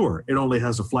 Sure, it only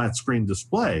has a flat screen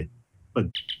display, but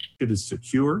it is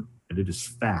secure and it is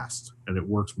fast, and it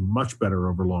works much better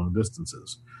over long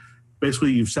distances.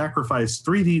 Basically, you've sacrificed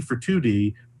 3D for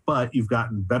 2D, but you've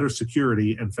gotten better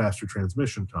security and faster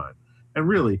transmission time. And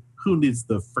really, who needs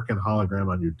the frickin'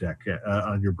 hologram on your deck,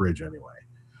 on your bridge anyway?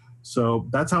 So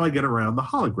that's how I get around the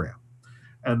hologram.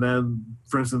 And then,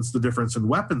 for instance, the difference in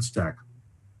weapons tech.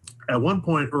 At one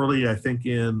point early, I think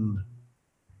in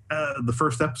the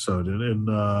first episode, in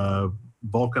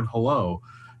Vulcan Hello,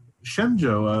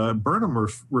 Shenzhou, Burnham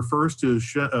refers to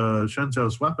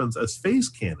Shenzhou's weapons as phase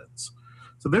cannons.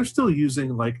 So they're still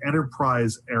using like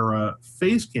Enterprise-era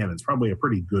phase cannons, probably a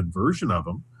pretty good version of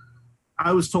them.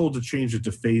 I was told to change it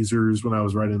to phasers when I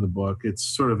was writing the book. It's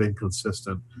sort of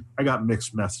inconsistent. I got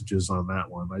mixed messages on that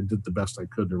one. I did the best I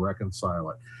could to reconcile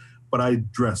it. But I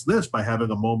addressed this by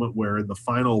having a moment where in the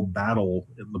final battle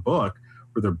in the book,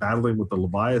 where they're battling with the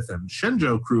Leviathan,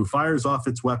 Shenzhou crew fires off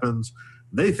its weapons.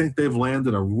 They think they've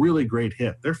landed a really great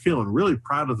hit. They're feeling really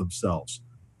proud of themselves.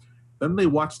 Then they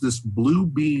watch this blue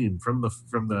beam from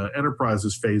the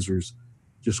Enterprise's phasers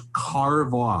just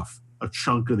carve off a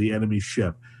chunk of the enemy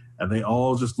ship. And they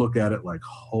all just look at it like,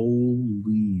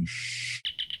 holy shit.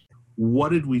 What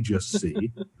did we just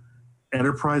see?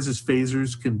 Enterprise's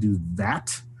phasers can do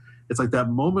that? It's like that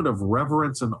moment of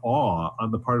reverence and awe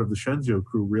on the part of the Shenzhou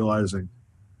crew realizing,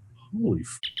 holy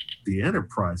the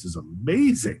Enterprise is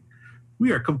amazing.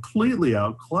 We are completely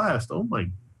outclassed. Oh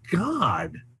my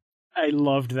God. I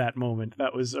loved that moment.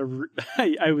 That was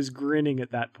I was grinning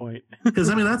at that point. Because,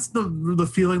 I mean, that's the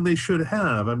feeling they should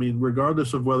have. I mean,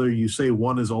 regardless of whether you say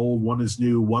one is old, one is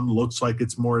new, one looks like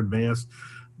it's more advanced,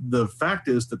 the fact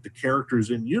is that the characters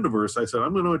in universe, I said,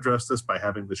 I'm going to address this by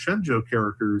having the Shenzhou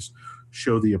characters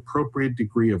show the appropriate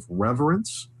degree of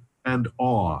reverence and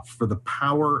awe for the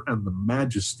power and the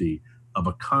majesty of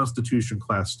a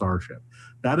Constitution-class starship.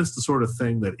 That is the sort of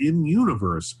thing that in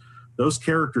universe, those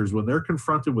characters, when they're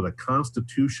confronted with a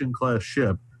Constitution-class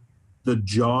ship, the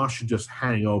jaw should just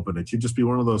hang open. It should just be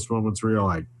one of those moments where you're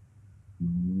like,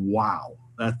 wow,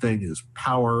 that thing is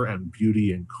power and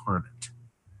beauty incarnate.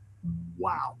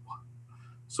 Wow.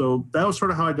 So that was sort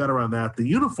of how I got around that. The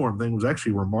uniform thing was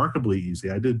actually remarkably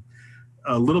easy. I did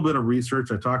a little bit of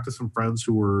research. I talked to some friends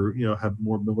who were, have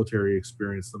more military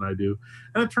experience than I do.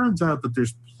 And it turns out that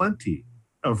there's plenty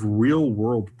of real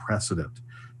world precedent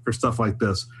for stuff like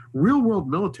this. Real world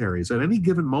militaries at any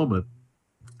given moment,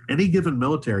 any given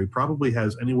military probably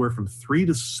has anywhere from 3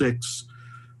 to 6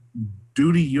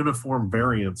 duty uniform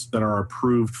variants that are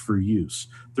approved for use.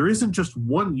 There isn't just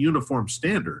one uniform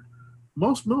standard.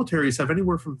 Most militaries have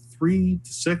anywhere from 3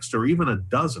 to 6 or even a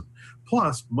dozen.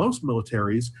 Plus, most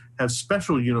militaries have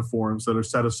special uniforms that are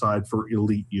set aside for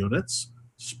elite units,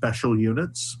 special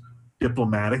units,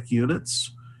 diplomatic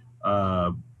units.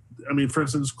 For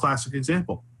instance, classic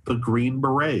example, the Green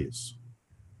Berets.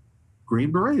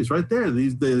 Green Berets, right there.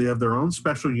 They have their own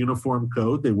special uniform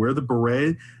code. They wear the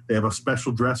beret. They have a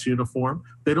special dress uniform.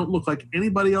 They don't look like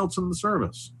anybody else in the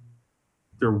service.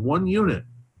 They're one unit.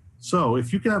 So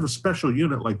if you can have a special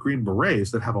unit like Green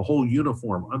Berets that have a whole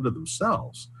uniform under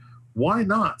themselves, why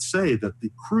not say that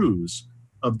the crews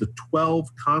of the 12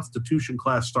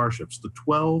 Constitution-class starships, the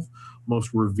 12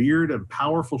 most revered and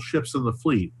powerful ships in the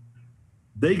fleet,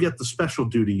 they get the special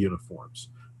duty uniforms.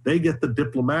 They get the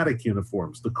diplomatic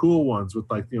uniforms, the cool ones with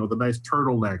the nice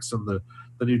turtlenecks and the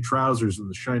new trousers and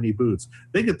the shiny boots.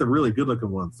 They get the really good-looking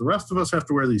ones. The rest of us have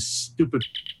to wear these stupid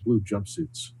blue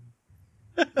jumpsuits.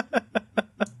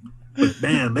 But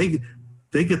man,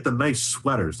 they get the nice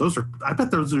sweaters. I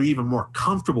bet those are even more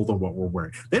comfortable than what we're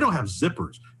wearing. They don't have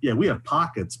zippers. Yeah, we have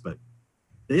pockets, but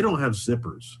they don't have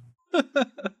zippers.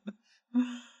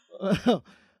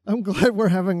 I'm glad we're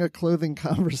having a clothing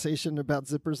conversation about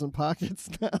zippers and pockets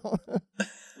now.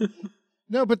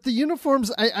 No, but the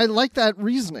uniforms, I like that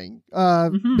reasoning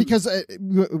because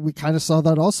we kind of saw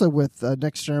that also with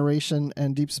Next Generation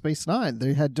and Deep Space Nine.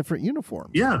 They had different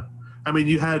uniforms. Yeah. I mean,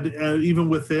 you had, even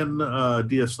within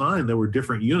DS9, there were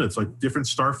different units, like different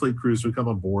Starfleet crews would come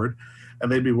on board,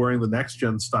 and they'd be wearing the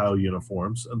next-gen style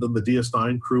uniforms, and then the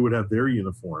DS9 crew would have their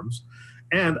uniforms.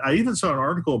 And I even saw an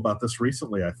article about this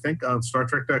recently, I think on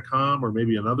StarTrek.com or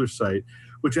maybe another site,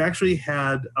 which actually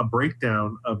had a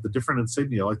breakdown of the different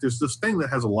insignia. Like there's this thing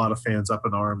that has a lot of fans up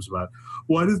in arms about,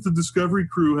 why does the Discovery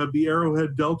crew have the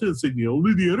Arrowhead Delta insignia?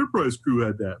 Only the Enterprise crew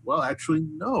had that. Well, actually,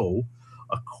 no.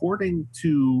 According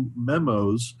to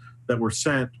memos that were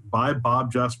sent by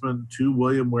Bob Justman to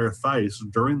William Ware Theiss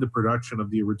during the production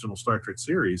of the original Star Trek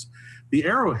series, the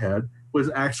Arrowhead was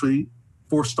actually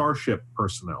for Starship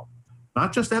personnel.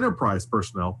 Not just Enterprise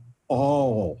personnel,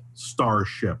 all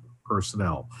Starship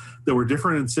personnel. There were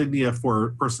different insignia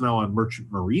for personnel on merchant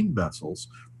marine vessels.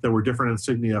 There were different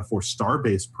insignia for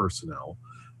Starbase personnel.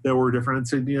 There were different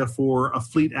insignia for a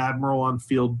fleet admiral on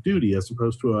field duty as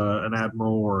opposed to an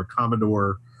admiral or a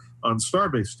commodore on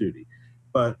Starbase duty.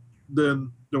 But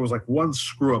then there was like one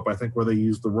screw up, I think, where they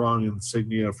used the wrong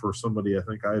insignia for somebody, I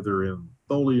think either in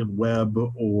Tholian Web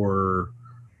or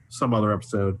some other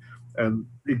episode. And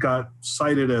it got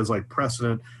cited as like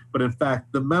precedent. But in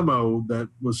fact, the memo that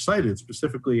was cited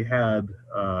specifically had,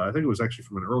 I think it was actually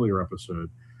from an earlier episode,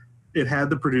 it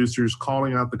had the producers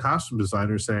calling out the costume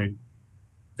designers saying,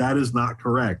 that is not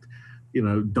correct.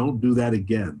 Don't do that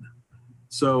again.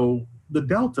 So the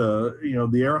Delta,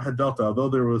 the Arrowhead Delta, although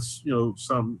there was,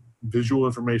 some visual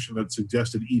information that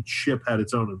suggested each ship had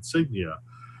its own insignia,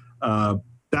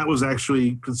 that was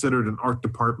actually considered an art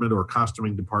department or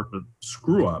costuming department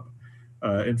screw up.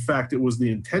 In fact, it was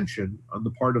the intention on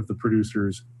the part of the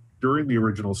producers during the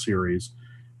original series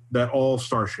that all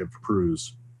Starship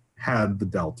crews had the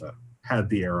Delta, had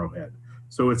the Arrowhead.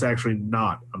 So it's actually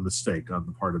not a mistake on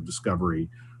the part of Discovery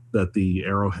that the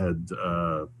Arrowhead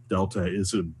Delta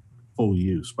is in full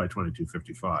use by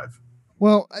 2255.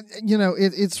 Well,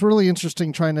 it's really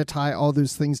interesting trying to tie all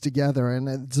those things together, and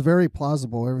it's very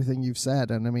plausible, everything you've said.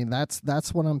 And I mean,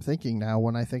 that's what I'm thinking now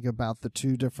when I think about the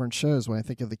two different shows, when I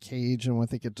think of The Cage and when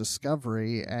I think of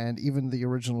Discovery and even the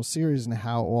original series and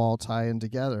how it will all tie in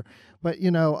together. But,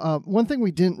 one thing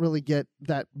we didn't really get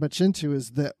that much into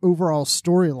is the overall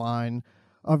storyline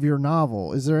of your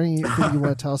novel. Is there anything you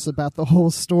want to tell us about the whole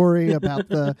story, about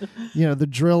the, the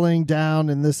drilling down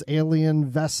in this alien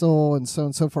vessel and so on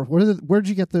and so forth? Where did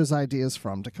you get those ideas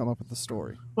from to come up with the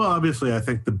story? Well, obviously, I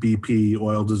think the BP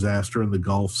oil disaster in the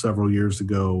Gulf several years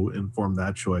ago informed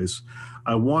that choice.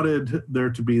 I wanted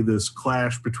there to be this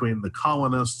clash between the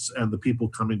colonists and the people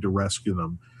coming to rescue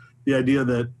them. The idea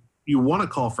that you want to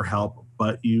call for help,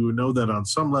 but you know that on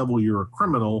some level you're a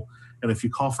criminal, and if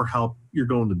you call for help, you're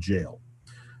going to jail.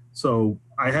 So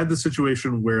I had the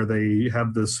situation where they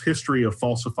have this history of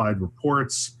falsified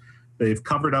reports. They've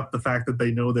covered up the fact that they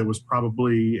know there was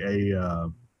probably a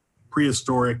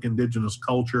prehistoric indigenous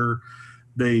culture.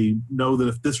 They know that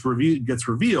if this gets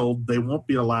revealed, they won't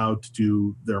be allowed to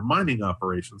do their mining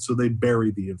operations. So they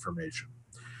bury the information.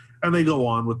 And they go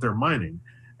on with their mining.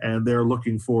 And they're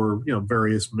looking for,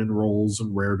 various minerals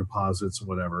and rare deposits and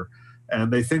whatever.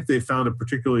 And they think they found a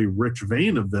particularly rich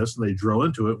vein of this, and they drill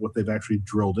into it. What they've actually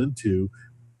drilled into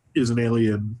is an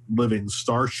alien living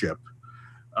starship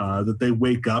that they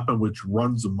wake up and which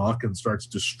runs amok and starts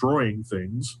destroying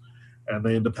things, and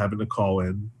they end up having to call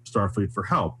in Starfleet for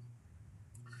help.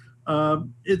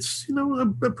 It's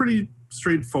a pretty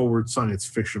straightforward science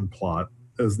fiction plot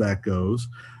as that goes.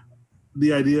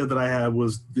 The idea that I had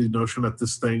was the notion that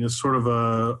this thing is sort of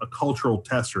a cultural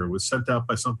tester. It was sent out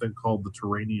by something called the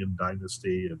Turanian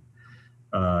Dynasty,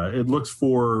 and it looks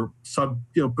for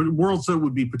worlds that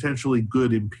would be potentially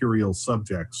good imperial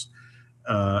subjects,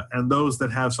 and those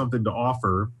that have something to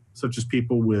offer, such as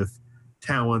people with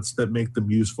talents that make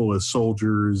them useful as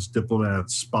soldiers,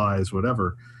 diplomats, spies,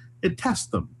 whatever. It tests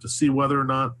them to see whether or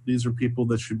not these are people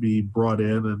that should be brought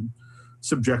in and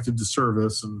subjected to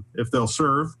service. And if they'll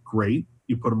serve, great,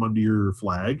 you put them under your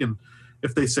flag. And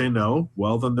if they say no,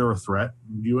 well, then they're a threat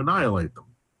and you annihilate them.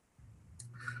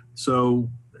 So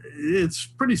it's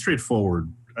pretty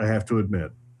straightforward, I have to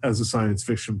admit, as a science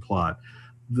fiction plot.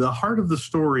 The heart of the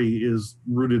story is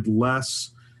rooted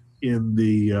less in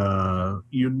the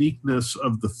uniqueness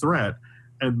of the threat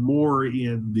and more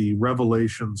in the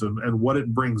revelations and what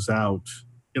it brings out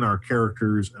in our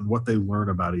characters and what they learn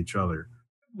about each other.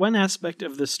 One aspect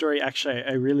of the story, actually,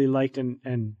 I really liked,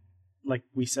 and like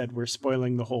we said, we're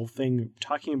spoiling the whole thing,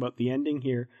 talking about the ending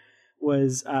here,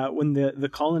 was when the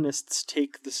colonists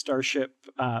take the Starship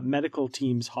medical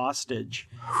teams hostage.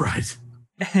 Right.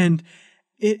 And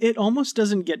it almost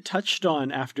doesn't get touched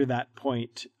on after that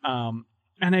point.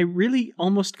 And I really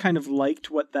almost kind of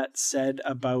liked what that said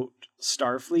about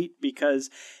Starfleet, because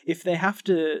if they have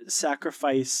to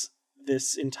sacrifice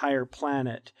this entire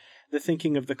planet, the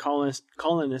thinking of the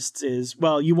colonists is,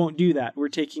 well, you won't do that. We're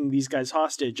taking these guys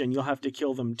hostage and you'll have to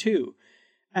kill them too.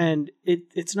 And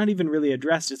it's not even really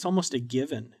addressed. It's almost a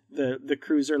given. The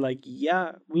crews are like,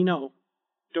 yeah, we know.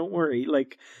 Don't worry.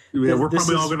 Like, yeah, we're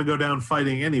probably all going to go down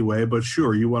fighting anyway, but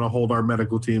sure, you want to hold our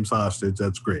medical teams hostage.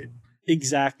 That's great.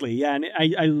 Exactly. Yeah. And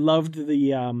I loved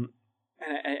the,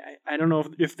 I don't know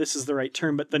if this is the right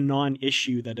term, but the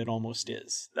non-issue that it almost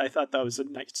is. I thought that was a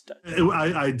nice touch.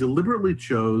 I deliberately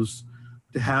chose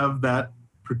to have that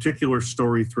particular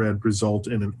story thread result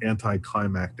in an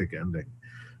anticlimactic ending.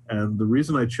 And the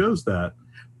reason I chose that,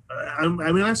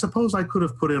 I suppose I could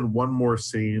have put in one more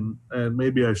scene, and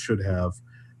maybe I should have,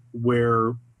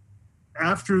 where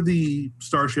after the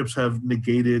starships have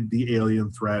negated the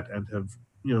alien threat and have,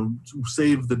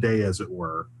 saved the day, as it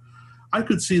were, I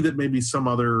could see that maybe some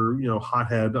other,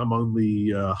 hothead among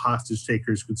the hostage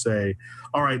takers could say,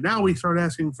 all right, now we start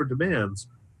asking for demands.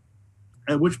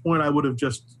 At which point I would have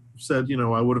just said,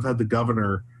 I would have had the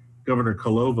Governor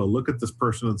Kalova, look at this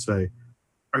person and say,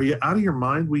 are you out of your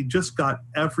mind? We just got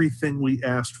everything we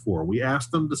asked for. We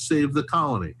asked them to save the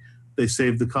colony. They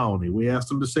saved the colony. We asked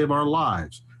them to save our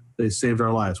lives. They saved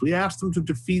our lives. We asked them to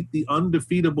defeat the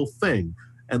undefeatable thing,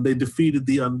 and they defeated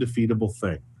the undefeatable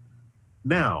thing.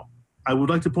 Now, I would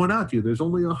like to point out to you, there's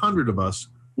only 100 of us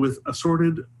with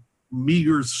assorted,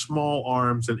 meager, small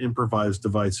arms and improvised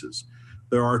devices.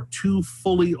 There are 2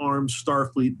 fully armed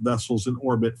Starfleet vessels in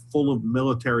orbit full of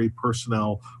military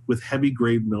personnel with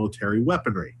heavy-grade military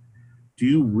weaponry. Do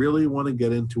you really want to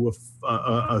get into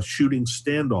a shooting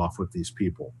standoff with these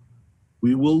people?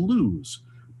 We will lose.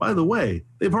 By the way,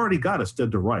 they've already got us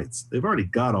dead to rights. They've already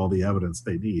got all the evidence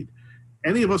they need.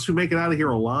 Any of us who make it out of here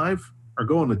alive are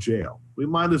going to jail. We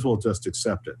might as well just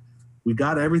accept it. We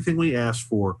got everything we asked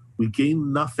for. We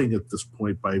gain nothing at this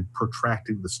point by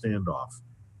protracting the standoff.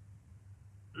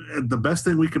 The best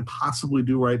thing we can possibly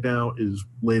do right now is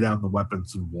lay down the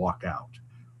weapons and walk out.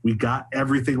 We got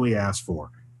everything we asked for.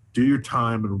 Do your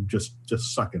time and just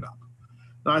suck it up.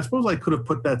 Now, I suppose I could have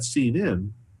put that scene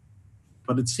in,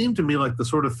 but it seemed to me like the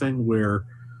sort of thing where,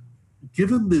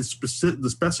 given the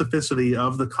specificity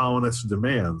of the colonists'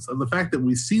 demands and the fact that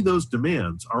we see those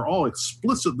demands are all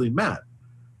explicitly met,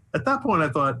 at that point I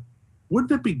thought,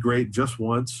 wouldn't it be great just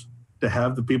once to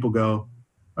have the people go,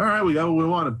 all right, we got what we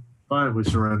wanted. Fine, we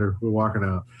surrender. We're walking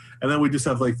out. And then we just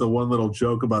have like the one little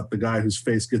joke about the guy whose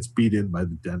face gets beat in by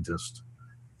the dentist.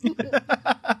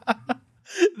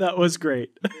 That was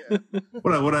great. Yeah.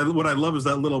 What I love is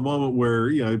that little moment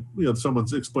where someone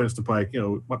explains to Pike,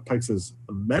 what Pike says,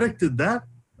 a medic did that?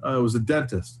 It was a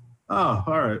dentist. Oh,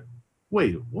 all right.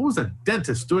 Wait, what was a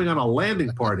dentist doing on a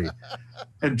landing party?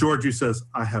 And Georgie says,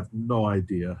 I have no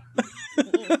idea.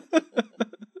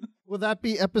 Will that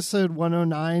be episode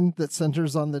 109 that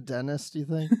centers on the dentist, do you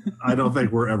think? I don't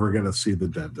think we're ever going to see the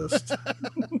dentist.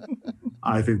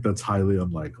 I think that's highly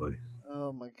unlikely.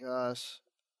 Oh, my gosh.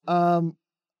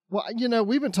 Well,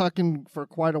 we've been talking for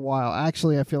quite a while.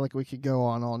 Actually, I feel like we could go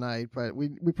on all night, but we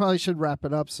probably should wrap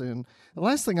it up soon. The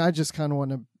last thing I just kind of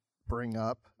want to bring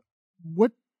up,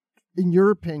 what, in your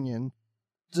opinion,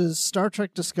 does Star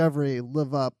Trek Discovery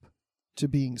live up to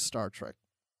being Star Trek?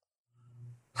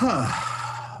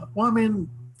 Well, I mean,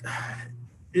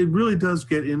 it really does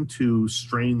get into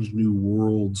strange new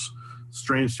worlds,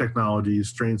 strange technologies,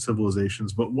 strange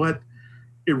civilizations, but what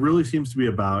it really seems to be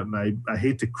about, and I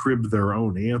hate to crib their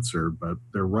own answer, but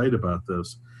they're right about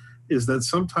this, is that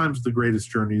sometimes the greatest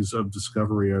journeys of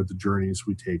discovery are the journeys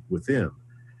we take within.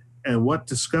 And what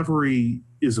Discovery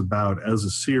is about as a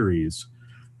series,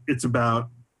 it's about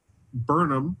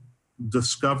Burnham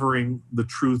discovering the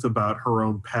truth about her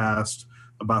own past,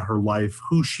 about her life,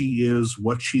 who she is,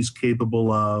 what she's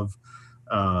capable of,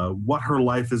 what her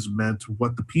life has meant,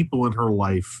 what the people in her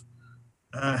life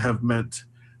have meant.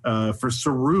 For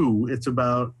Saru, it's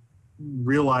about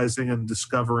realizing and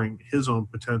discovering his own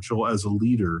potential as a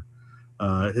leader,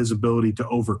 his ability to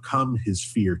overcome his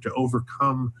fear, to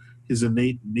overcome his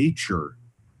innate nature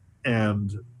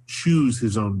and choose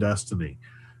his own destiny.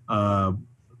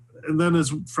 And then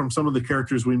as from some of the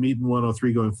characters we meet in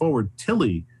 103 going forward,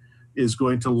 Tilly is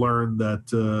going to learn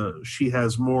that she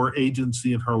has more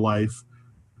agency in her life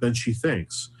than she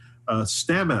thinks.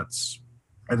 Stamets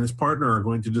and his partner are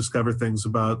going to discover things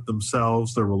about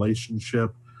themselves, their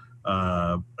relationship.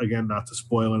 Again, not to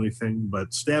spoil anything, but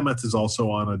Stamets is also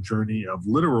on a journey of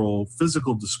literal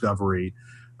physical discovery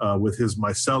with his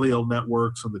mycelial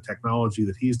networks and the technology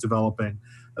that he's developing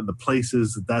and the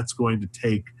places that that's going to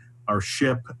take our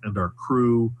ship and our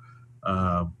crew.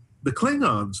 The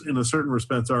Klingons, in a certain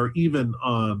respect, are even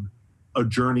on a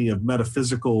journey of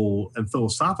metaphysical and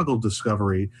philosophical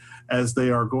discovery, as they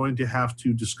are going to have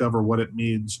to discover what it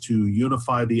means to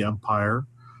unify the empire,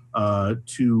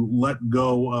 to let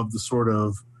go of the sort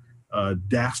of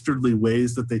dastardly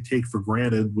ways that they take for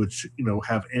granted, which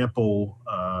have ample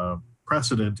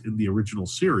precedent in the original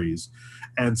series,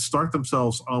 and start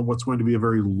themselves on what's going to be a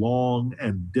very long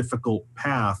and difficult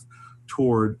path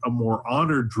toward a more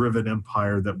honor-driven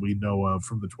empire that we know of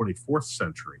from the 24th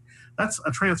century. That's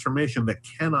a transformation that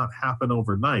cannot happen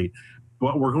overnight,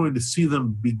 but we're going to see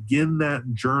them begin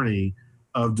that journey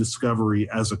of discovery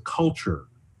as a culture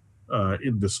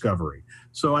in Discovery.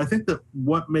 So I think that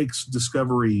what makes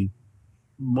Discovery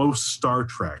most Star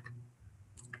Trek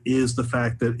is the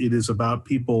fact that it is about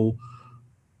people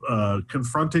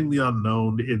confronting the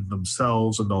unknown in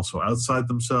themselves and also outside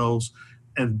themselves,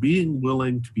 and being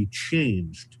willing to be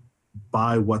changed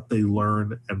by what they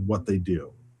learn and what they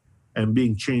do, and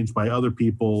being changed by other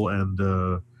people. And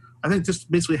I think just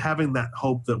basically having that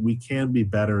hope that we can be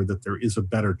better, that there is a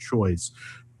better choice.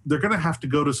 They're going to have to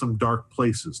go to some dark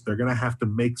places. They're going to have to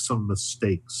make some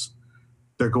mistakes.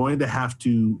 They're going to have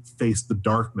to face the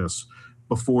darkness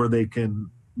before they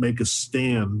can make a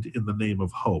stand in the name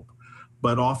of hope.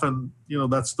 But often,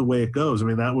 that's the way it goes. I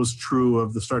mean, that was true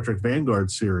of the Star Trek Vanguard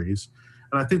series.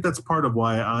 And I think that's part of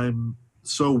why I'm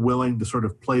so willing to sort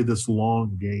of play this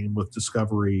long game with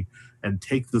Discovery and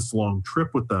take this long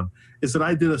trip with them, is that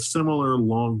I did a similar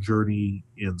long journey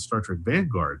in Star Trek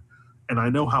Vanguard. And I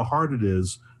know how hard it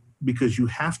is, because you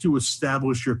have to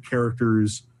establish your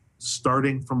characters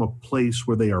starting from a place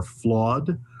where they are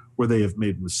flawed, where they have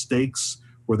made mistakes,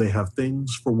 where they have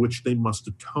things for which they must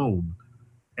atone.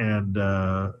 And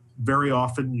very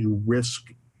often you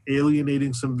risk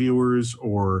alienating some viewers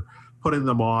or putting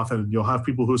them off, and you'll have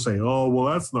people who say, oh, well,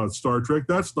 that's not Star Trek,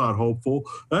 that's not hopeful,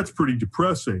 that's pretty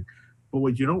depressing. But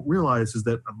what you don't realize is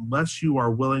that unless you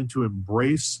are willing to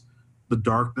embrace the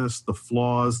darkness, the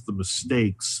flaws, the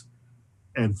mistakes,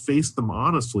 and face them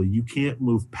honestly, you can't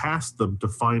move past them to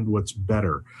find what's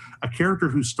better. A character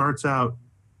who starts out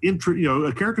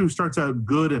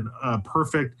good and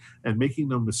perfect and making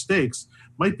no mistakes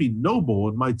might be noble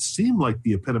and might seem like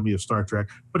the epitome of Star Trek,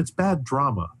 but it's bad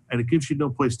drama and it gives you no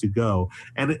place to go.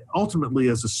 And ultimately,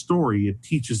 as a story, it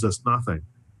teaches us nothing.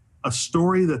 A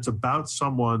story that's about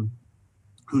someone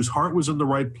whose heart was in the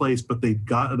right place, but they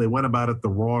went about it the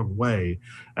wrong way,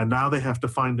 and now they have to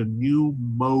find a new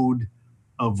mode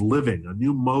of living, a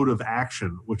new mode of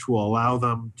action, which will allow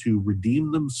them to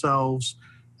redeem themselves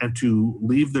and to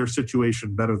leave their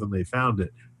situation better than they found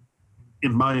it.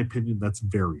 In my opinion, that's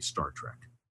very Star Trek.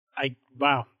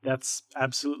 Wow, that's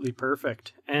absolutely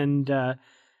perfect. And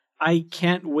I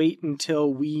can't wait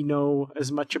until we know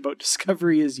as much about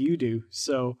Discovery as you do.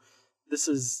 So this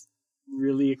is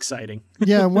really exciting.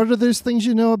 Yeah, and what are those things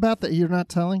you know about that you're not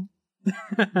telling?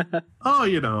 Oh,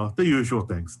 the usual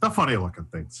things, the funny looking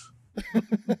things.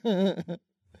 The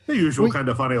usual kind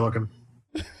of funny looking.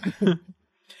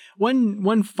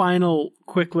 One final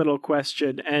quick little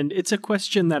question, and it's a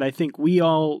question that I think we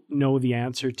all know the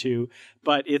answer to,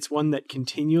 but it's one that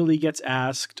continually gets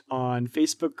asked on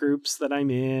Facebook groups that I'm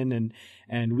in,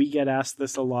 and we get asked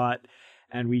this a lot,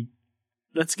 and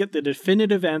let's get the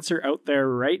definitive answer out there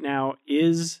right now.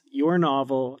 Is your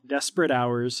novel, Desperate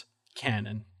Hours,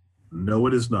 canon? No,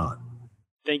 it is not.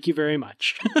 Thank you very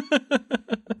much.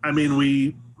 I mean,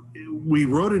 we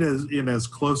wrote it in as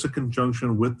close a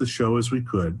conjunction with the show as we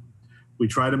could. We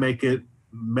try to make it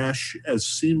mesh as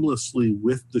seamlessly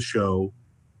with the show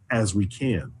as we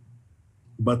can.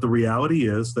 But the reality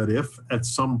is that if at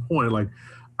some point, like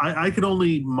I could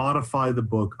only modify the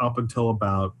book up until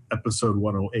about episode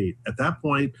 108. At that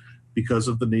point, because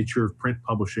of the nature of print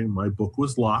publishing, my book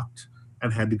was locked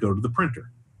and had to go to the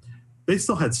printer. They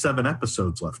still had 7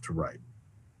 episodes left to write.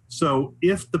 So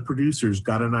if the producers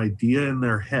got an idea in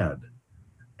their head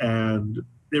and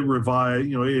it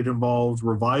involved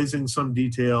revising some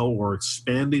detail or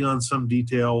expanding on some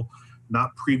detail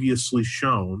not previously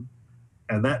shown,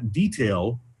 and that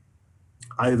detail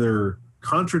either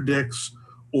contradicts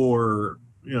or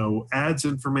adds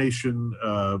information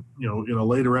in a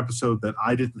later episode that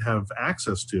I didn't have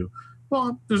access to,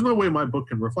 well, there's no way my book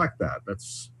can reflect that.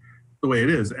 That's the way it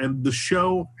is. And the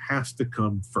show has to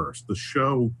come first. The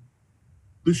show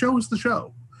is the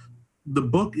show. The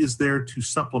book is there to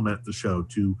supplement the show,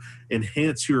 to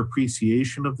enhance your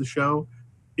appreciation of the show.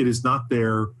 It is not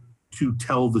there to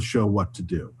tell the show what to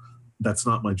do. That's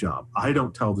not my job. I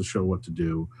don't tell the show what to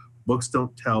do. Books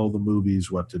don't tell the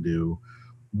movies what to do.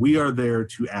 We are there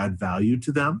to add value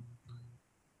to them,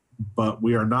 but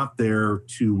we are not there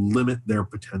to limit their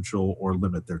potential or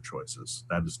limit their choices.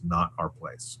 That is not our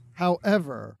place.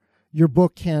 However, your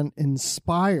book can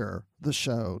inspire the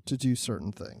show to do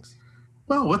certain things.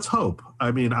 Well, let's hope.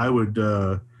 I mean, I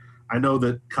know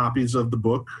that copies of the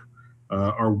book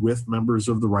are with members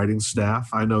of the writing staff.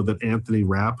 I know that Anthony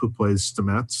Rapp, who plays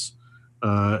Stamets,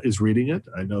 is reading it.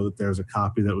 I know that there's a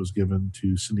copy that was given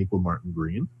to Sonequa Martin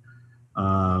Green.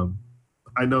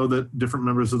 I know that different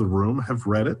members of the room have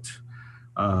read it.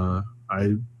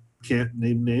 I can't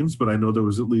name names, but I know there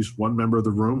was at least one member of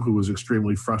the room who was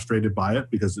extremely frustrated by it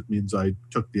because it means I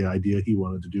took the idea he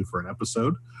wanted to do for an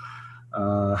episode.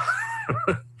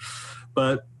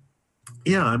 But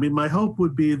yeah, I mean, my hope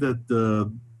would be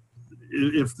that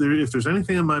if there's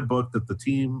anything in my book that the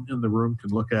team in the room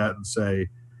can look at and say,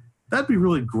 that'd be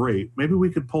really great. Maybe we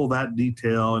could pull that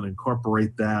detail and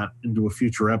incorporate that into a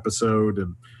future episode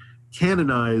and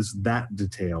canonize that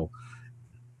detail.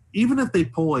 Even if they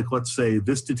pull, like, let's say,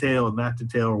 this detail and that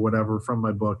detail or whatever from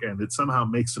my book, and it somehow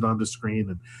makes it onto screen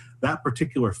and that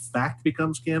particular fact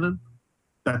becomes canon,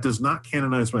 that does not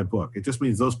canonize my book. It just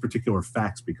means those particular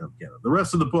facts become canon. The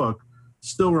rest of the book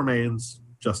still remains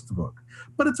just the book.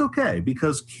 But it's okay,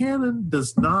 because canon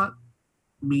does not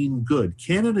mean good.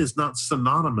 Canon is not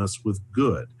synonymous with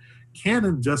good.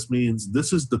 Canon just means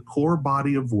this is the core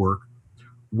body of work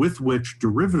with which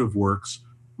derivative works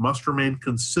must remain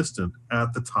consistent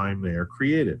at the time they are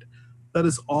created. That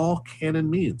is all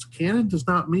canon means. Canon does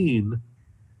not mean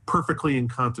perfectly in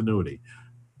continuity.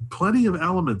 Plenty of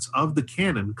elements of the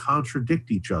canon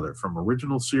contradict each other, from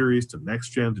original series to next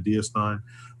gen to DS9.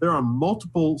 There are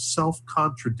multiple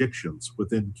self-contradictions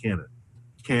within canon.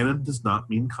 Canon does not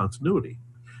mean continuity.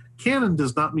 Canon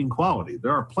does not mean quality.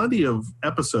 There are plenty of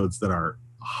episodes that are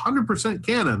 100%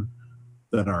 canon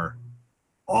that are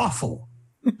awful,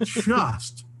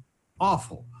 just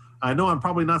awful. I know I'm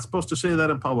probably not supposed to say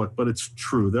that in public, but it's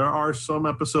true. There are some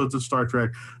episodes of Star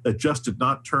Trek that just did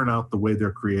not turn out the way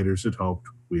their creators had hoped.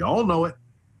 We all know it.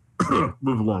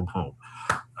 Move along home.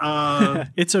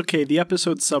 It's okay. The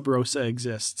episode Sub Rosa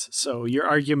exists, so your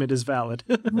argument is valid.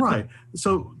 Right.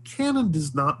 So canon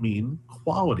does not mean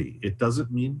quality. It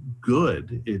doesn't mean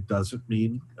good. It doesn't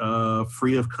mean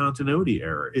free of continuity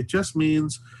error. It just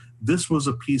means this was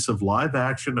a piece of live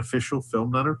action official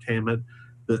filmed entertainment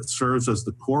that serves as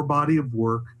the core body of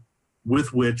work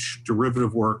with which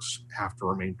derivative works have to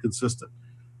remain consistent.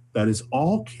 That is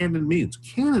all canon means.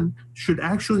 Canon should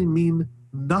actually mean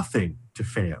nothing to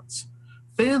fans.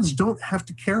 Fans don't have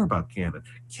to care about canon.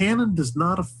 Canon does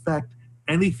not affect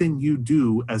anything you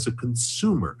do as a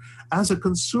consumer. As a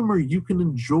consumer, you can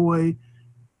enjoy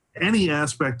any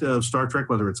aspect of Star Trek,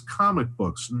 whether it's comic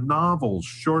books, novels,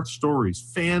 short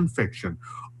stories, fan fiction,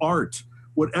 art,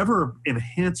 whatever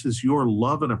enhances your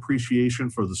love and appreciation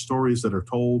for the stories that are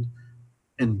told.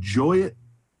 Enjoy it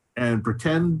and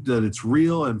pretend that it's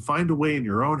real and find a way in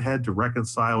your own head to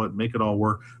reconcile it and make it all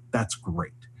work. That's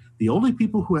great. The only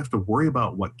people who have to worry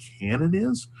about what canon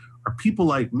is are people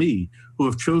like me who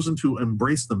have chosen to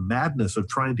embrace the madness of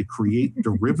trying to create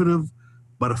derivative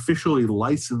but officially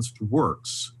licensed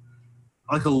works.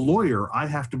 Like a lawyer, I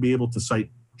have to be able to cite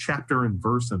chapter and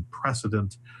verse and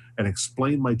precedent and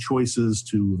explain my choices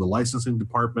to the licensing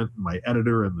department, my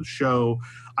editor, and the show.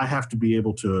 I have to be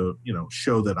able to,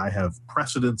 show that I have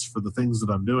precedents for the things that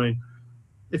I'm doing.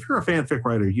 If you're a fanfic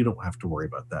writer, you don't have to worry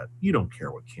about that. You don't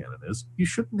care what canon is. You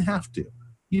shouldn't have to.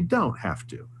 You don't have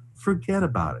to. Forget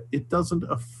about it. It doesn't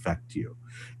affect you.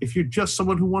 If you're just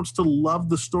someone who wants to love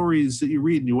the stories that you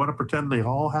read and you want to pretend they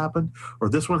all happened, or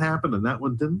this one happened and that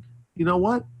one didn't, you know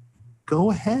what? Go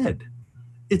ahead.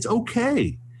 It's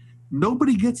okay.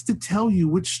 Nobody gets to tell you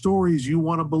which stories you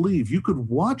want to believe. You could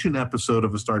watch an episode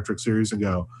of a Star Trek series and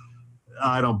go,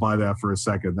 I don't buy that for a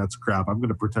second. That's crap. I'm going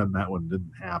to pretend that one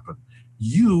didn't happen.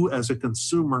 You, as a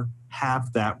consumer,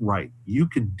 have that right. You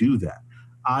can do that.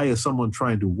 I, as someone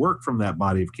trying to work from that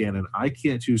body of canon, I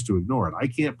can't choose to ignore it. I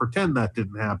can't pretend that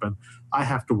didn't happen. I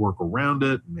have to work around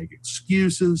it and make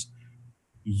excuses.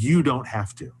 You don't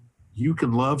have to. You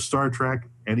can love Star Trek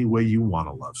any way you want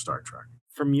to love Star Trek.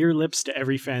 From your lips to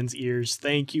every fan's ears,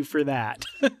 thank you for that.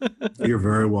 You're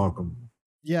very welcome.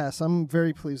 Yes, I'm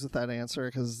very pleased with that answer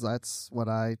because that's what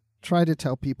I try to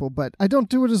tell people, but I don't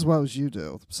do it as well as you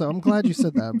do. So I'm glad you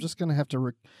said that. I'm just going to have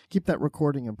to keep that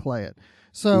recording and play it.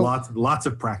 So lots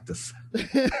of practice.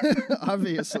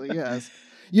 Obviously, yes.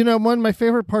 One of my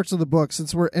favorite parts of the book,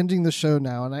 since we're ending the show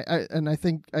now, and I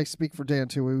think I speak for Dan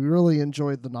too, we really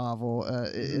enjoyed the novel,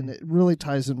 and it really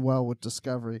ties in well with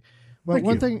Discovery. But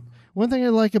one thing I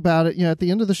like about it, at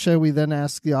the end of the show, we then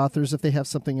ask the authors if they have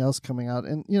something else coming out.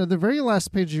 And, the very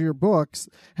last page of your books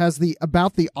has the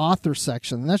about the author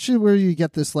section. And that's where you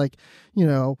get this,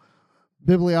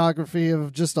 bibliography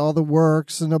of just all the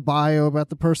works and a bio about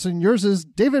the person. Yours is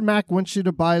David Mack wants you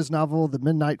to buy his novel, The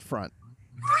Midnight Front.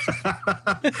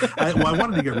 I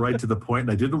wanted to get right to the point,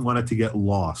 and I didn't want it to get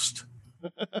lost.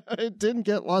 It didn't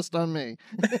get lost on me.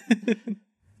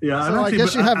 Yeah, so I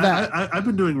guess you have that. I've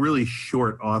been doing really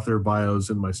short author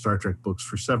bios in my Star Trek books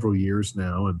for several years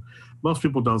now, and most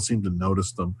people don't seem to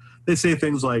notice them. They say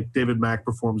things like David Mack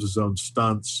performs his own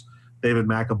stunts, David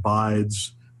Mack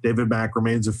abides, David Mack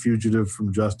remains a fugitive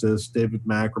from justice, David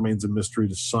Mack remains a mystery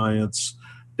to science,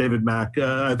 David Mack,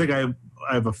 I think I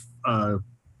have a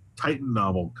Titan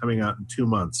novel coming out in 2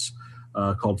 months.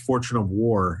 Called Fortune of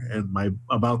War, and my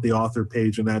about the author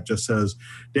page, and that just says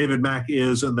David Mack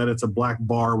is, and then it's a black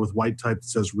bar with white type that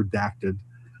says redacted.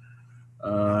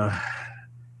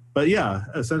 But yeah,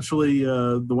 essentially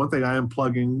the one thing I am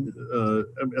plugging,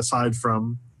 aside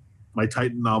from my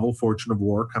Titan novel Fortune of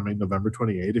War coming November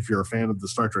 28, if you're a fan of the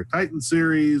Star Trek Titan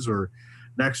series or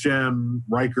Next Gen,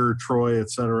 Riker, Troy,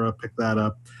 etc., pick that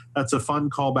up. That's a fun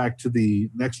callback to the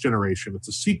Next Generation. It's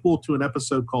a sequel to an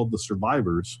episode called The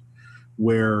Survivors,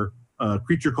 where a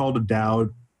creature called a Dowd,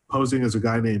 posing as a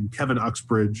guy named Kevin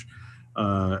Uxbridge,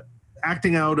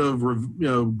 acting out of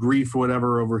grief or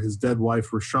whatever over his dead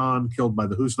wife Rashawn, killed by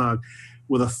the Husnog,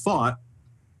 with a thought,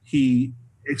 he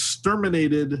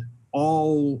exterminated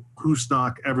all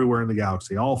Husnog everywhere in the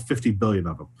galaxy, all 50 billion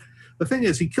of them. The thing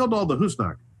is, he killed all the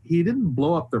Husnog. He didn't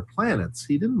blow up their planets.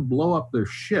 He didn't blow up their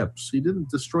ships. He didn't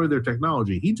destroy their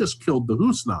technology. He just killed the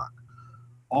Husnog.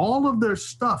 All of their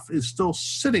stuff is still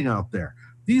sitting out there.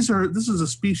 This is a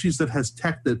species that has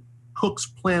tech that cooks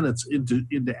planets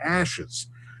into ashes.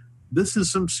 This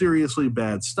is some seriously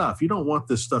bad stuff. You don't want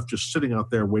this stuff just sitting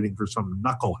out there waiting for some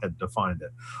knucklehead to find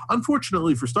it.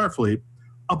 Unfortunately for Starfleet,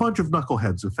 a bunch of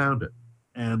knuckleheads have found it.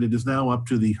 And it is now up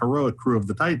to the heroic crew of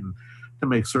the Titan to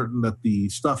make certain that the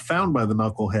stuff found by the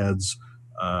knuckleheads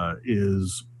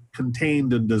is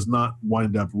contained and does not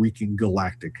wind up wreaking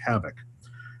galactic havoc.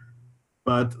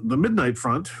 But the Midnight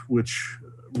Front, which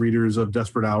readers of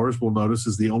Desperate Hours will notice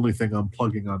is the only thing I'm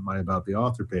plugging on my About the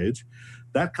Author page,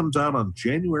 that comes out on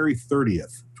January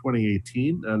 30th,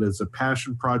 2018. That is a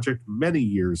passion project many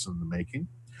years in the making.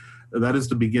 That is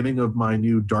the beginning of my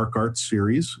new Dark Arts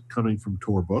series coming from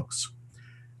Tor Books.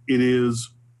 It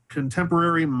is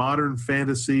contemporary modern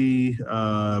fantasy,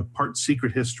 part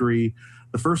secret history.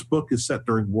 The first book is set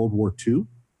during World War II,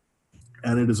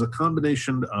 and it is a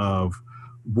combination of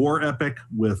war epic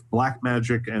with black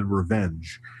magic and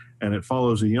revenge. And it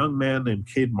follows a young man named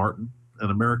Cade Martin,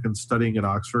 an American studying at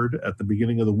Oxford. At the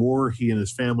beginning of the war, he and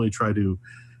his family try to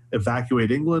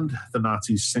evacuate England. The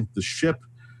Nazis sink the ship.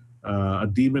 A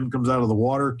demon comes out of the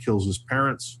water, kills his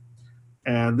parents.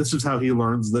 And this is how he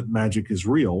learns that magic is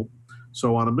real.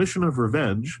 So on a mission of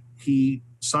revenge, he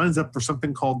signs up for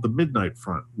something called the Midnight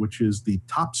Front, which is the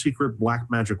top secret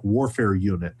black magic warfare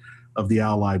unit of the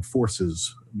Allied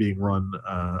forces being run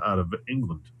out of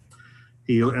England.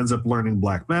 He ends up learning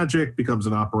black magic, becomes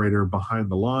an operator behind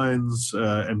the lines,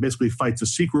 and basically fights a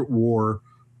secret war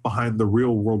behind the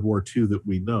real World War II that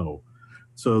we know.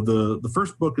 So the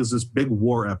first book is this big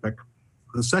war epic.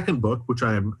 The second book, which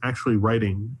I am actually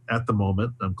writing at the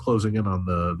moment, I'm closing in on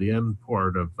the end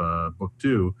part of book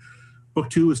two. Book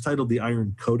two is titled The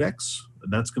Iron Codex,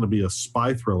 and that's going to be a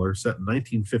spy thriller set in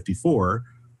 1954,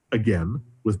 again,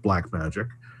 with black magic.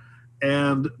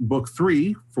 And book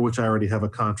three, for which I already have a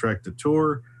contract to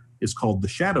tour, is called The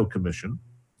Shadow Commission.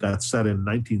 That's set in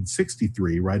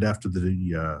 1963, right after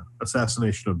the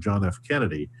assassination of John F.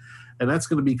 Kennedy. And that's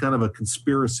going to be kind of a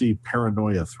conspiracy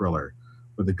paranoia thriller,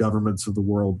 where the governments of the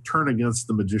world turn against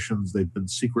the magicians they've been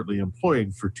secretly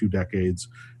employing for 2 decades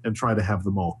and try to have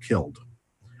them all killed.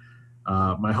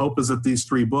 My hope is that these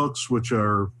 3 books, which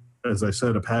are, as I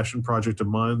said, a passion project of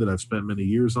mine that I've spent many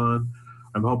years on,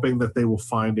 I'm hoping that they will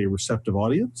find a receptive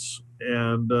audience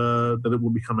and that it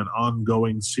will become an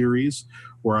ongoing series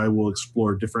where I will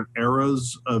explore different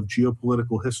eras of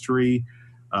geopolitical history.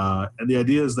 And the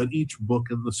idea is that each book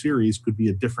in the series could be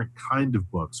a different kind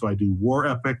of book. So I do war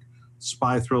epic,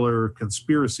 spy thriller,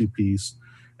 conspiracy piece,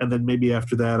 and then maybe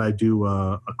after that I do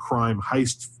a crime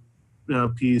heist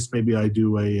piece. Maybe I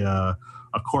do a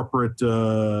corporate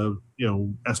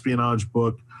espionage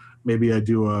book. Maybe I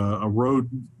do a road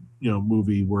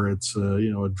movie where it's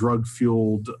a drug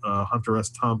fueled Hunter S.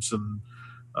 Thompson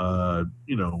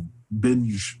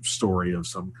binge story of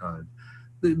some kind.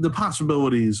 The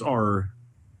possibilities are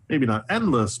maybe not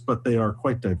endless, but they are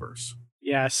quite diverse.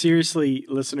 Yeah, seriously,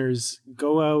 listeners,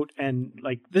 go out and,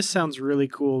 this sounds really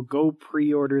cool. Go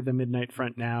pre-order The Midnight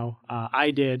Front now.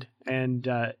 I did, and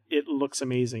it looks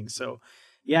amazing. So,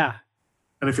 yeah.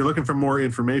 And if you're looking for more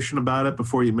information about it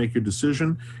before you make your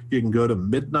decision, you can go to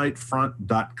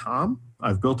midnightfront.com.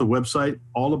 I've built a website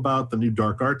all about the new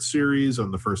Dark Arts series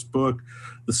and the first book,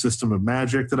 the system of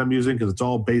magic that I'm using, because it's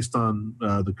all based on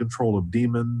the control of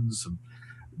demons. And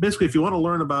basically, if you want to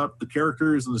learn about the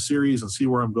characters in the series and see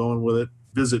where I'm going with it,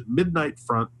 visit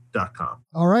midnightfront.com.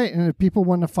 All right. And if people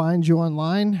want to find you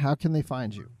online, how can they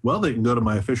find you? Well, they can go to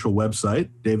my official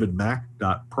website,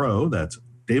 davidmack.pro. That's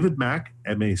davidmack,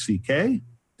 MACK.pro.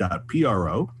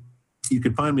 You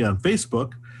can find me on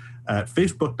Facebook at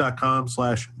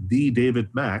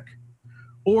facebook.com/thedavidmack,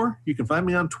 or you can find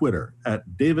me on Twitter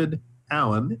at David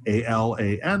Allen,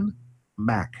 ALAN,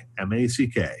 Mack,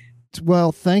 MACK.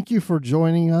 Well, thank you for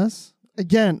joining us.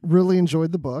 Again, really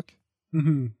enjoyed the book.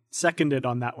 Mm-hmm. Seconded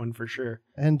on that one for sure.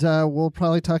 And we'll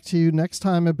probably talk to you next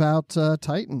time about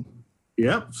Titan.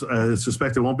 Yep. I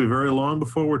suspect it won't be very long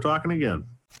before we're talking again.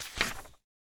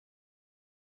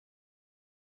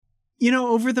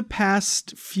 Over the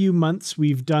past few months,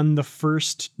 we've done the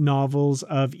first novels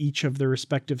of each of the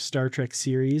respective Star Trek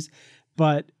series,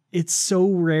 but it's so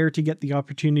rare to get the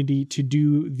opportunity to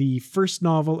do the first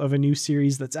novel of a new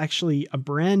series that's actually a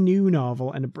brand new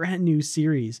novel and a brand new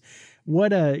series.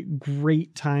 What a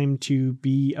great time to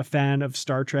be a fan of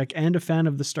Star Trek and a fan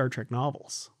of the Star Trek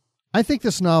novels. I think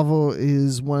this novel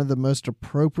is one of the most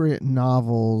appropriate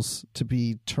novels to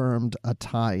be termed a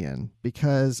tie-in,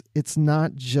 because it's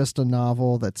not just a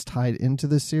novel that's tied into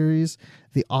the series.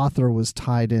 The author was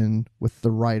tied in with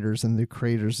the writers and the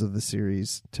creators of the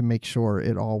series to make sure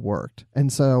it all worked.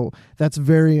 And so that's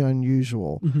very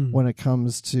unusual when it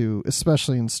comes to,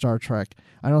 especially in Star Trek.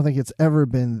 I don't think it's ever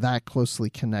been that closely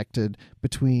connected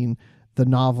between the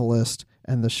novelist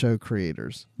and the show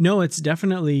creators. No, it's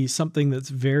definitely something that's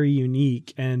very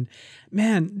unique. And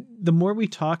man, the more we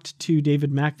talked to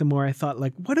David Mack, the more I thought,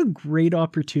 what a great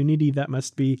opportunity that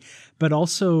must be. But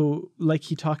also, like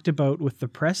he talked about with the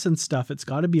press and stuff, it's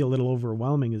got to be a little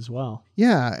overwhelming as well.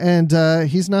 Yeah, and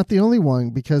he's not the only one,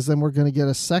 because then we're going to get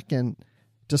a second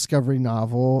Discovery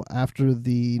novel after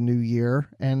the new year,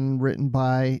 and written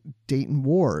by Dayton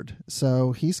Ward.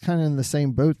 So he's kind of in the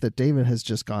same boat that David has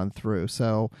just gone through.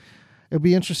 So it'll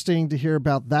be interesting to hear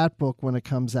about that book when it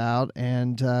comes out.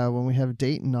 And when we have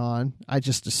Dayton on, I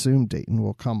just assume Dayton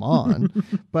will come on,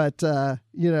 but,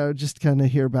 just kind of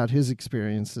hear about his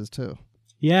experiences too.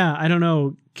 Yeah, I don't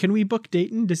know. Can we book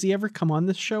Dayton? Does he ever come on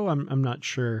this show? I'm not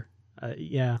sure.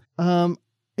 Yeah.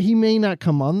 He may not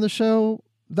come on the show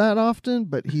that often,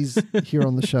 but he's here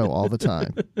on the show all the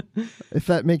time. If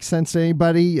that makes sense to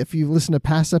anybody, if you listen to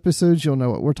past episodes, you'll know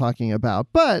what we're talking about.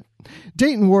 But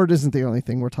Dayton Ward isn't the only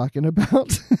thing we're talking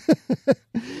about.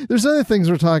 There's other things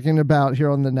we're talking about here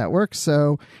on the network.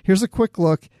 So here's a quick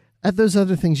look at those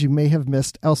other things you may have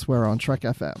missed elsewhere on Trek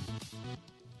FM.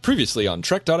 Previously on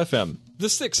Trek.fm, the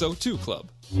 602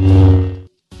 Club.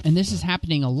 And this is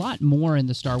happening a lot more in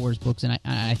the Star Wars books, and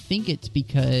I think it's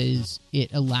because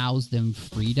it allows them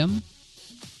freedom,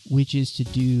 which is to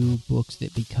do books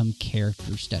that become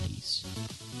character studies.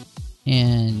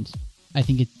 And I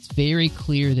think it's very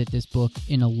clear that this book,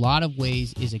 in a lot of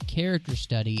ways, is a character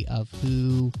study of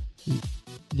who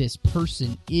this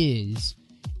person is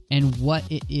and what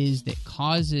it is that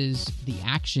causes the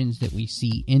actions that we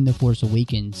see in The Force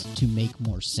Awakens to make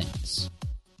more sense.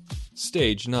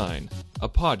 Stage 9, a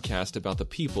podcast about the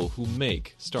people who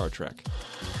make Star Trek.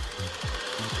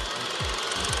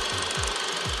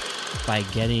 By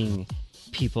getting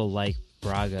people like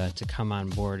Braga to come on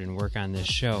board and work on this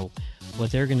show,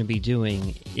 what they're going to be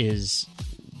doing is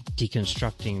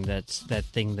deconstructing that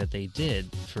thing that they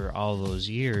did for all those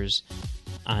years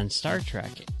on Star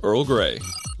Trek. Earl Grey.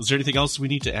 Is there anything else we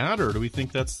need to add, or do we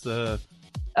think that's the?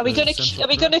 Are we going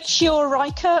to cure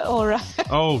Riker or?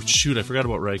 Oh shoot! I forgot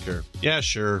about Riker. Yeah,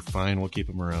 sure, fine. We'll keep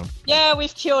him around. Yeah,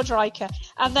 we've cured Riker,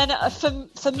 and then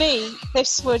for me,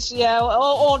 this would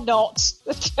or not.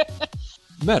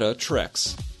 Meta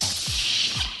Treks.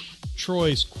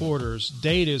 Troy's quarters,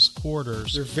 Data's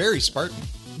quarters. They're very Spartan.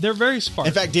 They're very Spartan.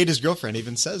 In fact, Data's girlfriend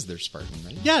even says they're Spartan,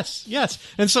 right? Yes.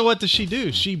 And so what does she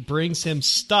do? She brings him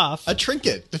stuff. A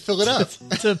trinket to fill it up.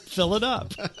 to fill it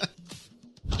up.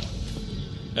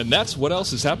 And that's what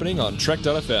else is happening on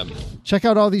Trek.fm. Check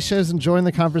out all these shows and join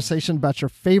the conversation about your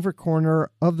favorite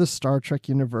corner of the Star Trek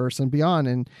universe and beyond.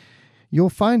 And you'll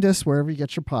find us wherever you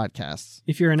get your podcasts.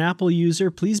 If you're an Apple user,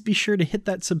 please be sure to hit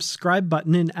that subscribe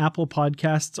button in Apple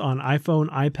Podcasts on iPhone,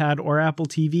 iPad, or Apple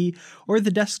TV, or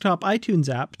the desktop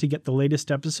iTunes app to get the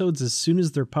latest episodes as soon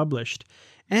as they're published.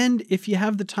 And if you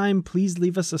have the time, please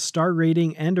leave us a star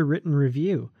rating and a written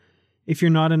review. If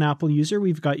you're not an Apple user,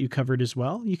 we've got you covered as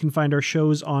well. You can find our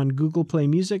shows on Google Play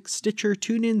Music, Stitcher,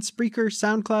 TuneIn, Spreaker,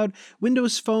 SoundCloud,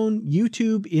 Windows Phone,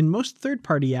 YouTube, in most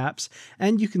third-party apps,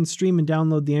 and you can stream and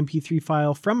download the MP3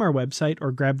 file from our website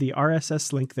or grab the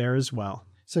RSS link there as well.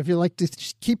 So if you'd like to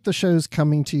keep the shows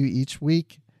coming to you each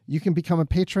week, you can become a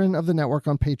patron of the network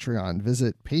on Patreon.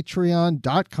 Visit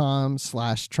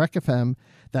patreon.com/TrekFM.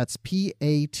 That's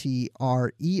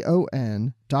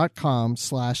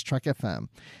patreon.com/TrekFM.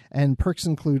 And perks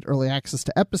include early access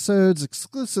to episodes,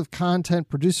 exclusive content,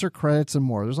 producer credits, and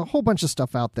more. There's a whole bunch of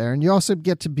stuff out there. And you also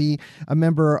get to be a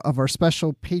member of our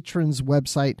special patrons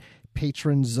website,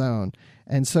 Patron Zone.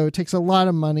 And so it takes a lot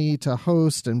of money to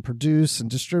host and produce and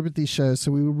distribute these shows.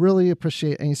 So we really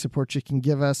appreciate any support you can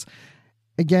give us.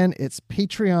 Again, it's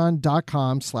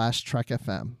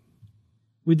patreon.com/TrekFM.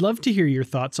 We'd love to hear your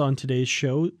thoughts on today's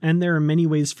show, and there are many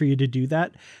ways for you to do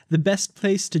that. The best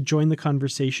place to join the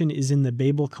conversation is in the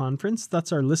Babel Conference.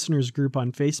 That's our listeners group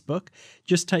on Facebook.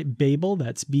 Just type Babel,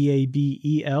 that's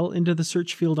Babel, into the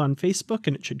search field on Facebook,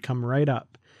 and it should come right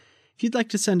up. If you'd like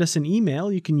to send us an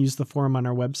email, you can use the form on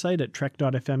our website at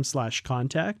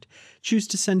trek.fm/contact. Choose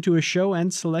to send to a show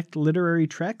and select Literary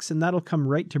Treks, and that'll come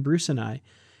right to Bruce and I.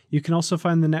 You can also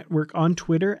find the network on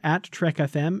Twitter at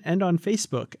TrekFM and on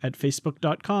Facebook at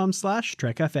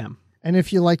facebook.com/TrekFM. And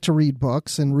if you like to read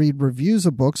books and read reviews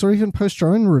of books or even post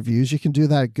your own reviews, you can do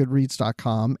that at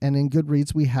goodreads.com. And in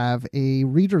Goodreads, we have a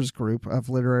readers group of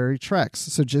Literary Treks.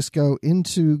 So just go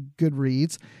into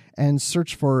Goodreads and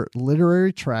search for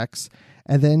Literary Treks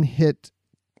and then hit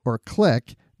or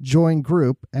click Join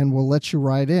Group, and we'll let you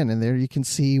right in. And there you can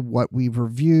see what we've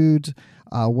reviewed,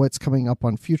 what's coming up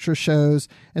on future shows.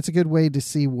 It's a good way to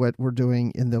see what we're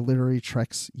doing in the Literary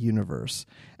Treks universe.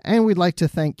 And we'd like to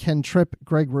thank Ken Tripp,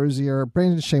 Greg Rosier,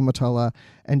 Brandon Shamotola,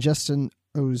 and Justin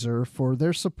Ozer for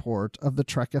their support of the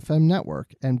Trek FM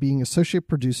network and being associate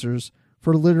producers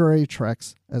for Literary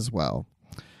Treks as well.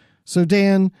 So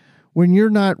Dan, when you're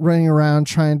not running around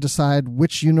trying to decide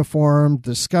which uniform,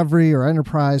 Discovery or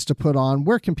Enterprise to put on,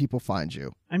 where can people find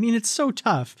you? I mean, it's so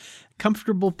tough.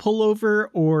 Comfortable pullover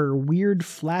or weird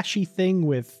flashy thing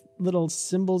with little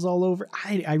symbols all over?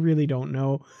 I really don't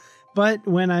know. But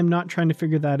when I'm not trying to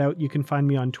figure that out, you can find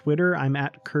me on Twitter. I'm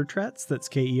at Kertrats. That's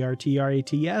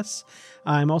Kertrats.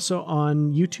 I'm also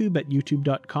on YouTube at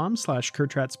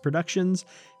youtube.com/KertratsProductions,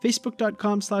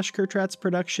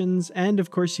 facebook.com/KertratsProductions, and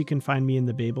of course you can find me in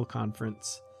the Babel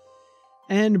Conference.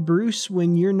 And Bruce,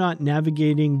 when you're not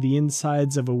navigating the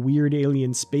insides of a weird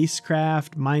alien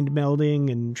spacecraft, mind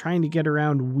melding, and trying to get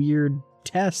around weird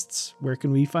tests, where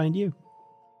can we find you?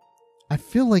 I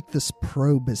feel like this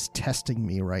probe is testing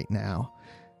me right now.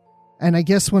 And I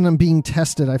guess when I'm being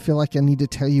tested, I feel like I need to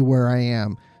tell you where I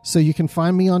am. So you can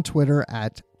find me on Twitter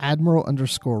at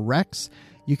Admiral_Rex.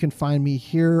 You can find me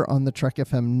here on the Trek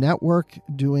FM network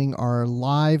doing our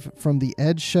Live from the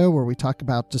Edge show where we talk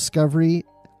about Discovery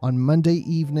on Monday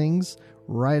evenings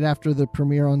right after the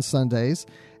premiere on Sundays.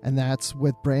 And that's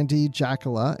with Brandy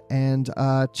Jacala. And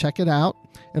check it out.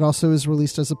 It also is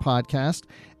released as a podcast.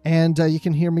 And you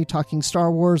can hear me talking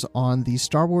Star Wars on the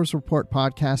Star Wars Report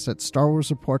podcast at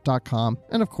starwarsreport.com.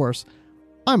 And of course,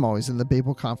 I'm always in the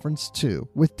Babel Conference, too,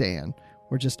 with Dan.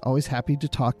 We're just always happy to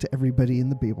talk to everybody in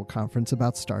the Babel Conference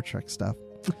about Star Trek stuff.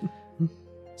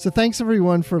 So thanks,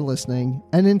 everyone, for listening.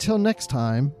 And until next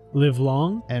time, live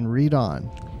long and read on.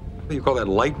 What do you call that,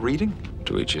 light reading?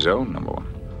 To each his own, number one.